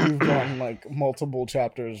do. You've gotten like multiple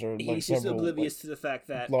chapters or like he's just oblivious to the fact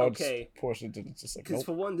that portions. It's just like because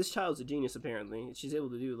for one, this child's a genius apparently. She's able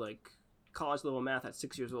to do like college level math at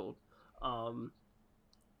 6 years old. Oh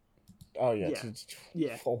yeah.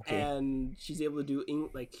 Yeah. Okay. And she's able to do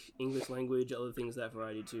English language, other things of that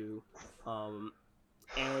variety too.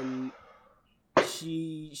 And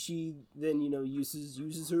she then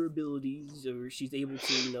uses her abilities, or she's able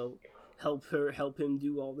to help him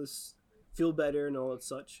do all this, feel better and all that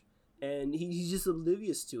such, and he's just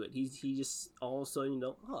oblivious to it. He just all of a sudden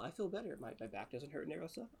I feel better. My back doesn't hurt and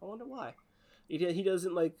everything stuff. I wonder why. He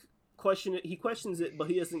doesn't like question it. He questions it, but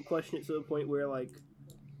he doesn't question it to the point where like,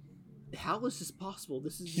 how is this possible?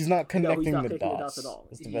 He's not connecting the dots at all.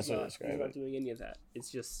 That's the best way to describe it. He's not doing any of that.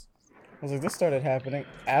 It's just. I was like, this started happening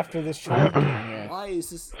after this child came here. Why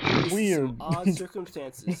is this weird? Odd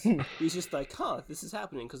circumstances. He's just like, this is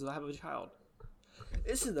happening because I have a child.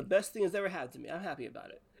 This is the best thing that's ever happened to me. I'm happy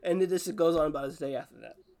about it. And then this goes on about his day after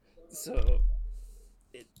that. So,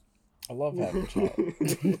 I love having a child.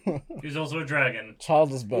 He's also a dragon.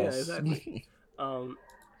 Child is best. Yeah, exactly.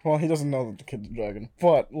 Well, he doesn't know that the kid's a dragon,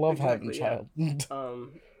 but love having a child. Yeah.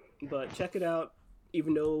 But check it out,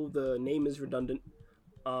 even though the name is redundant.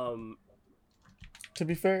 To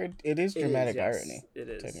be fair, it is dramatic irony. It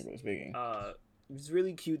is, technically speaking. It's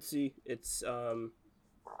really cutesy. It's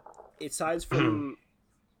aside from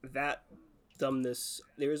that dumbness,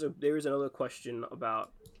 there is another question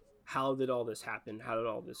about how did all this happen? How did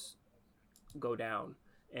all this go down?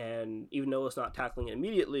 And even though it's not tackling it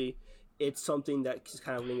immediately, it's something that just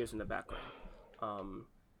kind of lingers in the background.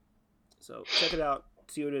 So check it out,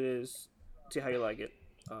 see what it is, see how you like it.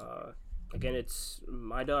 Again, it's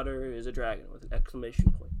My Daughter is a Dragon with an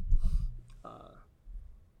exclamation point.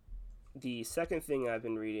 The second thing I've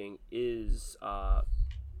been reading is,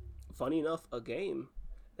 funny enough, a game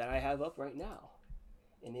that I have up right now.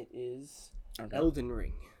 And it is Elden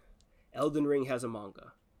Ring. Elden Ring has a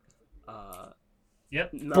manga.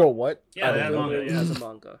 Yep. Bro, what? Yeah, that manga has a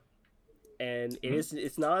manga. And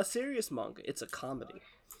it's not a serious manga. It's a comedy.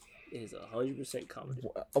 It is 100% comedy.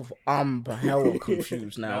 I'm hella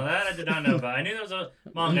confused now. No, that I did not know about. I knew there was a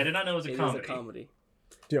manga. I did not know it was a comedy. It is a comedy.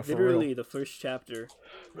 Yeah, literally, the first chapter.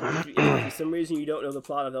 If for some reason you don't know the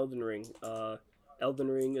plot of Elden Ring, Elden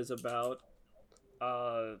Ring is about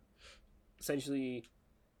essentially.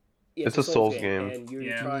 It's a Souls game, and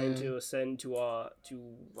you're trying to ascend to a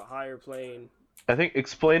higher plane I think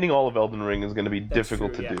explaining all of Elden Ring is going to be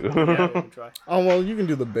difficult to do. Oh, well, you can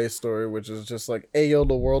do the base story, which is just like, ayo,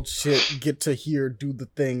 the world shit, get to here, do the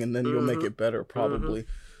thing, and then you'll make it better, probably.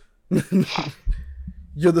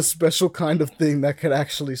 You're the special kind of thing that could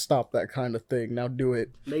actually stop that kind of thing. Now do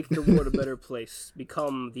it. Make the world a better place.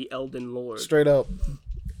 Become the Elden Lord. Straight up.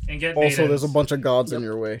 And get also, maidens. there's a bunch of gods in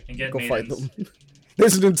your way. And get Go maidens. fight them.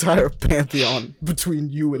 There's an entire pantheon between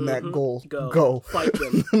you and that goal. Go. Fight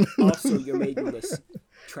them. Also, you're maidenless.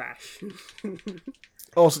 Trash.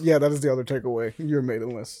 Also, yeah, that is the other takeaway. You're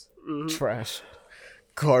maidenless. Trash.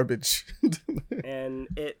 Garbage. And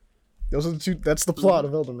it... Those are the two. That's the plot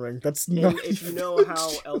of Elden Ring. That's not. If you know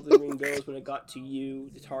how Elden Ring goes when it got to you,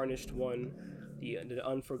 the Tarnished one, the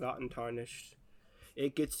Unforgotten Tarnished,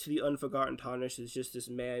 it gets to the Unforgotten Tarnished. It's just this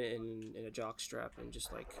man in a jockstrap and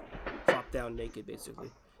just like flop down naked,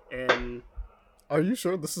 basically. And are you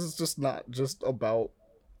sure this is just not just about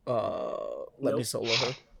Let Me Solo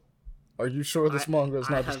Her? Are you sure this manga is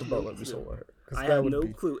not just about Let Me Solo Her? I have no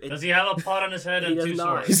clue. Does he have a pot on his head and two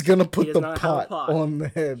swords? He's gonna put the pot on the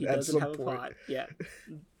head at some point. Pot. Yeah.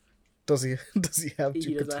 Does he have two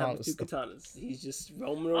he katanas? Doesn't have two katanas. He's just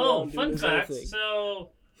roaming around. Fun fact.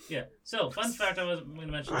 So fun fact. I was going to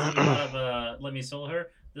mention about Let Me Solo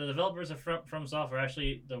Her. The developers of From Software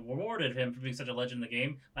actually rewarded him for being such a legend in the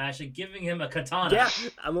game by actually giving him a katana. Yeah,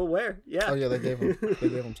 I'm aware. Yeah. Oh yeah, they gave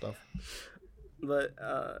him stuff. But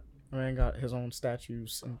man got his own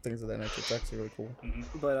statues and things of that nature. It's actually really cool.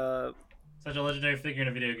 But such a legendary figure in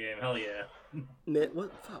a video game. Hell yeah.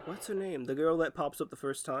 What's her name? The girl that pops up the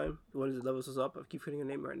first time. The one that levels us up. I keep forgetting her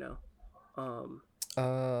name right now.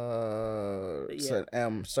 It's an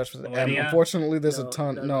M. Starts with an Millennia? M. Unfortunately, there's a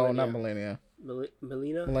ton. No, Millennia. not Millennia.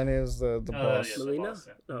 Melina? Millennia is the boss. Yes, Melina? the boss,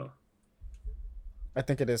 yeah. No. I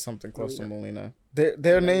think it is something close to Melina.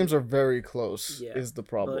 Their names are very close. Yeah. Is the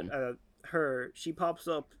problem? But she pops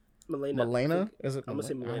up. Melina? Is it? I'm gonna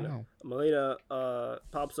say Melina. Melina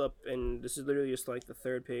pops up, and this is literally just like the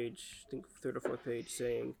third page, I think third or fourth page,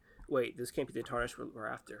 saying, "Wait, this can't be the Tarnished we're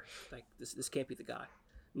after. Like this can't be the guy.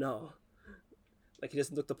 No, like he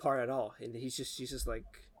doesn't look the part at all, and she's just like,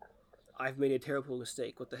 I've made a terrible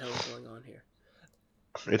mistake. What the hell is going on here?"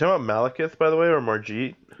 Are you talking about Malekith, by the way, or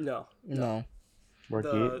Margit? No.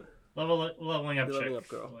 Margit? Leveling up the chick. leveling up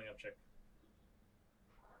girl. Leveling up chick.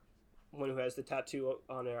 One who has the tattoo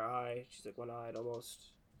on her eye. She's like one-eyed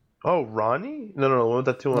almost. Oh, Ronnie? No, the one with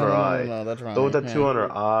that tattoo on her eye. No, that's Ronnie. The one with that tattoo on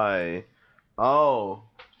her eye. Oh.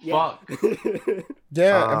 Yeah. Fuck.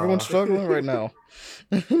 Yeah, everyone's struggling right now.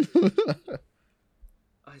 I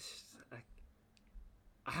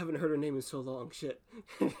haven't heard her name in so long. Shit.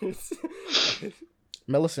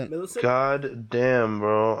 Millicent. God damn,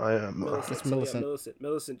 bro. It's Millicent.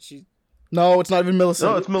 Millicent. She's. No, it's not even Millicent.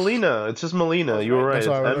 No, it's Melina. It's just Melina. You were right. It's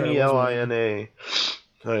Melina.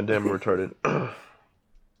 God damn, I'm retarded.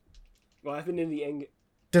 Well, I've been in the end.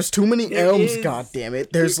 There's too many M's. God damn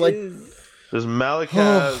it. There's There's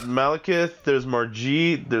Malekith. There's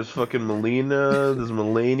Margit. There's fucking Melina. There's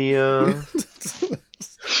Melania.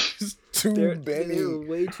 Too many. There are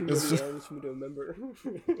way too many M's for me to remember.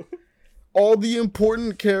 All the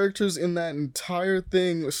important characters in that entire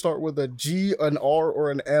thing start with a G, an R, or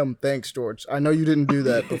an M. Thanks, George. I know you didn't do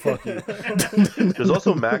that, but fuck you. There's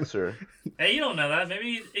also Maxer. Hey, you don't know that.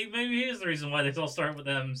 Maybe he is the reason why they all start with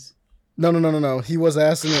M's. No. He was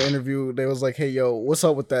asked in the interview. They was like, "Hey, yo, what's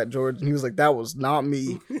up with that, George?" And he was like, "That was not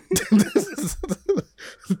me."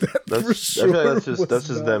 That's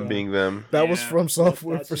just them being them. That was From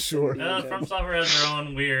Software for sure. From Software has their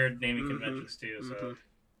own weird naming conventions too. So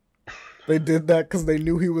they did that because they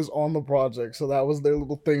knew he was on the project, so that was their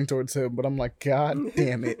little thing towards him. But I'm like, God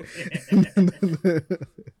damn it.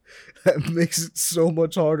 That makes it so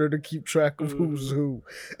much harder to keep track of who's who.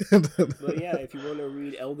 But yeah, if you want to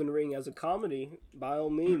read Elden Ring as a comedy, by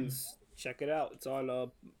all means, check it out. It's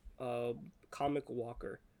on Comic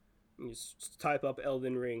Walker. You just type up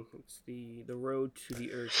Elden Ring. It's the road to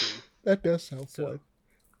the Ur Tree. That does sound fun.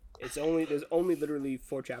 There's only literally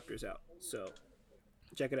 4 chapters out, so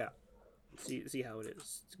check it out. See how it is.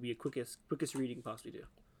 It's gonna be the quickest reading you can possibly do.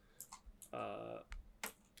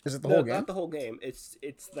 Is it the whole game? Not the whole game. It's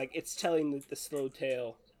like it's telling the slow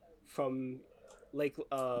tale from Lake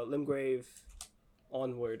Limgrave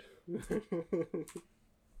onward.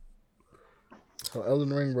 So Elden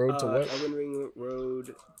Ring Road to what? Elden Ring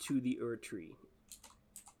Road to the Ur Tree.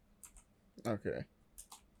 Okay.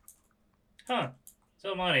 Huh.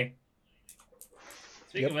 So Monty.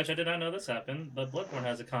 Speaking of which, I did not know this happened, but Bloodborne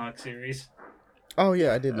has a comic series. Oh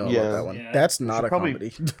yeah, I did know about that one. Yeah. That's not a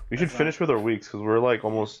comedy. We should finish with our weeks because we're like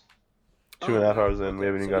almost 2.5 hours in. We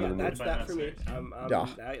haven't even gotten that's into that for me. Yeah.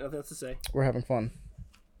 I nothing else to say. We're having fun.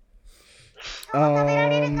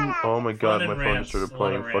 Oh my god, my phone rants. just started A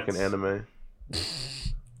lot of playing fucking rants. anime.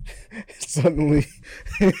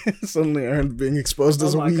 suddenly Aaron being exposed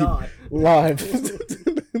as a Oh my weeb god. live.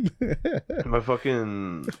 My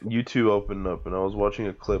fucking YouTube opened up and I was watching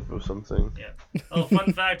a clip of something. Yeah. Oh,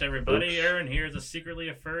 fun fact, everybody. Aaron here is secretly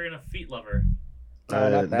a furry and a feet lover.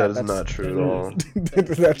 Not That is that's- not true at all.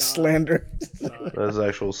 That's not- slander. That is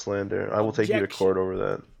actual slander. I will take you to court over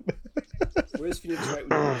that. Where's Phoenix right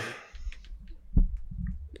now?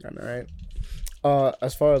 All right.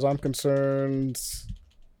 As far as I'm concerned,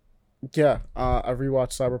 yeah, I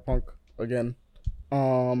rewatched Cyberpunk again.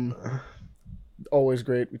 Always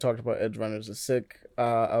great. We talked about Edge Runners is sick.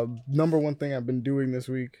 Number one thing I've been doing this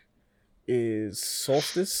week is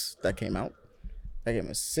Solstice. That came out. That game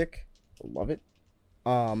is sick. I love it.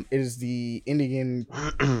 It is the indie game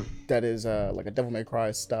that is like a Devil May Cry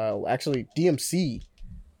style, actually DMC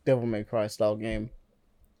Devil May Cry style game,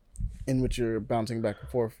 in which you're bouncing back and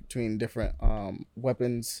forth between different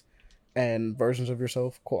weapons and versions of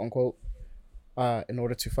yourself, quote unquote, in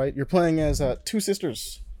order to fight. You're playing as two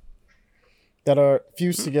sisters that are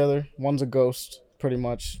fused together. One's a ghost, pretty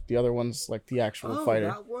much. The other one's like the actual fighter.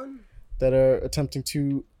 That one? That are attempting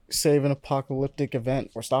to save an apocalyptic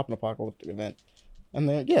event or stop an apocalyptic event. And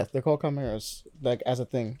they're called chimeras, like, as a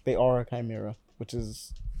thing. They are a chimera, which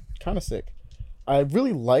is kind of sick. I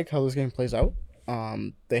really like how this game plays out.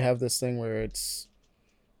 They have this thing where it's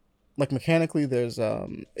like mechanically there's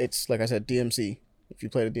it's like I said, DMC. If you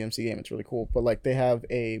play the DMC game, it's really cool. But like they have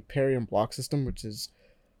a parry and block system, which is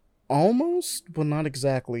almost but not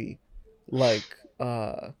exactly like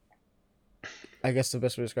I guess the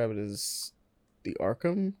best way to describe it is the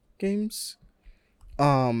Arkham games.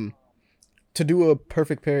 To do a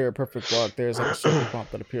perfect parry or perfect block, there's like a circle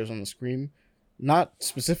prompt that appears on the screen, not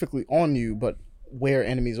specifically on you, but where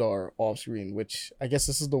enemies are off screen, which I guess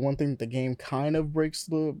this is the one thing the game kind of breaks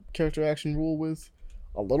the character action rule with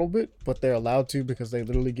a little bit, but they're allowed to because they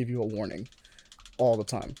literally give you a warning all the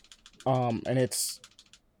time. And it's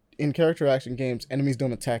in character action games, enemies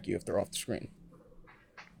don't attack you if they're off the screen.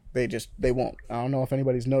 They won't. I don't know if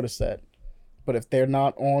anybody's noticed that, but if they're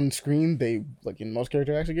not on screen, they, like in most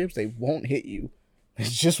character action games, they won't hit you. They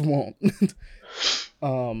just won't.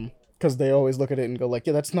 Because they always look at it and go like,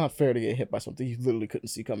 yeah, that's not fair to get hit by something you literally couldn't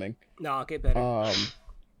see coming. No, I'll get better.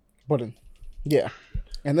 Yeah.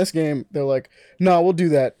 In this game, they're like, no, we'll do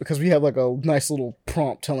that because we have like a nice little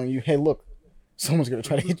prompt telling you, hey, look, someone's going to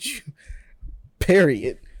try to hit you. Parry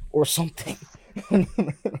it or something.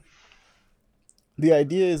 The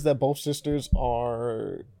idea is that both sisters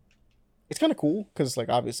are... It's kind of cool because, like,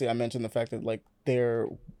 obviously I mentioned the fact that, like, they're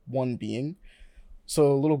one being.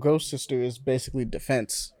 So little ghost sister is basically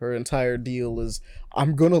defense. Her entire deal is,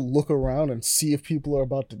 I'm gonna look around and see if people are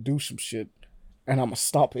about to do some shit, and I'm gonna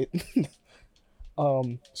stop it.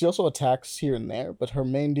 She also attacks here and there, but her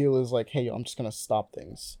main deal is like, hey, I'm just gonna stop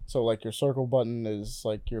things. So like your circle button is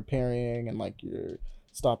like you're parrying and like you're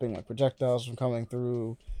stopping like projectiles from coming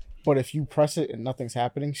through. But if you press it and nothing's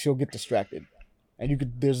happening, she'll get distracted.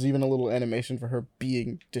 And there's even a little animation for her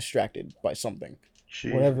being distracted by something.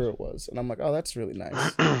 Jeez. Whatever it was. And I'm like, oh, that's really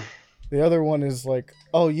nice. The other one is like,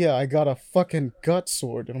 oh yeah, I got a fucking gut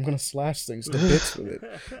sword and I'm gonna slash things to bits with it.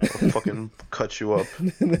 I'll fucking cut you up.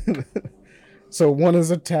 So one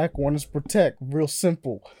is attack, one is protect. Real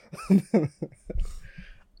simple.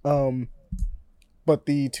 But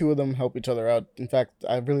the two of them help each other out. In fact,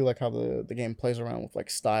 I really like how the game plays around with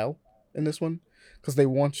like style in this one. Because they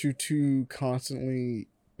want you to constantly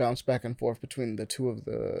bounce back and forth between the two of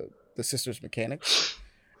the sisters' mechanics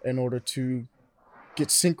in order to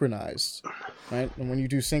get synchronized, right? And when you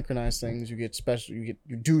do synchronized things, you get special. You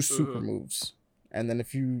do super moves, and then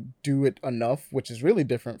if you do it enough, which is really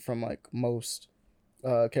different from like most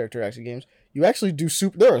character action games, you actually do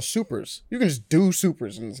super. There are supers. You can just do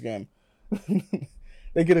supers in this game.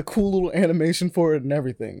 They get a cool little animation for it and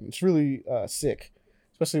everything. It's really sick.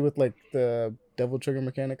 Especially with like the Devil Trigger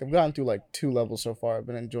mechanic. I've gotten through like 2 levels so far. I've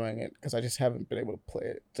been enjoying it because I just haven't been able to play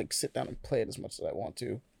it. It's like sit down and play it as much as I want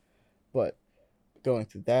to. But going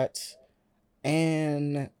through that,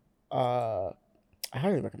 and I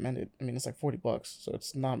highly recommend it. I mean, it's like $40, so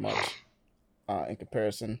it's not much in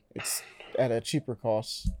comparison. It's at a cheaper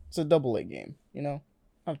cost. It's a AA game, you know,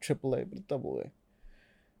 not a AAA, but a AA.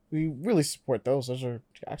 We really support those. Those are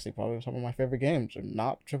actually probably some of my favorite games. They're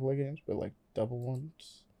not AAA games, but like double ones.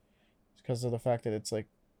 It's because of the fact that it's like,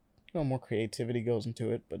 you know, more creativity goes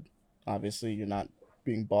into it, but obviously you're not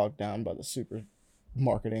being bogged down by the super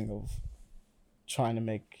marketing of trying to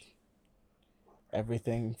make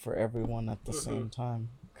everything for everyone at the same time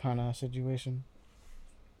kind of situation.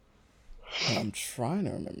 And I'm trying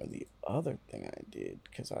to remember the other thing I did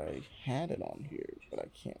because I had it on here, but I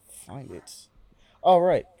can't find it. All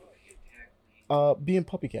right. Being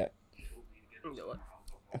Puppy Cat.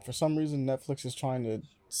 And for some reason, Netflix is trying to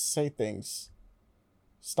say things.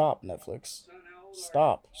 Stop, Netflix.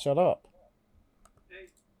 Stop. Shut up.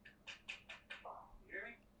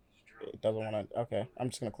 It doesn't want to. Okay, I'm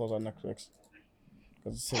just going to close out Netflix.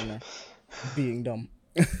 Because it's sitting there being dumb.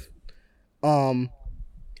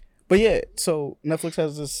 But yeah, so Netflix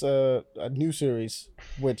has this a new series,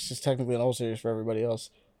 which is technically an old series for everybody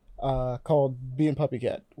else, called Being Puppy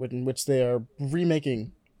Cat, in which they are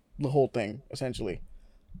remaking the whole thing, essentially.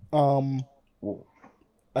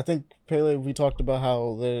 I think, Pele, we talked about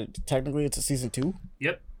how technically it's a season 2.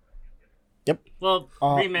 Yep. Well,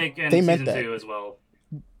 remake and season 2 as well.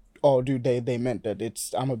 Oh, dude, they meant that.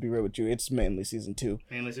 I'm gonna be real with you. It's mainly season 2.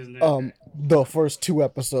 Mainly season 2. The first 2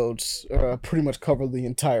 episodes pretty much cover the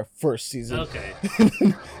entire first season. Okay.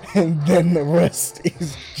 And then the rest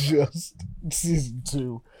is just season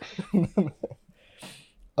 2.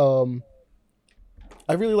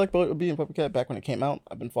 I really liked Being Puppy Cat back when it came out.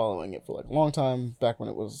 I've been following it for like a long time. Back when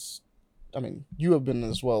it was, I mean, you have been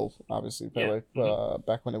as well, obviously, Pele. Yeah. But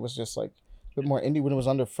back when it was just like a bit more indie, when it was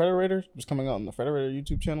under Frederator, it was coming out on the Frederator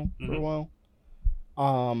YouTube channel for a while.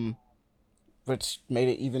 Which made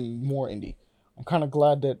it even more indie. I'm kind of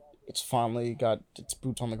glad that it's finally got its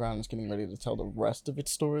boots on the ground and it's getting ready to tell the rest of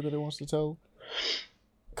its story that it wants to tell.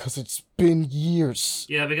 Because it's been years.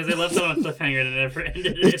 Yeah, because they left it on a cliffhanger and it never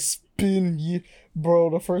ended. It's been years. Bro,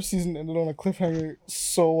 the first season ended on a cliffhanger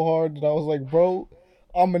so hard that I was like, bro,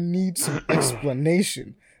 I'm going to need some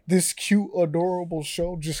explanation. This cute, adorable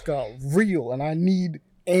show just got real and I need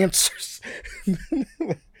answers.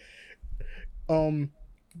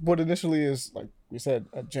 What initially is, like we said,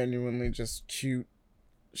 a genuinely just cute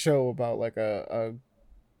show about like a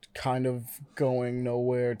kind of going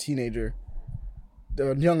nowhere teenager.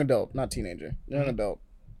 Young adult, not teenager. Young adult.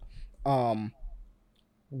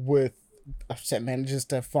 With manages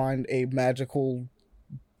to find a magical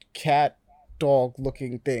cat dog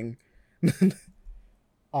looking thing.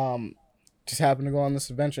 Just happened to go on this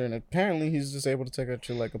adventure, and apparently he's just able to take her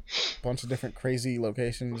to like a bunch of different crazy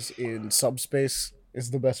locations in subspace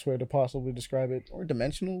is the best way to possibly describe it, or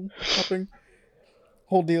dimensional hopping.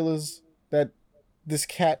 Whole deal is that this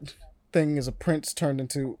cat thing is a prince turned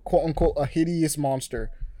into quote unquote a hideous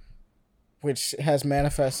monster, which has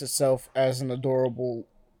manifested itself as an adorable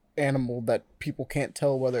animal that people can't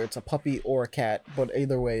tell whether it's a puppy or a cat, but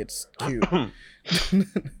either way it's cute.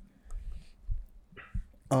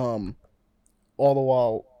 All the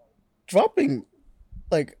while dropping,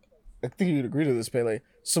 like, I think you'd agree to this, Pele,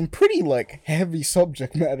 some pretty like heavy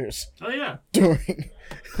subject matters. Oh yeah. During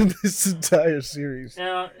this entire series.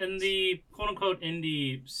 In the quote unquote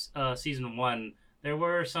indie season 1, there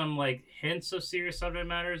were some like hints of serious subject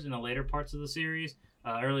matters in the later parts of the series.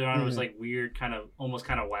 Earlier on, it was like weird, almost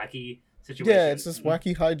kind of wacky situations. Yeah, it's just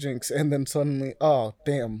wacky hijinks, and then suddenly, oh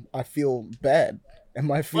damn, I feel bad. Am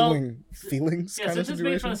I feeling feelings? Yeah, since it's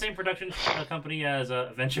made from the same production company as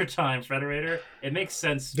Adventure Time Frederator, it makes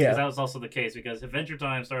sense because that was also the case. Because Adventure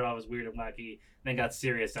Time started off as weird and wacky, then got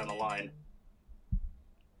serious down the line.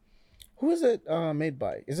 Who is it made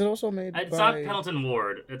by? Is it also made by... It's not Pendleton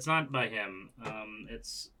Ward. It's not by him.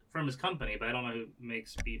 It's from his company, but I don't know who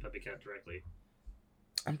makes Be Puppy Cat directly.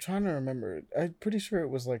 I'm trying to remember. I'm pretty sure it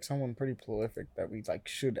was like someone pretty prolific that we like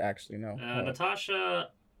should actually know. Natasha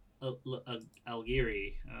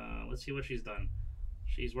Algieri. Let's see what she's done.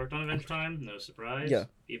 She's worked on Adventure Time, no surprise. Yeah.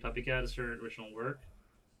 Be Puppy Cat is her original work.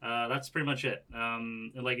 That's pretty much it.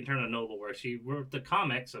 Like in terms of notable work, she wrote the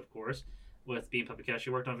comics, of course, with Being Puppy Cat.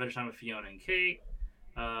 She worked on Adventure Time with Fiona and Kate.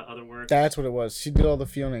 Other work. That's what it was. She did all the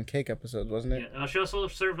Fiona and Cake episodes, wasn't it? Yeah. She also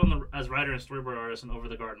served as writer and storyboard artist on Over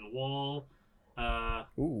the Garden Wall.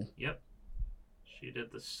 Ooh. Yep. She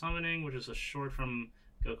did The Summoning, which is a short from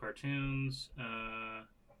Go Cartoons.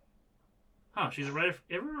 She's a writer.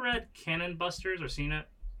 Ever read Cannon Busters or seen it?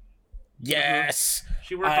 Yes.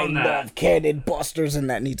 She worked on that. I love Cannon Busters, and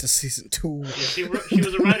that needs a season 2. Yeah, she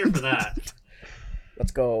was a writer for that.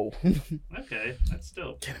 Let's go. Okay, that's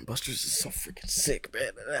dope. Cannon Busters is so freaking sick,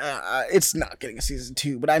 man. It's not getting a season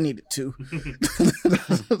 2, but I need it to.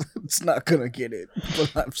 It's not gonna get it,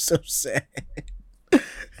 but I'm so sad.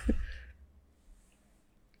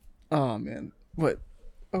 Oh man, what?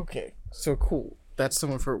 Okay, so cool. That's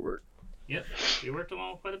some of her work. Yep, she worked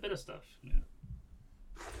on quite a bit of stuff. Yeah.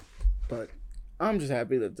 But I'm just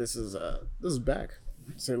happy that this is back,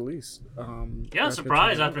 to say the least. Yeah,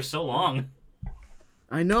 surprise after so long.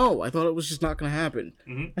 I know. I thought it was just not gonna happen.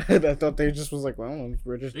 Mm-hmm. I thought they just was like, well,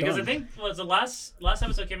 we're just because done. I think was the last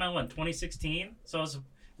episode came out when 2016. So I was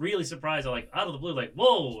really surprised. I like out of the blue, like,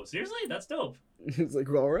 whoa, seriously, that's dope. It's like,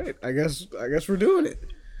 well, all right, I guess we're doing it.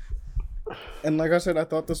 And like I said, I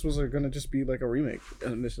thought this was gonna just be like a remake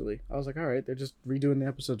initially. I was like, all right, they're just redoing the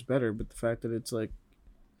episodes better. But the fact that it's like,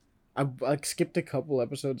 I skipped a couple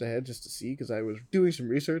episodes ahead just to see because I was doing some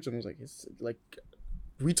research and I was like, it's like,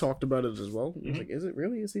 we talked about it as well. I was like, is it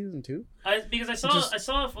really a season 2? Because I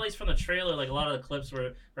saw at least from the trailer, like a lot of the clips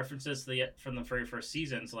were references to from the very first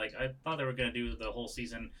season. So like I thought they were gonna do the whole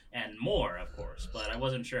season and more, of course, but I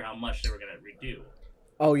wasn't sure how much they were gonna redo.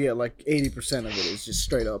 Oh yeah, like 80% of it is just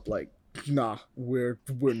straight up like, nah, we're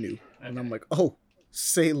new, and I'm like, oh,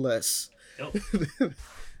 say less. Yep.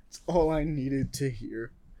 It's all I needed to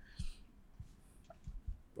hear.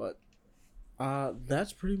 But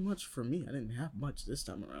that's pretty much for me. I didn't have much this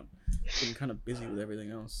time around. Been kind of busy with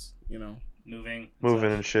everything else, you know. Moving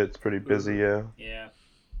and shit's pretty busy, yeah. Yeah,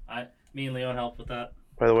 me and Leon helped with that.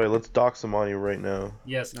 By the way, let's dox him on you right now.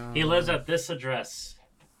 Yes, No. he lives at this address.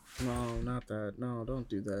 No, not that. No, don't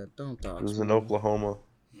do that. Don't dox This is me. in Oklahoma.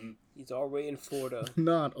 He's already in Florida.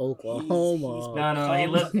 Not Oklahoma. He's No, he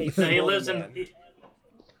lives. He Florida lives man. in.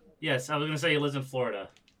 Yes, I was gonna say he lives in Florida.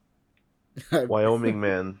 Wyoming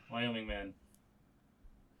man. Wyoming man.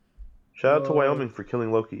 Shout out to Wyoming for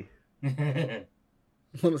killing Loki. One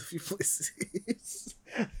of the few places.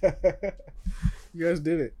 You guys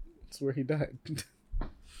did it. That's where he died.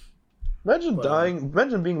 Imagine dying.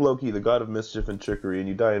 Imagine being Loki, the god of mischief and trickery, and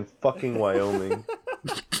you die in fucking Wyoming.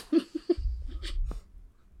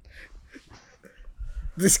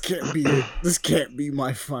 This can't be it. This can't be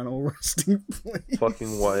my final resting place.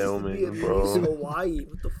 Fucking Wyoming, Be bro. in Hawaii.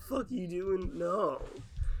 What the fuck are you doing? No.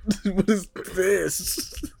 What is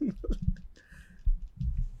this?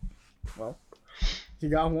 Well, you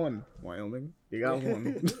got one, Wyoming. You got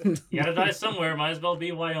one. You gotta die somewhere. Might as well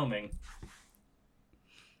be Wyoming.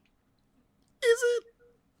 Is it?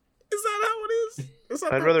 Is that how it is? Is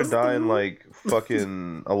that I'd not rather the die in rule? like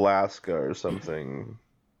fucking Alaska or something.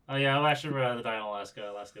 Oh yeah, I'd actually rather die in Alaska.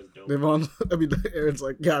 Alaska's dope. I mean, Aaron's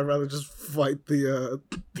like, yeah, I'd rather just fight the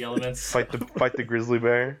The elements. Fight the grizzly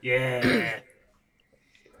bear. Yeah.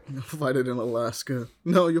 fight it in Alaska.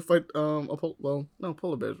 No, you fight no,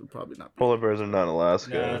 polar bears would probably not. Polar bears are not in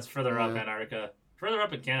Alaska. No, it's further up Yeah. Antarctica. Further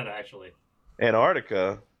up in Canada, actually.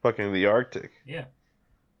 Antarctica, fucking the Arctic. Yeah.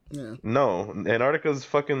 Yeah, No, Antarctica's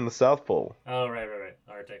fucking the South Pole. Oh right.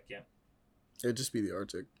 Arctic. Yeah. it'd just be the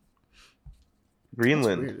Arctic.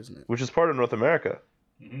 Greenland, That's weird, isn't it? which is part of North America.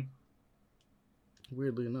 Mm-hmm.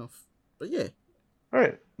 Weirdly enough, but yeah. All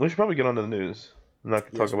right, we should probably get on to the news. I'm not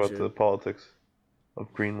gonna Yes, talk we about should. the politics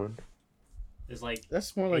of Greenland. There's like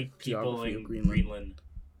That's more 8 like people geography in of Greenland.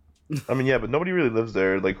 Greenland. I mean, yeah, but nobody really lives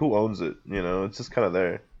there. Like, who owns it? You know, it's just kind of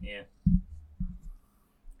there. Yeah.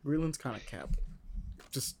 Greenland's kind of capped.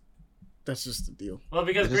 That's just the deal. Well,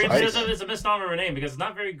 because It's just Greenland ice. is a misnomer of a name because it's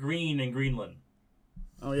not very green in Greenland.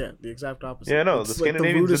 Oh yeah, the exact opposite. Yeah, no, It's the like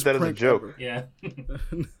Scandinavians did rudest that as a prank joke. ever. Yeah.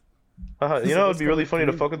 You know, it'd be really funny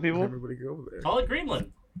to fuck with people. Everybody go over there. Call it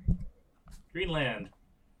Greenland. Greenland.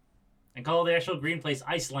 And call the actual green place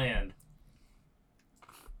Iceland.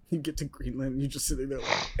 You get to Greenland, you just sitting there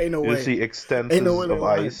like, ain't no You way. see extenses Ain't no way they of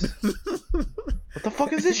lied. ice. What the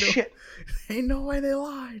fuck is this Ain't no- shit? Ain't no way they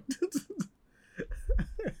lied.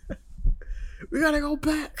 We gotta go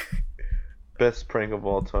back. Best prank of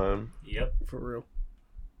all time. Yep. For real.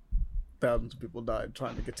 Thousands of people died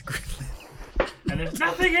trying to get to Greenland. And there's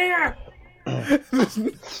nothing here! There's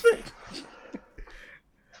nothing.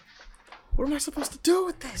 What am I supposed to do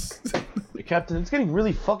with this? Captain, it's getting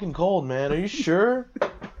really fucking cold, man. Are you sure?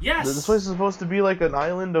 Yes! This place is supposed to be like an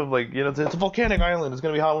island of like, you know, it's a volcanic island. It's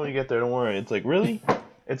gonna be hot when we get there. Don't worry. It's like, really?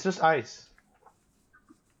 It's just ice.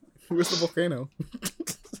 Where's the volcano?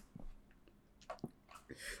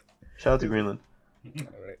 Shout out to Greenland.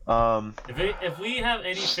 Alright. If we have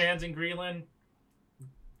any fans in Greenland,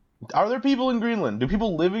 Are there people in Greenland? Do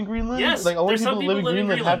people live in Greenland? Yes, Like, only there's some people who live in people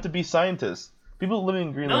Greenland have Greenland. to be scientists. People living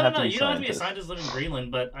in Greenland no, have to be you don't have to be a scientists. scientist living in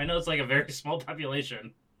Greenland, but I know it's like a very small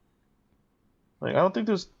population. Like, I don't think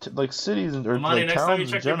there's like cities or Monty, like next time towns you in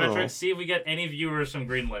check your general. metrics, see if we get any viewers from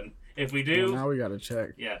Greenland. If we Well, do, now we gotta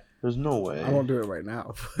check. yeah. There's no way. I won't do it right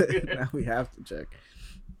now, but now we have to check.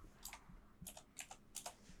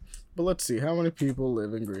 But let's see, how many people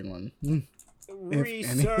live in Greenland?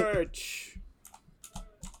 Research.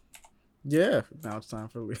 Yeah, now it's time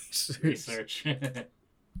for research. Research.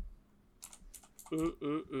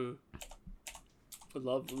 I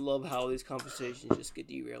love how these conversations just get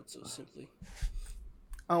derailed so simply.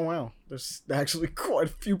 Oh wow, there's actually quite a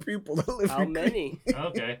few people that live How in many?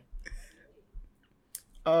 Okay.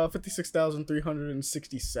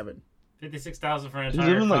 56,367. 56,000 for an You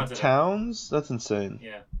entire live in like continent. towns? That's insane.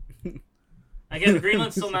 Yeah. Again,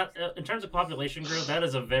 Greenland's still not in terms of population growth. That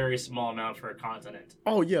is a very small amount for a continent.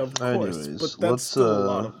 Oh yeah, of course, Anyways, but that's let's, still a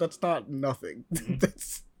lot of. That's not nothing.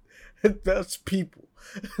 That's people.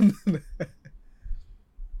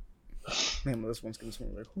 Man, this one's gonna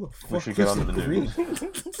swing like, who the fuck? We should get on to the news.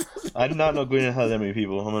 I did not know Greenland had that many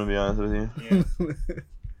people. I'm gonna be honest with you. Yeah.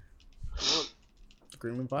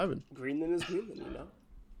 Greenland vibing. Greenland is Greenland, you know.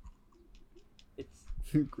 It's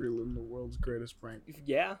Greenland, the world's greatest prank.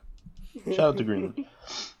 yeah. Shout out to Greenland.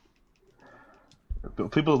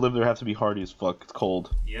 People that live there have to be hardy as fuck. It's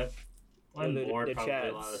cold. Yep. Well, I'm They're bored probably chads.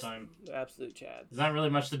 a lot of the time. They're absolute chads. There's not really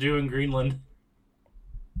much to do in Greenland.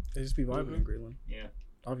 They just be vibing in Greenland. Yeah.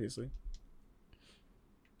 Obviously.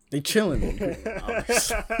 They chilling in Greenland,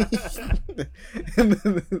 obviously.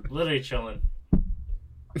 Literally chilling.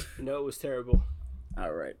 No, it was terrible.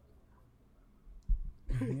 All right.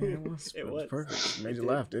 Yeah, it was. It was. Perfect. It made you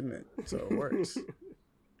laugh, didn't it? So it works. All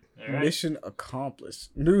right. Mission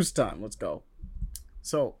accomplished. News time. Let's go.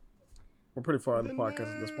 So, we're pretty far in the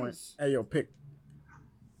podcast at this point. Hey, yo, pick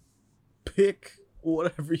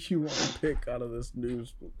whatever you want to pick out of this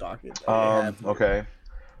news docket. Okay.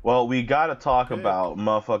 Well, we gotta talk about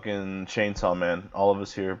motherfucking Chainsaw Man. All of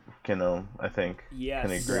us here can, I think, Yes.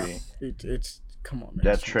 can agree. It's come on, man.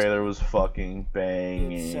 That trailer was fucking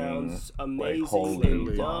banging. It sounds amazing holy in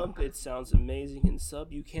fuck. dub. It sounds amazing in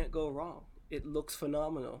sub. You can't go wrong. It looks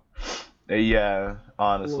phenomenal. Yeah,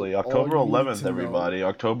 honestly, Well, October all you need 11th, to know- everybody.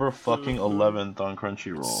 October fucking 11th on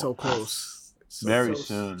Crunchyroll. So close. Very so-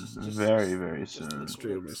 soon. just- Very, very soon.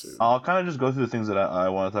 Extremely soon. I'll kind of just go through the things that I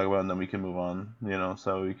want to talk about, and then we can move on,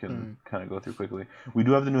 so we can kind of go through quickly. We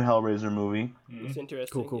do have the new Hellraiser movie It's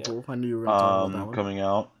interesting. Cool. yeah. I knew you were going to talk about that one. coming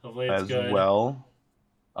out Hopefully it's as good. well,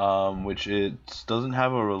 which it doesn't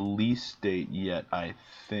have a release date yet, I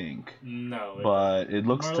think. No. But it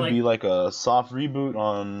looks More to like- be like a soft reboot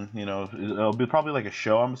on, it'll be probably like a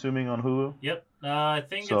show, I'm assuming, on Hulu. Yep. I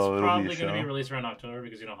think So it's it'll be a probably going to be show. released around October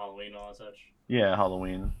because Halloween and all that such. Yeah,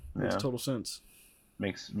 Halloween. Makes Yeah, total sense.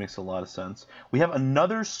 makes a lot of sense. We have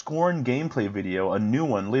another Scorn gameplay video, a new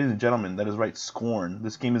one, ladies and gentlemen. That is right, Scorn.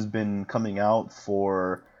 This game has been coming out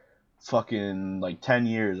for fucking like 10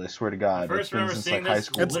 years. I swear to God, first it's been remember since seeing like high this-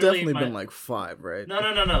 school. It's Literally definitely my- been like 5, right?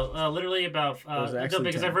 No. Literally about was actually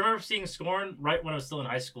because I 10. remember seeing Scorn right when I was still in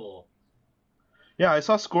high school. Yeah, I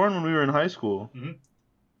saw Scorn when we were in high school.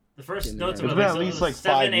 The first It's notes It's about been like, at so it least was like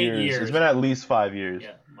 7, 5 8 years. It's been at least 5 years.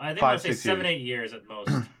 Yeah, I think 5, I would say 6 7, years. 8 years at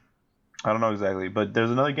most. I don't know exactly, but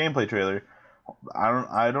there's another gameplay trailer.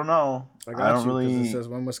 I don't know. I I got don't you, because really. it says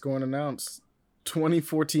when was Scorn announced?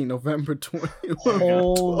 2014, November 21,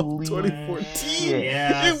 Holy 2014.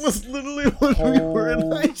 Yes. It was literally when we were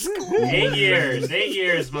in high school. 8 years, 8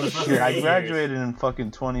 years, motherfucker. Here, I 8 years. graduated in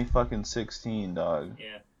fucking 2016, dog.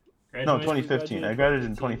 Yeah. No, Graduated- 2015. I graduated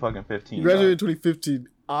in 2015. You graduated in 2015.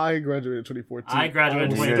 I graduated in 2014. I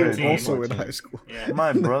graduated in was 2015. also in high school. Yeah.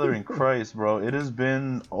 My brother in Christ, bro. It has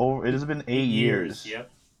been 8 years. Yep.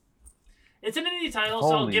 It's an indie title, so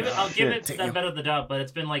I'll Holy give it shit. the benefit of the doubt. But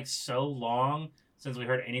it's been like so long since we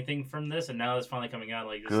heard anything from this, and now it's finally coming out.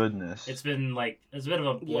 Like this, Goodness. it's been like it's a bit of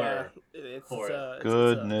a blur. Yeah, it's for it. it's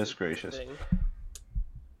Goodness it's a gracious. thing.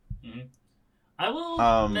 I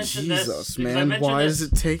will mention this. Jesus, because I man, mentioned why this-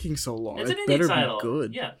 is it taking so long? It's It an better indie title. be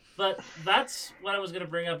good. Yeah, but that's what I was gonna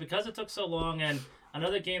bring up because it took so long, and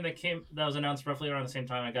another game that was announced roughly around the same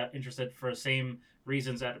time I got interested for the same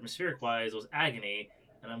reasons atmospheric wise was Agony,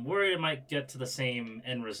 and I'm worried it might get to the same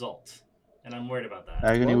end result, and I'm worried about that.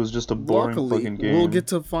 Agony Well, was just a boring Luckily, fucking game. we'll get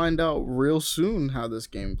to find out real soon how this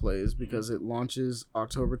game plays because it launches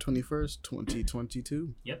October 21st,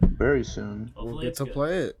 2022. very soon. Hopefully We'll get it's to good.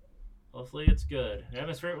 play it. Hopefully it's good.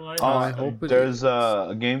 Atmospheric wise, I hope it There's is.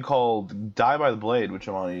 a game called Die by the Blade, which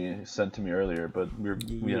Amani sent to me earlier, but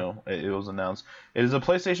it was announced. It is a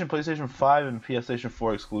PlayStation 5, and PS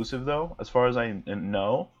 4 exclusive, though, as far as I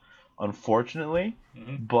know, unfortunately.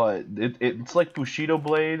 But it's like Bushido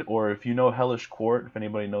Blade, or if you know Hellish Court, if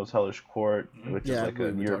anybody knows Hellish Court, which Yeah, is I like a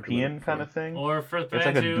believe we talked about it European before. kind of thing. or for It's fans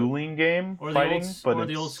like a who, dueling game, or fighting, but the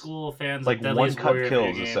it's old school fans like of Deadliest one-cut Warrior kills,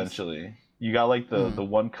 video games. essentially. You got like the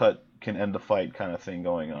one cut can end the fight kind of thing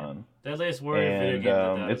going on. Deadliest Warrior video And games.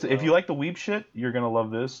 did that it's as if well. you like the weeb shit, you're gonna love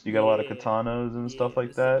this. You got a lot of Yeah. katanas and stuff Yeah, like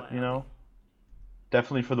this is that, my you know.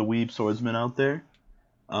 Definitely for the weeb swordsmen out there.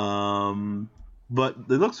 But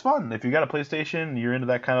it looks fun. If you got a PlayStation, you're into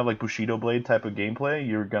that kind of like Bushido Blade type of gameplay,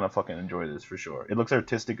 you're gonna fucking enjoy this for sure. It looks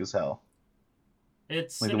artistic as hell.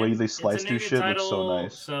 It's like the way they slice through shit looks so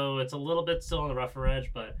nice. So it's a little bit still on the rougher edge,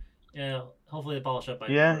 but yeah, hopefully they polish up by.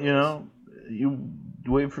 Yeah, you know, you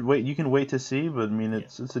can wait to see, but I mean,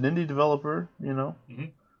 it's an indie developer, you know. Mm-hmm.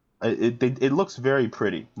 It looks very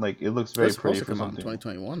pretty. Like, it looks very pretty for come out in something.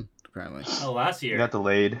 2021, apparently. Oh, last year. It got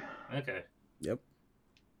delayed. Okay. Yep.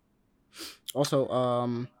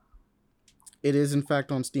 Also, it is in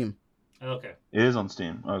fact on Steam. Okay. It is on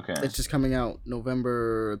Steam. Okay. It's just coming out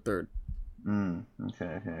November 3rd.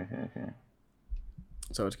 Okay.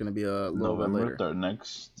 So it's gonna be a little bit later. November 3rd,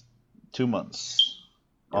 next 2 months.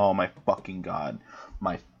 Yep. Oh my fucking god.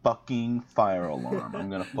 My fucking fire alarm. I'm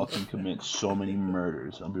gonna fucking commit so many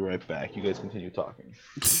murders. I'll be right back. You guys continue talking.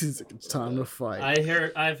 It's time to fight.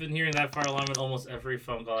 I've been hearing that fire alarm in almost every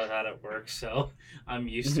phone call I've had at work, so I'm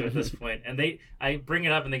used to it at this point. And I bring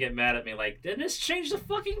it up and they get mad at me like, didn't this change the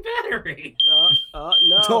fucking battery? No.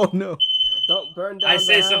 Oh no. Don't burn down I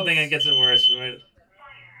say the something house. and it gets it worse, right?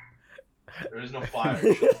 There is no fire.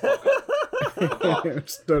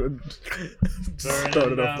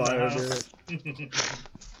 started a fire, dude.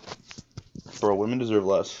 Bro, women deserve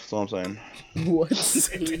less. That's all I'm saying. What? He's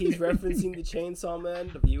referencing the Chainsaw Man.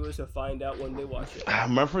 The viewers will find out when they watch it.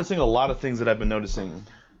 I'm referencing a lot of things that I've been noticing.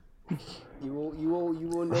 You will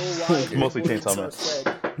know why. Mostly Chainsaw Man.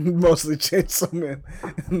 Mostly Chainsaw Man.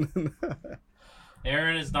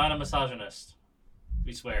 Aaron is not a misogynist.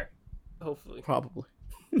 We swear. Hopefully. Probably.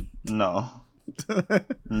 No.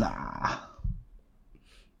 Nah.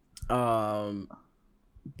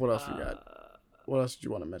 What else you got? What else did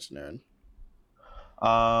you want to mention, Aaron?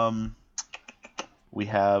 We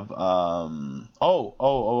have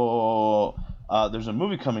there's a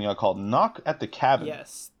movie coming out called Knock at the Cabin.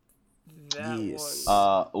 Yes. That Yes.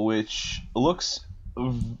 one. Which looks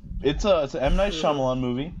it's an M. Night Shyamalan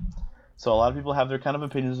movie. So a lot of people have their kind of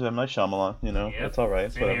opinions of M. Night Shyamalan, you know. Yep. That's all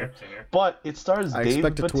right. Same Whatever. here. But it stars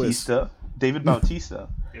David Bautista,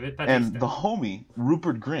 and the homie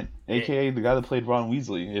Rupert Grint, aka the guy that played Ron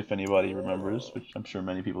Weasley, if anybody remembers, which I'm sure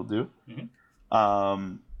many people do.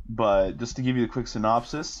 Mm-hmm. But just to give you a quick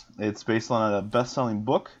synopsis, it's based on a best-selling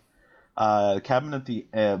book, based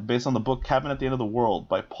on the book Cabin at the End of the World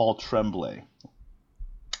by Paul Tremblay.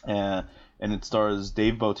 And it stars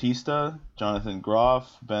Dave Bautista, Jonathan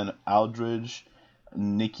Groff, Ben Aldridge,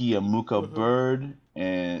 Nikki Amuka Bird,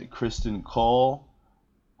 and Kristen Cole,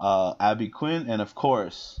 Abby Quinn, and of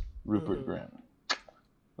course Rupert Grint,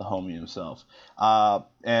 the homie himself.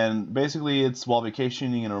 And basically, it's while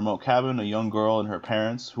vacationing in a remote cabin, a young girl and her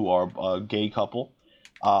parents, who are a gay couple,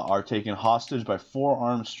 are taken hostage by 4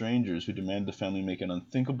 armed strangers who demand the family make an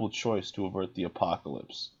unthinkable choice to avert the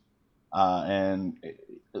apocalypse. And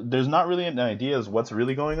there's not really an idea as what's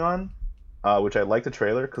really going on, which I like the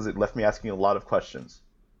trailer because it left me asking a lot of questions.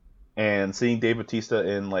 And seeing Dave Bautista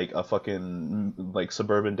in like a fucking like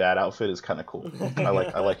suburban dad outfit is kind of cool. I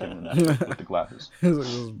like him in that with the glasses. This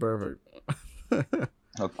is perfect.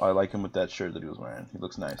 I like him with that shirt that he was wearing. He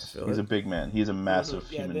looks nice. He's a big man. He's a massive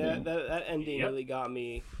human being. That ending really got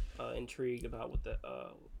me intrigued about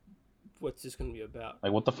what's this going to be about.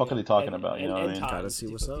 Like, what the fuck are they talking about? You know what I mean? Gotta see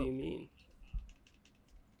what's up. What do you mean?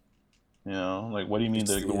 You know, like, what do you mean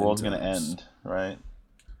the world's gonna end, right?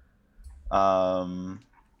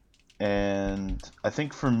 And I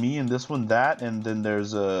think for me in this one, and then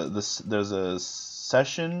there's a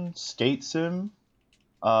session skate sim,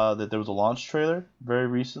 that there was a launch trailer very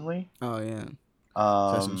recently. Oh yeah.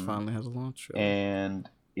 Sessions finally has a launch trailer. And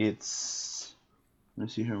it's, let me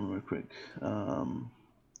see here real quick.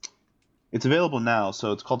 It's available now,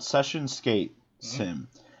 so it's called Session Skate Sim,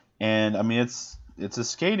 and I mean it's a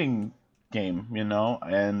skating game, you know,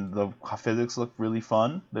 and the physics look really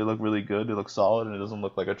fun. They look really good. They look solid, and it doesn't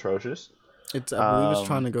look like atrocious. I believe it's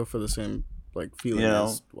trying to go for the same like feeling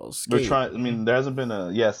as skate. I mean, there hasn't been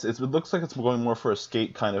a it looks like it's going more for a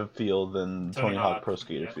skate kind of feel than Tony Hawk Pro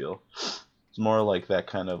Skater feel. It's more like that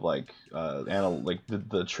kind of like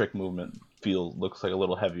the trick movement feel looks like a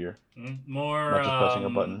little heavier. More not just pressing a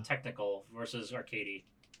button. Technical versus arcadey.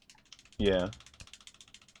 Yeah.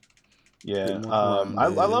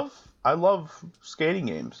 I love skating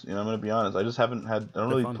games. You know, I'm gonna be honest. I just I don't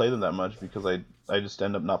really play them that much because I just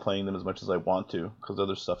end up not playing them as much as I want to because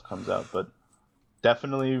other stuff comes out. But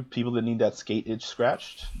definitely people that need that skate itch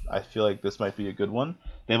scratched, I feel like this might be a good one.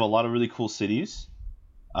 They have a lot of really cool cities.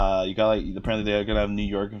 You got apparently they're gonna have New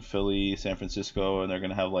York and Philly, San Francisco, and they're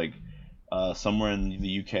gonna have somewhere in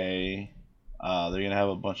the UK. They're gonna have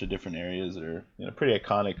a bunch of different areas that are pretty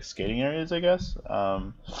iconic skating areas, I guess.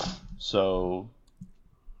 So,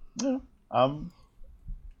 yeah,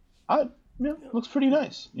 Yeah, looks pretty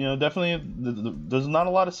nice. You know, definitely. There's not a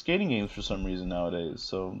lot of skating games for some reason nowadays,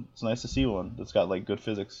 so it's nice to see one that's got like good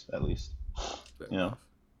physics at least. You know,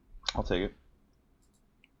 I'll take it.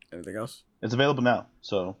 Anything else? It's available now,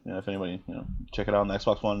 so you know, if anybody, you know, check it out on the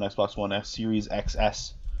Xbox One, Xbox One X, Series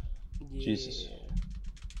XS. Yeah. Jesus.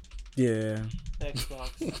 Yeah.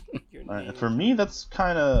 Xbox. Your All right, name. for me, that's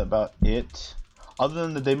kind of about it. Other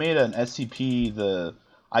than that, they made an SCP, the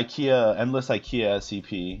Endless IKEA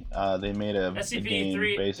SCP. They made a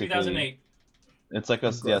game basically. 3008. It's like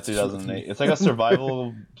a 2008. It's like a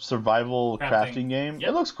survival crafting game. Yep.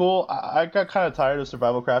 It looks cool. I got kind of tired of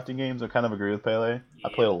survival crafting games. I kind of agree with Pele. I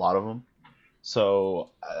played a lot of them,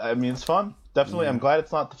 so I mean it's fun. Definitely, I'm glad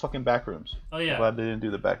it's not the fucking backrooms. Oh yeah. I'm glad they didn't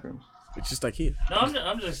do the backrooms. It's just IKEA. No,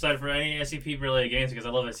 I'm just excited for any SCP related games because I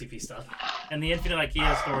love SCP stuff. And the Infinite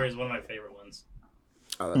IKEA story is one of my favorite ones.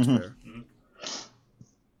 Oh, that's fair. Mm-hmm.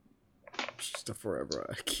 It's just a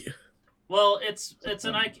forever IKEA. Well, it's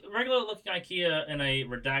an regular looking IKEA in a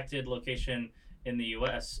redacted location in the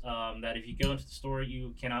U.S. That if you go into the store,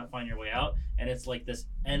 you cannot find your way out, and it's like this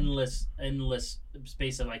endless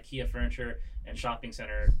space of IKEA furniture and shopping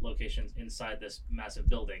center locations inside this massive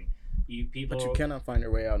building. But you cannot find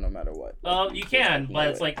your way out no matter what. You can, but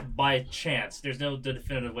it's like by chance. There's no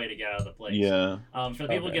definitive way to get out of the place. Yeah. For the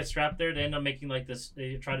people who get strapped there, they end up making like this.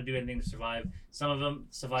 They try to do anything to survive. Some of them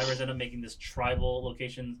survivors end up making this tribal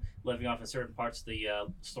location, living off in certain parts of the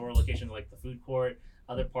store location, like the food court.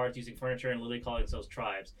 Other parts using furniture and literally calling themselves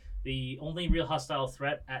tribes. The only real hostile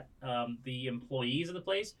threat at the employees of the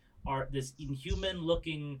place are this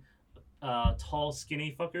inhuman-looking, tall,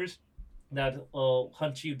 skinny fuckers that will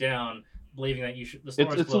hunt you down, believing that you should. The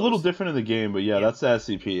store is it's a little different in the game, but yeah. That's the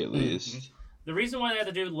SCP at least. Mm-hmm. The reason why they had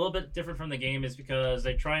to do a little bit different from the game is because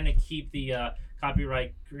they're trying to keep the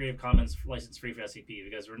copyright Creative Commons license free for SCP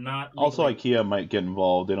because we're not. Legally... Also, IKEA might get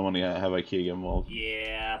involved. They don't want to have IKEA get involved.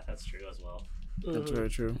 Yeah, that's true as well. That's very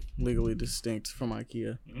true. Legally distinct from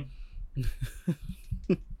IKEA. Mm-hmm.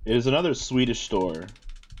 It is another Swedish store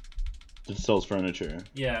that sells furniture.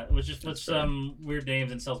 Yeah, which just puts some weird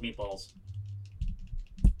names and sells meatballs.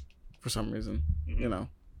 For some reason, you know.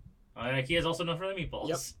 IKEA is also known for their meatballs.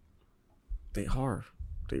 Yep. They are.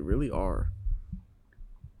 They really are.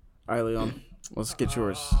 All right, Leon. Let's get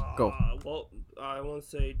yours. Go. Well, I want to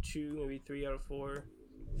say 2, maybe 3 out of 4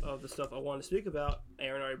 of the stuff I want to speak about.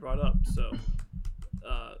 Aaron already brought up, so.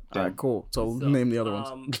 All right, cool. So name the other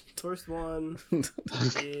ones. First one is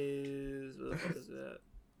what the fuck is that?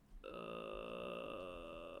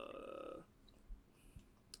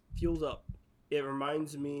 Fueled Up. It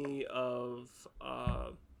reminds me of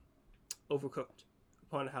Overcooked,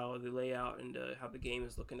 upon how the layout and how the game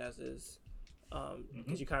is looking as is.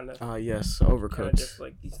 Because you kind of yes, Overcooked. Just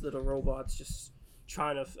like these little robots just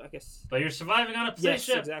trying to, I guess. But you're surviving on a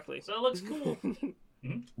spaceship. Yes, exactly. So it looks cool.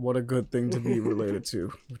 What a good thing to be related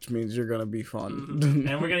to, which means you're gonna be fun.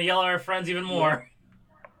 And we're gonna yell at our friends even more.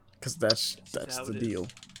 Because that's the deal.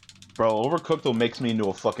 Bro, Overcooked though makes me into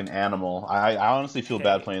a fucking animal. I honestly feel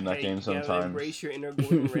bad playing that game sometimes. You gotta embrace your inner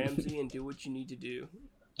Gordon Ramsay and do what you need to do.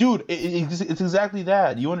 Dude, it's exactly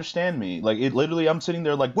that. You understand me? Like, it literally, I'm sitting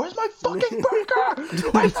there like, where's my fucking burger?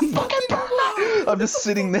 Where's the fucking burger? I'm just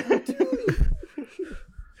sitting there.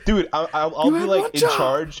 Dude, I'll be like in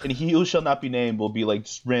charge, and he who shall not be named will be like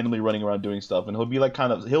just randomly running around doing stuff, and he'll be like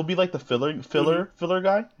he'll be like the filler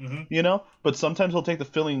guy, you know. But sometimes he'll take the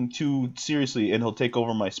filling too seriously, and he'll take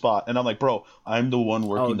over my spot, and I'm like, bro, I'm the one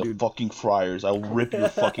working the fucking fryers. I'll rip your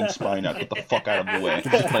fucking spine out. Get the fuck out of the way.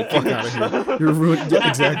 Like, fuck out of here. You're ruined. Yeah,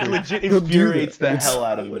 exactly. It legit infuriates the hell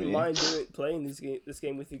out of me. I wouldn't mind playing this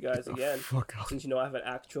game with you guys again, since you know I have an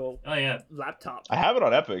actual laptop. I have it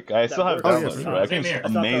on Epic. I still have it downloaded. That game's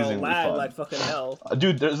amazingly fun. Like fucking hell.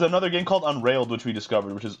 Dude, there's another game called Unrailed, which we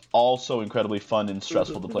discovered, which is also incredibly fun and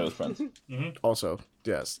stressful to play with friends. Also,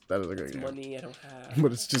 yes, that is a good game. Money I don't have.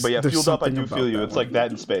 But it's just. But yeah, Fueled Up, I do feel you. It's like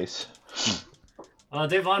that in space.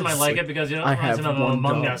 Dave Vaughn might like it because, you know, it reminds him of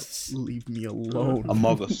Among Us. Leave me alone.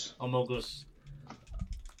 Among Us. Among Us.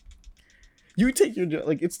 You take your job,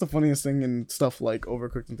 like, it's the funniest thing in stuff like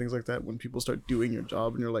Overcooked and things like that when people start doing your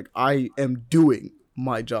job and you're like, I am doing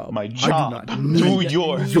my job. My job. I do not need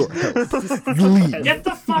your help. You leave. Get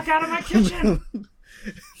the fuck out of my kitchen.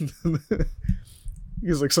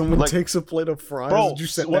 He's like, someone takes a plate of fries. Bro, you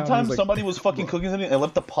sit one down, time somebody was fucking cooking something and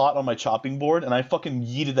left the pot on my chopping board and I fucking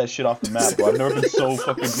yeeted that shit off the map, bro. I've never been so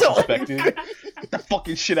fucking disrespected. Get that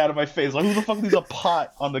fucking shit out of my face. Like, who the fuck leaves a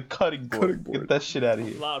pot on the cutting board? Get that shit out of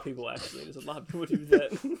here. A lot of people, actually. There's a lot of people who do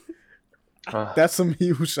that. That's some he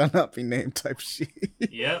who shall not be named type shit.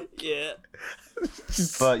 Yep. Yeah.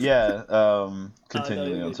 But yeah,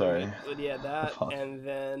 continuing. I'm sorry. But yeah, that and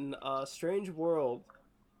then Strange World.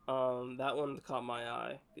 That one caught my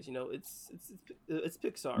eye because it's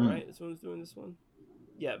Pixar, right? This one's doing this one.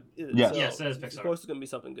 Yeah. Yes. So Yes, it is Pixar. Of course, it's gonna be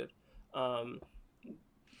something good. Yeah.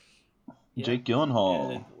 Jake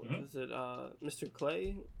Gyllenhaal. And was it Mr.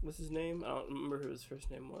 Clay? Was his name? I don't remember who his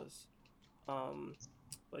first name was.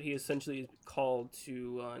 But he essentially is called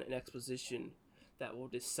to an exposition that will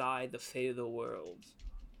decide the fate of the world.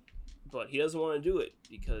 But he doesn't want to do it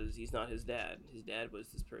because he's not his dad. His dad was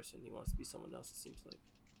this person. He wants to be someone else, it seems like.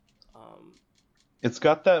 It's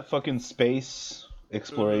got that fucking space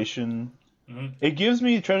exploration. Mm-hmm. It gives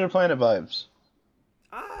me Treasure Planet vibes.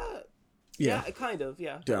 Yeah, kind of,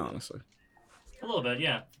 yeah. Yeah, honestly. A little bit,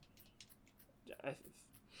 yeah.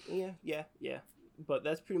 Yeah. But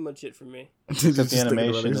that's pretty much it for me. Except the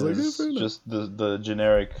animation is just the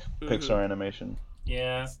generic Pixar animation.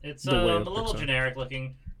 Yeah, it's a little generic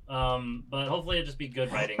looking. But hopefully it'll just be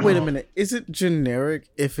good writing. Wait a minute, is it generic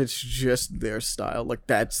if it's just their style? Like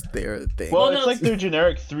that's their thing? Well, it's like their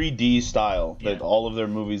generic 3D style that all of their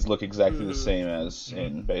movies look exactly the same as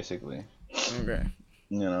in, basically. Okay.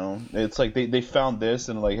 You know, it's like they found this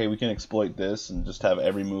and like, hey, we can exploit this and just have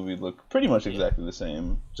every movie look pretty much exactly the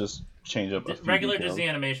same. Just change up a few regular details. Disney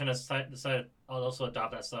animation has decided I'll also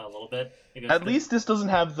adopt that style a little bit. At least this doesn't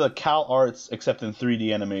have the Cal Arts except in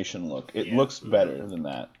 3D animation look. It looks better than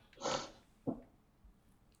that.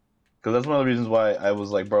 Because that's one of the reasons why I was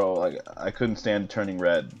like, bro, like I couldn't stand Turning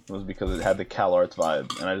Red. Was because it had the Cal Arts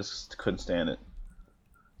vibe, and I just couldn't stand it.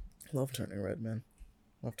 Love Turning Red, man.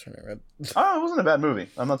 Love Turning Red. Oh, it wasn't a bad movie.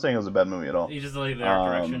 I'm not saying it was a bad movie at all. You just leave the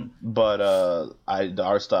art direction. But the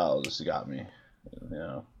art style just got me. You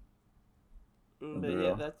know. But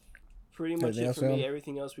yeah, that's pretty much it for me.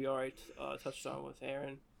 Everything else we already touched on with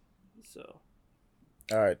Aaron. So.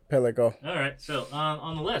 All right, Pele, go. All right, so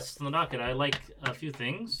on the list, on the docket, I like a few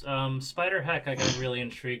things. Spider Heck, I got really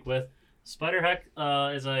intrigued with. Spider Heck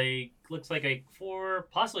looks like a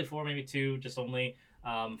possibly four, maybe two, just only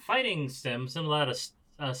fighting sim, similar to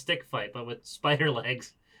a stick fight, but with spider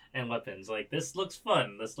legs and weapons. Like this looks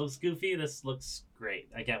fun. This looks goofy. This looks great.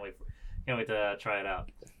 I can't wait to try it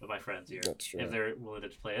out with my friends here if they're willing to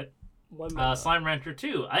play it. Slime Rancher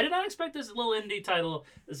 2. I did not expect this little indie title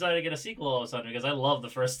decided to get a sequel all of a sudden because I love the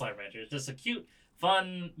first Slime Rancher. It's just a cute,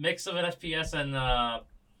 fun mix of an FPS and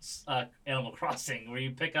Animal Crossing where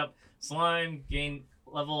you pick up slime, gain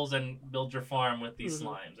levels, and build your farm with these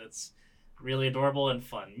slimes. It's really adorable and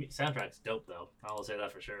fun. Soundtrack's dope, though. I'll say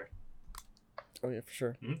that for sure. Oh, yeah, for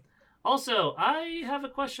sure. Mm-hmm. Also, I have a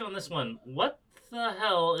question on this one. What the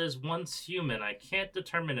hell is Once Human? I can't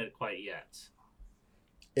determine it quite yet.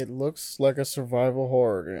 It looks like a survival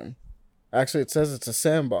horror game. Actually, it says it's a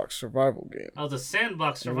sandbox survival game. Oh, it's a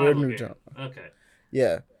sandbox survival game. Genre. Okay.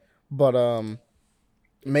 Yeah, but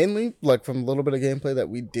mainly like from a little bit of gameplay that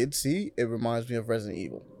we did see, it reminds me of Resident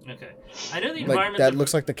Evil. Okay, I know the like environment that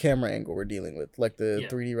looks like the camera angle we're dealing with, like the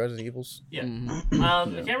 3D Resident Evils. Yeah.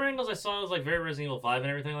 Mm-hmm. The camera angles I saw was like very Resident Evil 5 and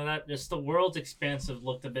everything like that. Just the world's expansive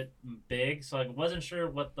looked a bit big, so I wasn't sure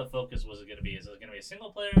what the focus was going to be. Is it going to be a single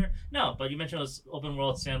player? No, but you mentioned it was open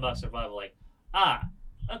world sandbox survival. Like,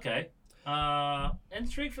 okay.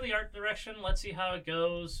 Intrigued for the art direction. Let's see how it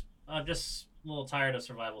goes. I'm just a little tired of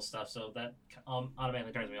survival stuff, so that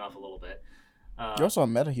automatically turns me off a little bit. You're also a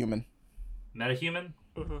metahuman. Metahuman?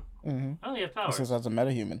 Mm-hmm. Oh, you have powers. It says as a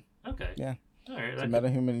metahuman. Okay. Yeah. All right. As a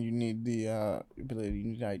metahuman, you need the ability to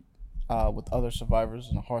unite with other survivors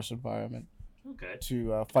in a harsh environment. Okay.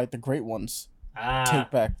 To fight the great ones.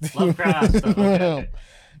 Take back. Lovecraft stuff. Okay.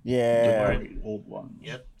 Yeah. The old ones.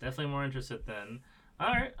 Yep. Definitely more interested then.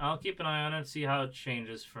 All right. I'll keep an eye on it and see how it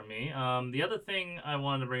changes for me. The other thing I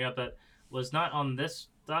wanted to bring up that was not on this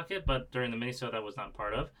docket, but during the minisode I was not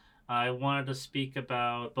part of. I wanted to speak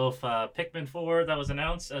about both Pikmin 4 that was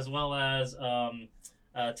announced as well as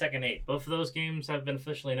Tekken 8. Both of those games have been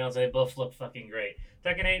officially announced. They both look fucking great.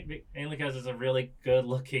 Tekken 8 mainly because it's a really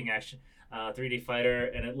good-looking action 3D fighter,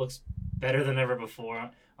 and it looks better than ever before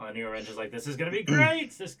on the newer engines. Like, this is going to be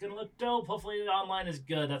great! This is going to look dope! Hopefully the online is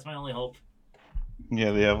good. That's my only hope.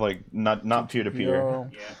 Yeah, they have, like, not peer-to-peer.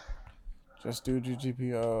 Yeah. Just do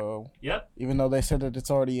GPO. Yep. Even though they said that it's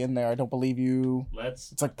already in there, I don't believe you.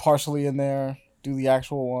 It's like partially in there. Do the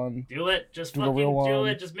actual one. Do it. Just fucking do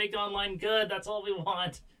it. Just make online good. That's all we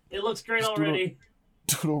want. It looks great already.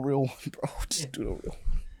 Do the real one, bro. Just do the real one.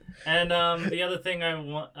 And the other thing I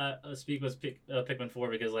want to speak was Pikmin 4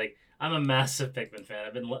 because like I'm a massive Pikmin fan.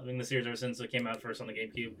 I've been loving the series ever since it came out first on the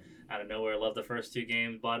GameCube. Out of nowhere, loved the first 2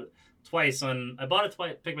 games. I bought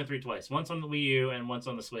Pikmin 3 twice. Once on the Wii U and once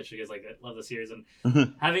on the Switch because I love the series. And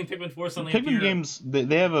having Pikmin 4 suddenly Pikmin games,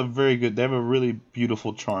 they have a really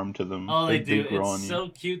beautiful charm to them. Oh, they do. It's so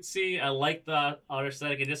cutesy. I like the art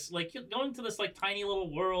aesthetic. And just like going to this like tiny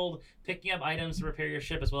little world, picking up items to repair your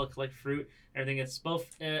ship as well as collect fruit. Everything. It's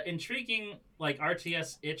both intriguing, like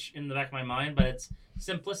RTS itch in the back of my mind, but it's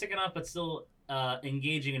simplistic enough, but still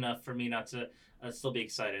engaging enough for me not to still be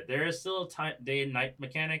excited. There is still a day and night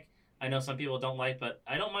mechanic. I know some people don't like, but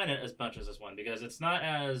I don't mind it as much as this one because it's not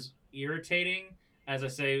as irritating as I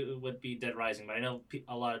say would be Dead Rising. But I know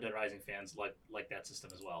a lot of Dead Rising fans like that system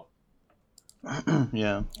as well.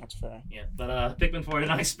 Yeah, that's fair. Yeah, but Pikmin 4, I did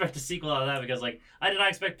not expect a sequel out of that because I did not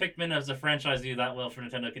expect Pikmin as a franchise to do that well for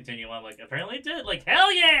Nintendo to continue on. Apparently it did.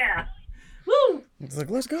 Hell yeah! Woo! It's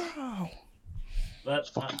let's go. But let's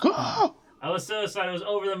fucking go. I was so excited. I was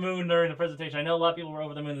over the moon during the presentation. I know a lot of people were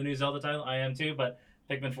over the moon in the new Zelda title. I am too, but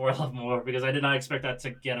Pikmin 4 I love more because I did not expect that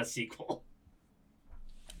to get a sequel.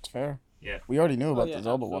 That's fair. Yeah. We already knew about the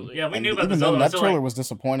Zelda one. Yeah, we knew about the Zelda one. That trailer was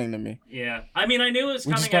disappointing to me. Yeah. I mean, I knew it was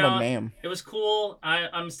coming out. We just got a name. It was cool.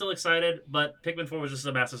 I'm still excited, but Pikmin 4 was just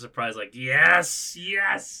a massive surprise. Yes!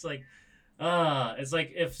 It's like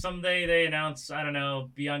if someday they announce, I don't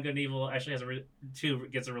know, Beyond Good and Evil actually has 2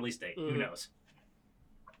 gets a release date. Who knows?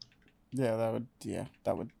 Yeah, that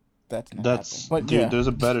would. That's but dude. Yeah. There's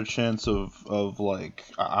a better chance of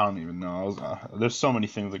I don't even know. There's so many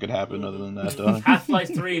things that could happen other than that. Though.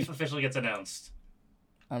 Half-Life 3 officially gets announced.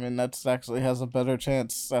 I mean, that's actually has a better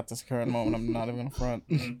chance at this current moment. I'm not even gonna front.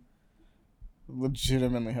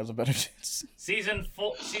 Legitimately has a better chance. Season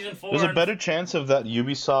 4. There's a better chance of that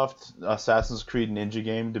Ubisoft Assassin's Creed Ninja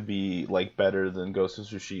game to be better than Ghost of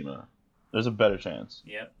Tsushima. There's a better chance.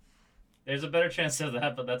 Yep. There's a better chance of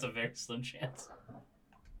that, but that's a very slim chance.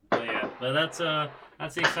 But that's the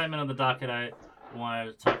excitement on the docket I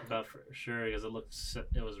wanted to talk about for sure because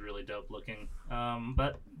it was really dope looking.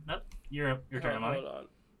 But your turn, Monty. Hold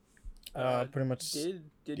on. Pretty much. Did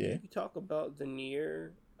you talk about the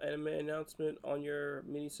Nier anime announcement on your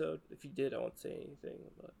minisode? If you did, I won't say anything.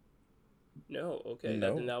 But no, okay.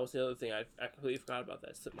 No. That was the other thing. I completely forgot about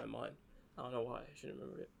that. It slipped my mind. I don't know why. I should have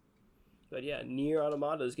remembered it. But yeah, Nier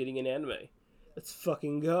Automata is getting an anime. Let's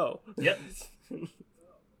fucking go. Yep.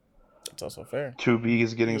 It's also fair. 2B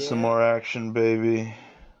is getting some more action, baby.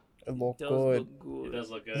 It looks good. It does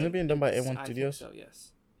look good. Isn't it being done by A1 Studios? So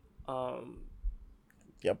yes.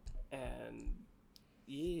 Yep. And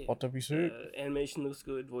yeah. What to be sick? Animation looks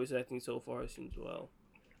good. Voice acting so far seems well.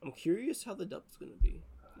 I'm curious how the dub's gonna be.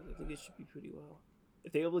 I think it should be pretty well.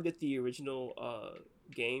 If they're able to get the original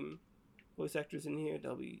game voice actors in here,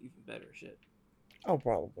 that'll be even better. Shit. Oh,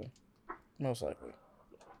 probably. Most likely.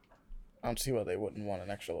 I don't see why they wouldn't want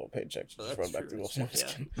an extra little paycheck to just run back the Will Smith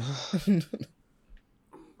skin.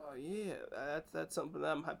 Oh yeah, that's something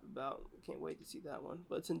that I'm happy about. Can't wait to see that one.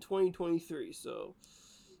 But it's in 2023, so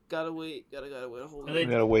gotta wait. Gotta wait a whole year. We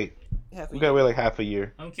gotta wait. We gotta wait half a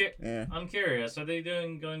year. I'm curious. Are they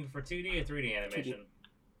going for 2D or 3D animation?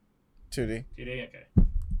 2D. 2D, okay.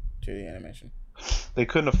 2D animation. They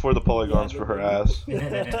couldn't afford the polygons for her ass.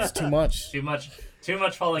 It's too much. Too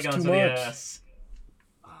much polygons on the ass.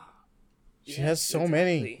 She has so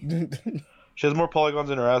many. She has more polygons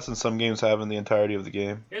in her ass than some games have in the entirety of the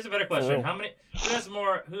game. Here's a better question: Who has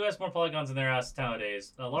more polygons in their ass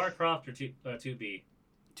nowadays? Lara Croft or 2B?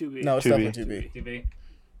 2B. No, it's 2B. definitely 2B.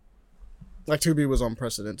 2B. 2B was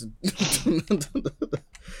unprecedented.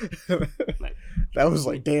 That was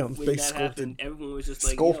damn, when face that sculpted. Happened, everyone was just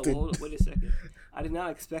sculpted. Yo, wait a second. I did not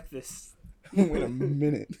expect this. Wait a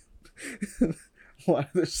minute. Why are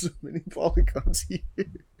there so many polygons here?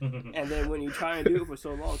 And then when you try and do it for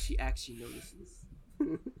so long, she actually notices.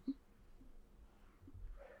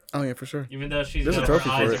 Oh yeah, for sure. Even though she's there's a trophy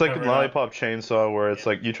for it. It's like the Lollipop Chainsaw, where it's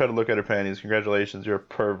you try to look at her panties. Congratulations, you're a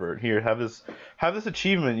pervert. Here, have this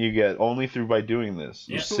achievement you get only by doing this.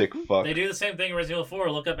 You sick fuck. They do the same thing in Resident Evil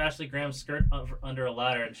 4. Look up Ashley Graham's skirt under a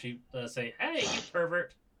ladder, and she say, "Hey, you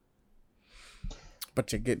pervert." But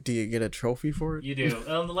do you get a trophy for it? You do.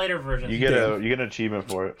 On the later versions, you get an achievement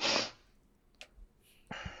for it.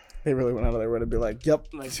 They really went out of their way to be "Yep,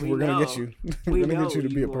 we're gonna get you. We're gonna get you to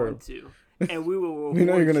be a perv." And we will. We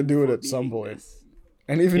know you're gonna do it at some point.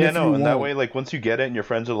 And even if you and that way, once you get it, and your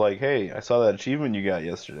friends are like, "Hey, I saw that achievement you got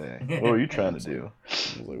yesterday. What were you trying to do?" I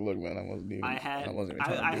was like, "Look, man, I wasn't even trying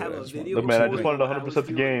to do it. Look, man, I just wanted 100%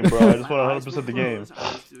 the game, bro. I just wanted 100% the game."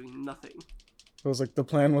 I was doing nothing. It was the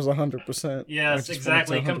plan was 100%. Yes,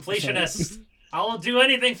 exactly. Completionist. I will do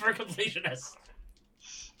anything for a completionist.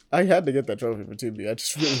 I had to get that trophy for 2B. I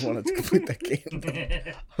just really wanted to complete that game.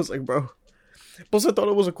 I was like, bro. Plus, I thought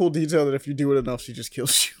it was a cool detail that if you do it enough, she just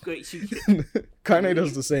kills you. Great. Kaine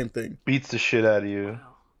does the same thing. Beats the shit out of you.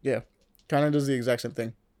 Wow. Yeah. Kaine does the exact same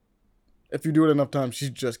thing. If you do it enough times, she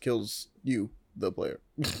just kills you, the player.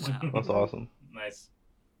 Wow. That's awesome. Nice.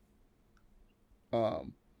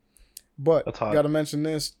 But That's hot. gotta mention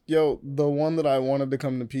this, yo, the one that I wanted to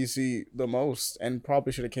come to PC the most, and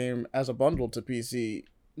probably should have came as a bundle to PC,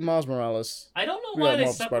 Miles Morales. I don't know We why got they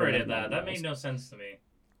Miles separated Spider-Man that. That Miles. made no sense to me.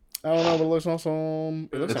 I don't know, but it looks awesome.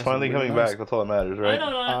 It looks It's actually finally really coming nice. back. That's all that matters, I right?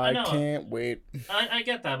 don't know. I know. can't wait. I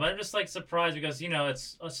get that, but I'm just like surprised because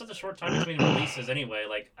it's such a short time between releases anyway.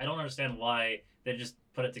 Like I don't understand why they just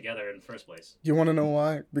put it together in the first place. You want to know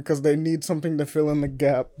why? Because they need something to fill in the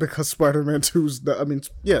gap. Because Spider-Man 2's,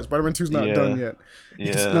 Spider-Man 2's not done yet.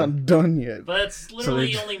 It's Yeah. not done yet. But it's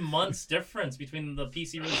literally they- only months difference between the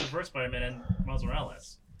PC release of first Spider-Man and Miles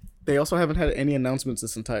Morales. They also haven't had any announcements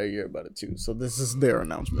this entire year about it too. So this is their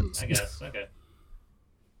announcement. I guess. Okay.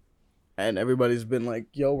 And everybody's been like,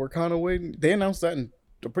 "Yo, we're kind of waiting." They announced that in,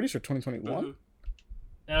 I'm pretty sure 2021.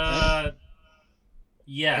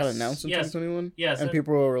 Yes. Got announced in Yes. 2021. Yes. And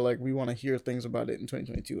people were like, "We want to hear things about it in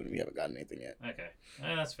 2022," and we haven't gotten anything yet. Okay.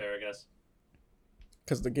 That's fair, I guess.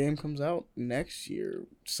 Because the game comes out next year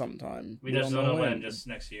sometime. We just don't know when. Just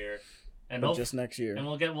next year, and but just next year. and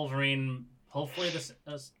we'll get Wolverine hopefully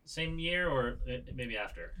the same year or maybe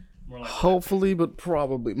after. More likely Hopefully, but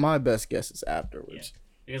probably my best guess is afterwards.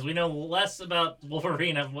 because we know less about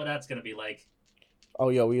Wolverine of what that's gonna be like. Oh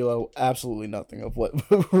yeah, we know absolutely nothing of what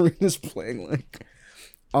Wolverine is playing like.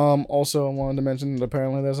 Also, I wanted to mention that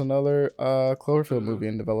apparently there's another Cloverfield movie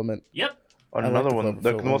in development. Yep. Another the one,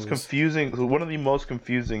 the Cloverfield most movies. confusing, one of the most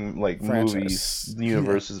confusing Franchise. movies,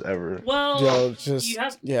 universes ever. Well, Yo, just you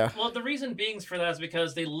have. yeah. Well, the reason being for that is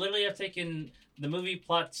because they literally have taken the movie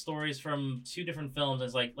plot stories from 2 different films and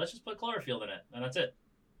it's like, let's just put Cloverfield in it, and that's it.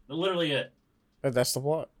 Literally it. That's the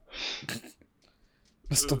plot.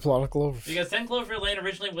 That's the plot of Cloverfield. Because 10 Cloverfield Lane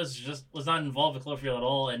originally was not involved with Cloverfield at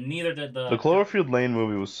all, and neither did The Cloverfield Lane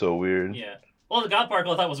movie was so weird. Yeah. Well, the God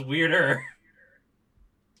Particle I thought was weirder.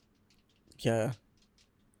 Yeah.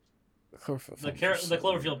 Cloverfield The films are so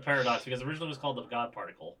Cloverfield weird. Paradox, because originally it was called the God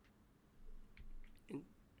Particle.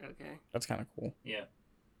 Okay. That's kind of cool. Yeah.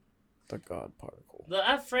 The God Particle. The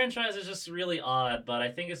F franchise is just really odd, but I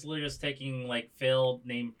think it's literally just taking like failed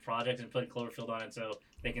named projects and putting Cloverfield on it so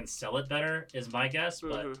they can sell it better, is my guess,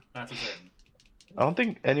 but not too certain. I don't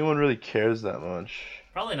think anyone really cares that much.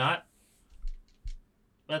 Probably not.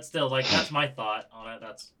 But still, like, that's my thought on it.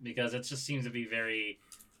 That's because it just seems to be very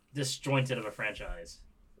disjointed of a franchise.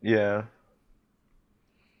 Yeah.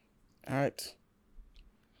 All right.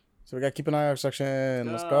 So we got keep an eye out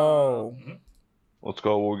section. Let's Go. go. Mhm. Let's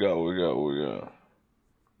go. What we got.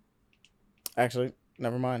 Actually,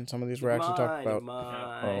 never mind. Some of these we're actually talking about.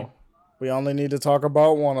 Mine. Oh. We only need to talk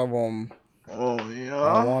about one of them. Oh, The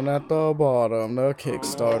yeah. one at the bottom, the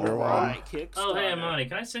Kickstarter one. Alright, Kickstarter. Oh, hey, Amani,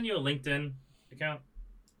 can I send you a LinkedIn account?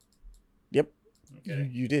 Yep. Okay.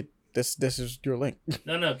 You did. This is your link.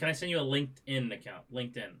 No, can I send you a LinkedIn account?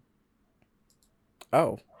 LinkedIn.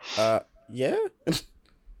 Oh. Yeah.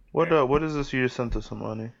 What is this you just sent to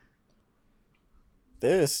somebody?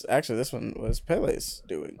 This one was Pele's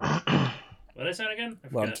doing. What did I send again? I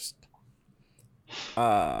Well, I'm forgot. just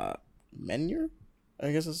Menu,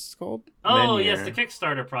 I guess it's called. Oh Menu. yes, the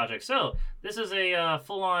Kickstarter project. So this is a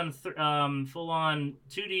full-on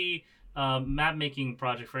 2D map making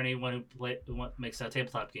project for anyone who makes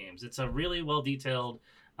tabletop games. It's a really well detailed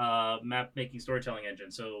map making storytelling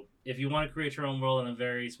engine. So if you want to create your own world in a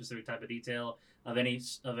very specific type of detail of any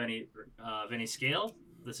scale,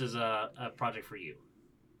 this is a project for you.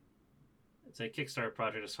 It's a Kickstarter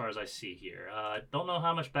project as far as I see here. Don't know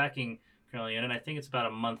how much backing currently in it. I think it's about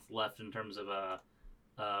a month left in terms of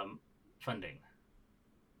funding.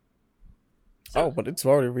 Oh, but it's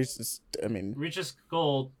already reached its. I mean, Reaches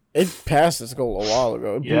goal. it passed its goal a while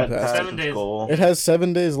ago. It blew Yeah, past it. 7 days. Goal. It has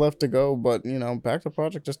 7 days left to go, but back the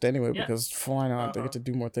project just anyway Yeah. because why not? They get to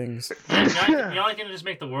do more things. You're not only going to just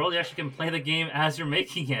make the world, you actually can play the game as you're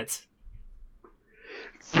making it.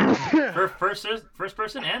 First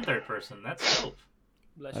person and third person. That's dope.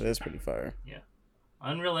 Bless That you. is pretty fire.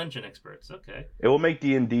 Unreal Engine experts. Okay. It will make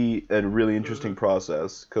D&D a really interesting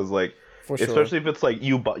process because, like, For sure. especially if it's like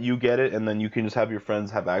you get it and then you can just have your friends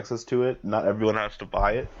have access to it. Not everyone has to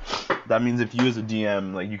buy it. That means if you as a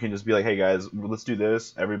DM, like, you can just be like, hey guys, let's do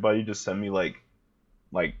this. Everybody just send me like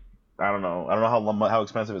I don't know how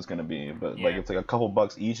expensive it's gonna be, but like it's like a couple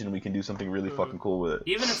bucks each, and we can do something really fucking cool with it.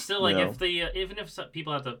 Even if still like even if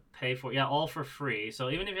people have to pay for all for free. So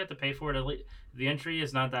even if you have to pay for it, at least the entry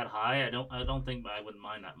is not that high. I don't think I wouldn't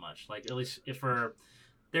mind that much. Like at least if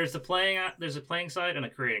there's a playing side and a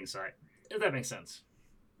creating side. If that makes sense.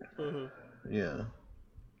 Yeah.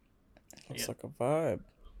 Looks like a vibe.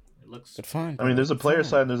 It looks good fun. I mean, there's a player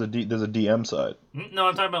side and there's a DM side. No,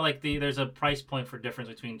 I'm talking about like there's a price point for difference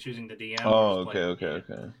between choosing the DM. Oh, okay.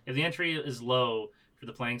 If the entry is low for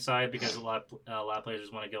the playing side because a lot of players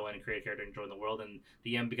just want to go in and create a character and join the world, and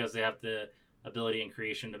DM because they have the ability and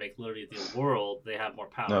creation to make literally the world, they have more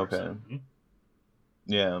power. Okay. So,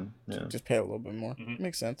 Yeah. Just pay a little bit more. Mm-hmm.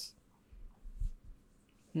 Makes sense.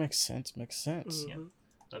 Makes sense. Yeah.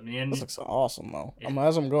 I mean, this looks awesome though.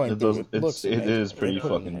 As I'm going through it, it is pretty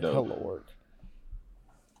fucking dope. Hella work.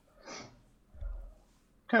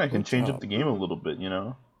 Kind of can change up the game a little bit, you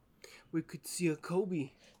know. We could see a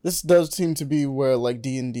Kobe. This does seem to be where like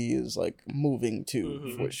D&D is like moving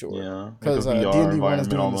to for sure. Yeah, because D&D 1 is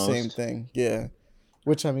doing the same thing. Yeah,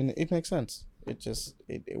 which I mean it makes sense. It just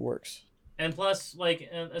it works. And plus, like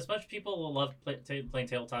as much people will love playing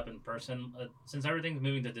tabletop in person, since everything's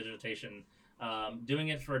moving to digitization. Doing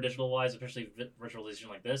it for digital wise, especially virtualization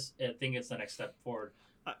like this, I think it's the next step forward.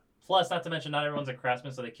 Plus, not to mention, not everyone's a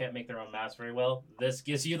craftsman, so they can't make their own masks very well. This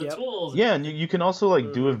gives you the tools. Yeah, and you can also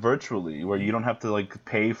like do it virtually, where you don't have to like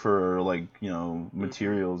pay for like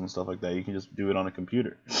materials and stuff like that. You can just do it on a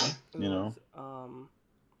computer. You know.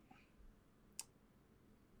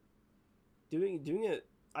 Doing it,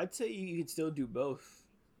 I'd say you can still do both,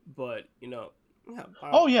 but Yeah,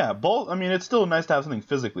 oh yeah, both. I mean, it's still nice to have something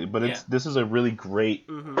physically, but this is a really great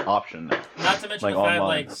option. Not to mention the fact,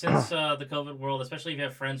 like since the COVID world, especially if you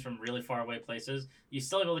have friends from really far away places, you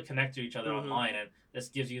still able to connect to each other online, and this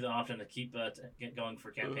gives you the option to keep get going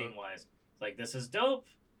for campaign wise. Like this is dope.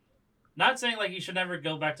 Not saying like you should never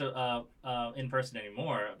go back to in person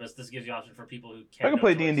anymore, but this gives you option for people who can't. I can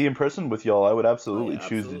play D&D in person with y'all. I would absolutely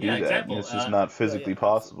choose to do that. Example, it's just not physically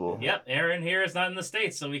possible. Yep, Aaron here is not in the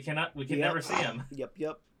States, so we can never see him.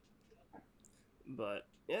 Yep. But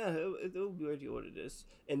yeah, it'll be what it is,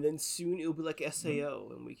 and then soon it'll be like SAO,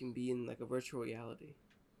 and we can be in like a virtual reality.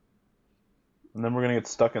 And then we're gonna get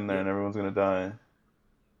stuck in there, and everyone's gonna die.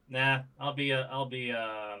 Nah, I'll be what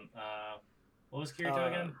was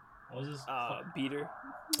Kirito again? What was his? Beater.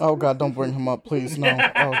 Oh god, don't bring him up, please. No.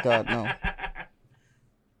 Oh god, no.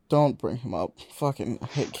 Don't bring him up. Fucking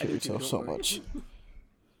hate Kirito so much.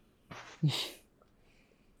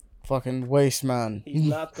 Fucking waste man. He's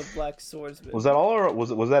not the black swordsman. Was that all, or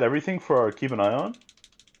was that everything for our keep an eye on?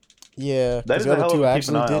 Yeah, that is a hell of a keep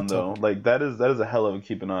an eye on though. Like that is a hell of a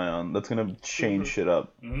keep an eye on. That's gonna change shit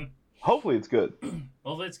up. Hopefully it's good.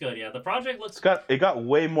 Hopefully it's good. Yeah, the project looks. It got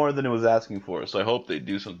way more than it was asking for, so I hope they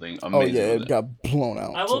do something amazing. Oh yeah, it got blown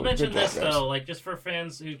out. I will mention this though, like just for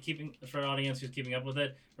fans for an audience who's keeping up with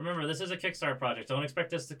it. Remember, this is a Kickstarter project. Don't expect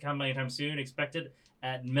this to come anytime soon. Expect it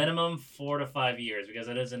at minimum 4 to 5 years because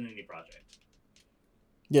it is an indie project.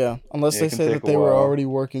 Yeah, unless they say that they were already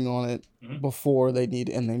working on it before they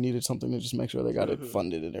needed something to just make sure they got it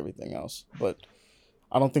funded and everything else. But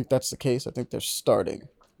I don't think that's the case. I think they're starting.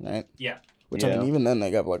 Right? Yeah. Which, I mean, even then, they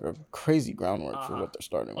got, like, a crazy groundwork for what they're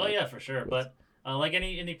starting with. Oh, yeah, for sure. But, like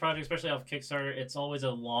any indie project, especially off Kickstarter, it's always a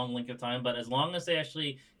long length of time. But as long as they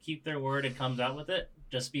actually keep their word and comes out with it,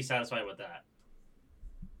 just be satisfied with that.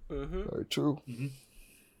 Very true.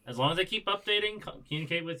 As long as they keep updating,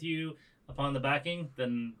 communicate with you upon the backing,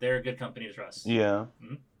 then they're a good company to trust. Yeah.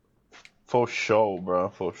 For sure, bro.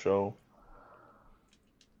 For sure.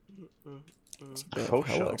 For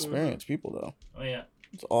sure. Experienced people, though. Oh, yeah.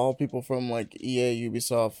 It's all people from like EA,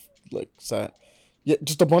 Ubisoft, like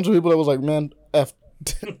just a bunch of people that was like, man, F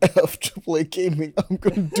AAA gaming. I'm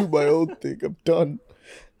gonna do my own thing. I'm done,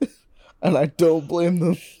 and I don't blame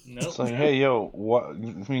them. Nope. It's like, hey, yo, what? I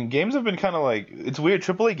mean, games have been kind of like, it's weird.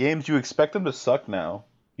 AAA games, you expect them to suck now.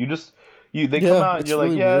 They come out and you're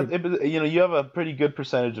really like, you have a pretty good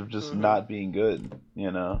percentage of just not being good.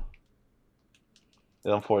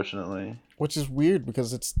 Unfortunately. Which is weird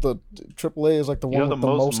because it's the AAA is like the one with the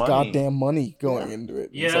most goddamn money going into it.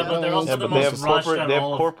 Yeah, like, but they're also the most rushed. They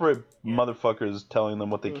have corporate motherfuckers telling them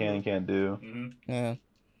what they can and can't do. Yeah.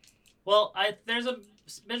 Well, there's a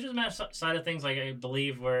business side of things, like I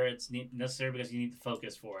believe, where it's necessary because you need the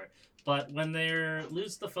focus for it. But when they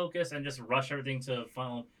lose the focus and just rush everything to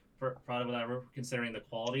final product without considering the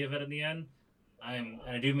quality of it in the end, and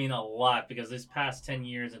I do mean a lot because this past 10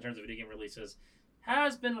 years in terms of video game releases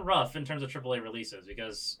has been rough in terms of AAA releases,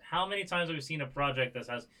 because how many times have we seen a project that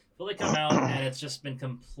has fully come out and it's just been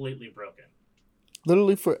completely broken?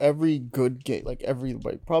 Literally for every good game,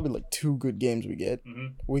 probably like 2 good games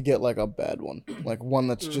we get like a bad one, like one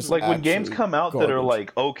that's just like when games come out garbage. that are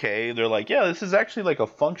like okay, they're like, yeah, this is actually like a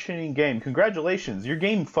functioning game. Congratulations, your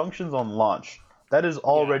game functions on launch. That is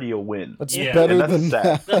already a win. That's better than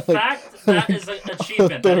that. The fact that is an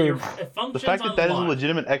achievement. That it functions the fact that is a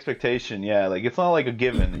legitimate expectation. Yeah, like it's not like a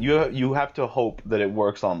given. You have to hope that it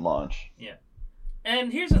works on launch. Yeah.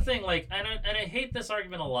 And here's the thing, like, and I hate this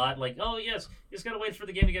argument a lot. Like, oh yes, you just gotta wait for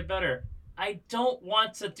the game to get better. I don't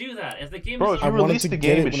want to do that. If the game if you release the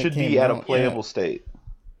game, it should be at a playable state.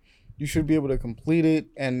 You should be able to complete it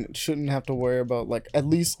and shouldn't have to worry about, like, at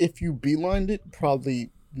least if you beelined it,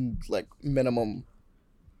 probably like minimum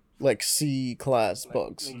like C class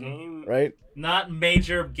bugs, right? Not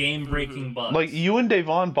major game breaking bugs. Like you and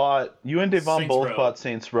Devon both bought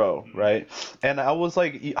Saints Row, right? And I was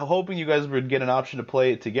like hoping you guys would get an option to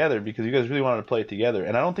play it together because you guys really wanted to play it together,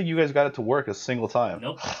 and I don't think you guys got it to work a single time.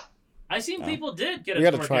 Nope. I've seen people did get it. We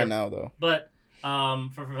got to work try here, now though. But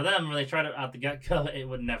for them when they tried it out the get go, it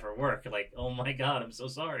would never work. Like, oh my god, I'm so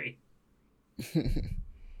sorry.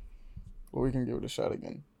 Well, we can give it a shot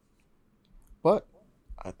again. But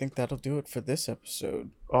I think that'll do it for this episode.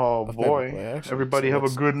 Oh boy! Everybody have a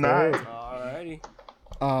good night. Alrighty.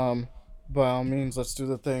 By all means, let's do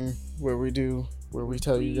the thing where we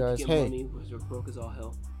tell you guys, hey. Money was broke as all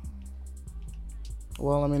hell.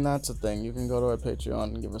 Well, I mean that's the thing. You can go to our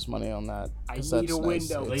Patreon and give us money on that. I need a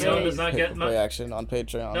window. Leon does not get play action on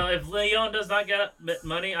Patreon. No, if Leon does not get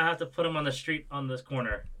money, I have to put him on the street on this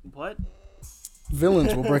corner. What?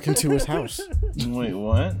 Villains will break into his house. Wait,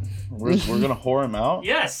 what? We're gonna whore him out?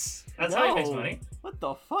 Yes, that's how he makes money. What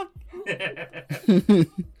the fuck?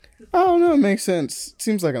 Oh no, it makes sense.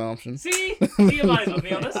 Seems like an option. See, you might as well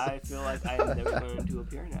be on this. I feel like I am never going to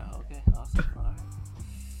appear now. Okay, awesome.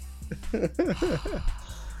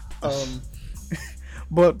 All right.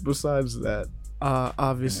 But besides that,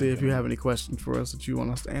 obviously, if you have any questions for us that you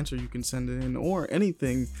want us to answer, you can send it in, or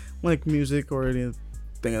anything like music or anything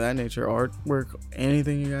of that nature, artwork,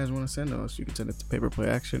 anything you guys want to send to us, you can send it to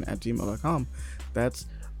paperplayaction@gmail.com. That's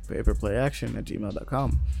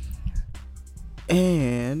paperplayaction@gmail.com.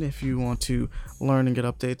 And if you want to learn and get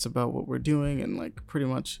updates about what we're doing and like pretty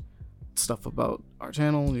much stuff about our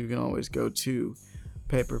channel, you can always go to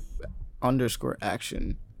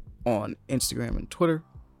paper_action on Instagram and Twitter.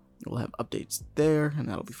 We'll have updates there, and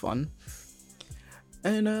that'll be fun.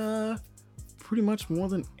 And pretty much more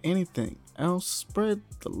than anything else, spread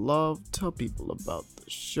the love, tell people about the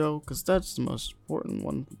show, because that's the most important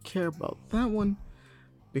one. We care about that one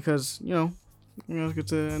because, you guys get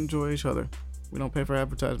to enjoy each other. We don't pay for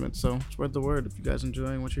advertisements, so spread the word. If you guys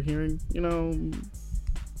enjoying what you're hearing, do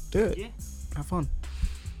it. Yeah. Have fun.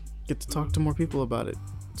 Get to talk to more people about it.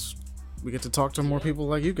 We get to talk to more people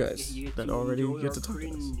like you guys that already get to talk to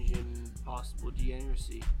us. And possible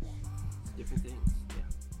degeneracy. Different things.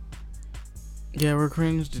 Yeah, we're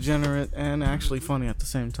cringe, degenerate, and actually funny at the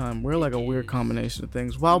same time. We're like a weird combination of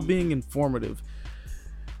things while being informative.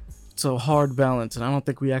 It's a hard balance, and I don't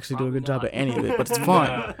think we actually do a good job at any of it, but it's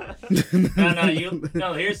fun.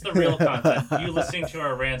 No, here's the real content. You listening to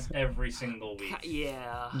our rants every single week.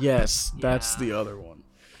 Yeah. Yes, that's the other one.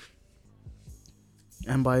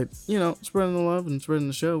 And by, spreading the love and spreading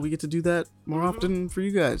the show, we get to do that more often for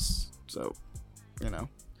you guys. So,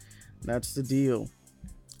 that's the deal.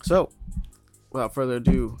 So, without further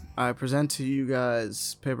ado, I present to you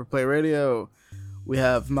guys Paper Play Radio. We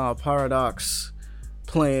have Mal Paradox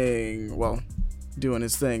doing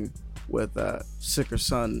his thing with Sicker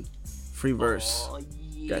Son Free Verse.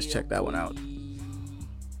 You guys check that one out.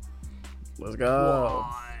 Let's go.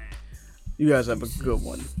 You guys have a good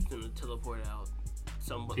one. Gonna teleport out.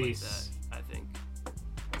 Somewhat Peace. Like that, I think.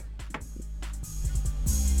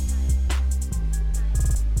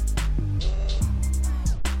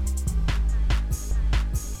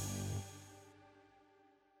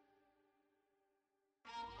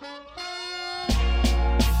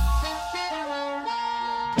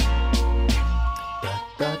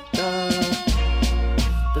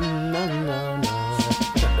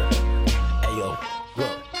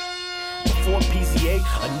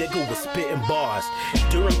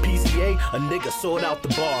 A nigga sold out the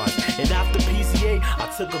bars. And after PCA, I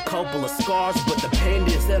took a couple of scars. But the pain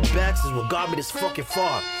and setbacks is what got me this fucking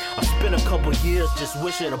far. I spent a couple years just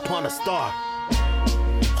wishing upon a star.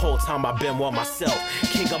 whole time I've been one myself.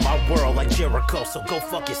 King of my world like Jericho, so go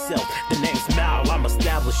fuck yourself. The name's Mal, I'm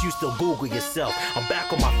established, you still Google yourself. I'm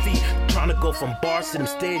back on my feet, trying to go from bars to them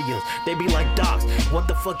stadiums. They be like, docs, what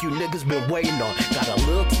the fuck you niggas been waiting on? Got a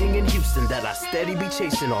little thing in Houston that I steady be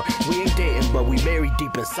chasing on. We ain't dating, but we married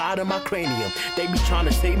deep inside of my cranium. They be trying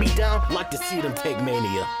to take me down, like to see them take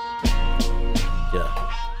mania. Yeah.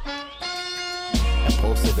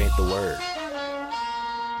 Impulsive ain't the word.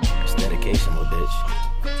 It's dedication, little bitch.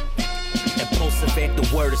 Impulsive ain't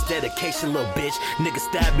the word, it's dedication, little bitch. Nigga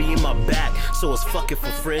stab me in my back, so it's fucking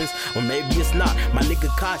for friends. Or maybe it's not. My nigga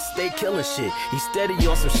Cot stay killing shit. He steady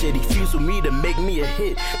on some shit, he fused with me to make me a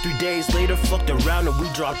hit. 3 days later, fucked around and we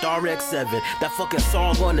dropped RX-7. That fucking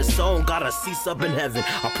song on its own got a cease up in heaven.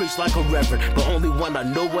 I preach like a reverend, but only one I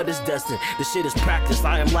know what is destined. This shit is practice,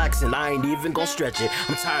 I am laxing, I ain't even gon' stretch it.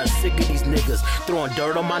 I'm tired, sick of these niggas throwing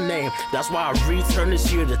dirt on my name. That's why I return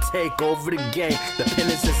this year to take over the game. The pen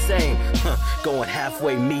is insane, going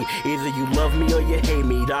halfway me. Either you love me or you hate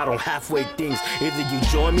me. I don't halfway things. Either you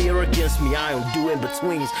join me or against me. I don't do in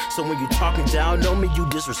betweens. So when you talking down on me, you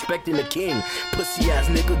disrespecting the king. Pussy ass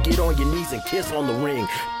nigga, get on your knees and kiss on the ring.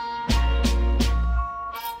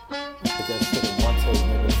 Put that shit in one take,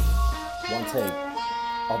 nigga. One take.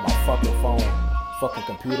 On my fucking phone. Fucking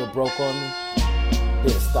computer broke on me.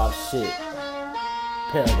 Didn't stop shit.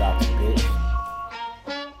 Paradox, bitch.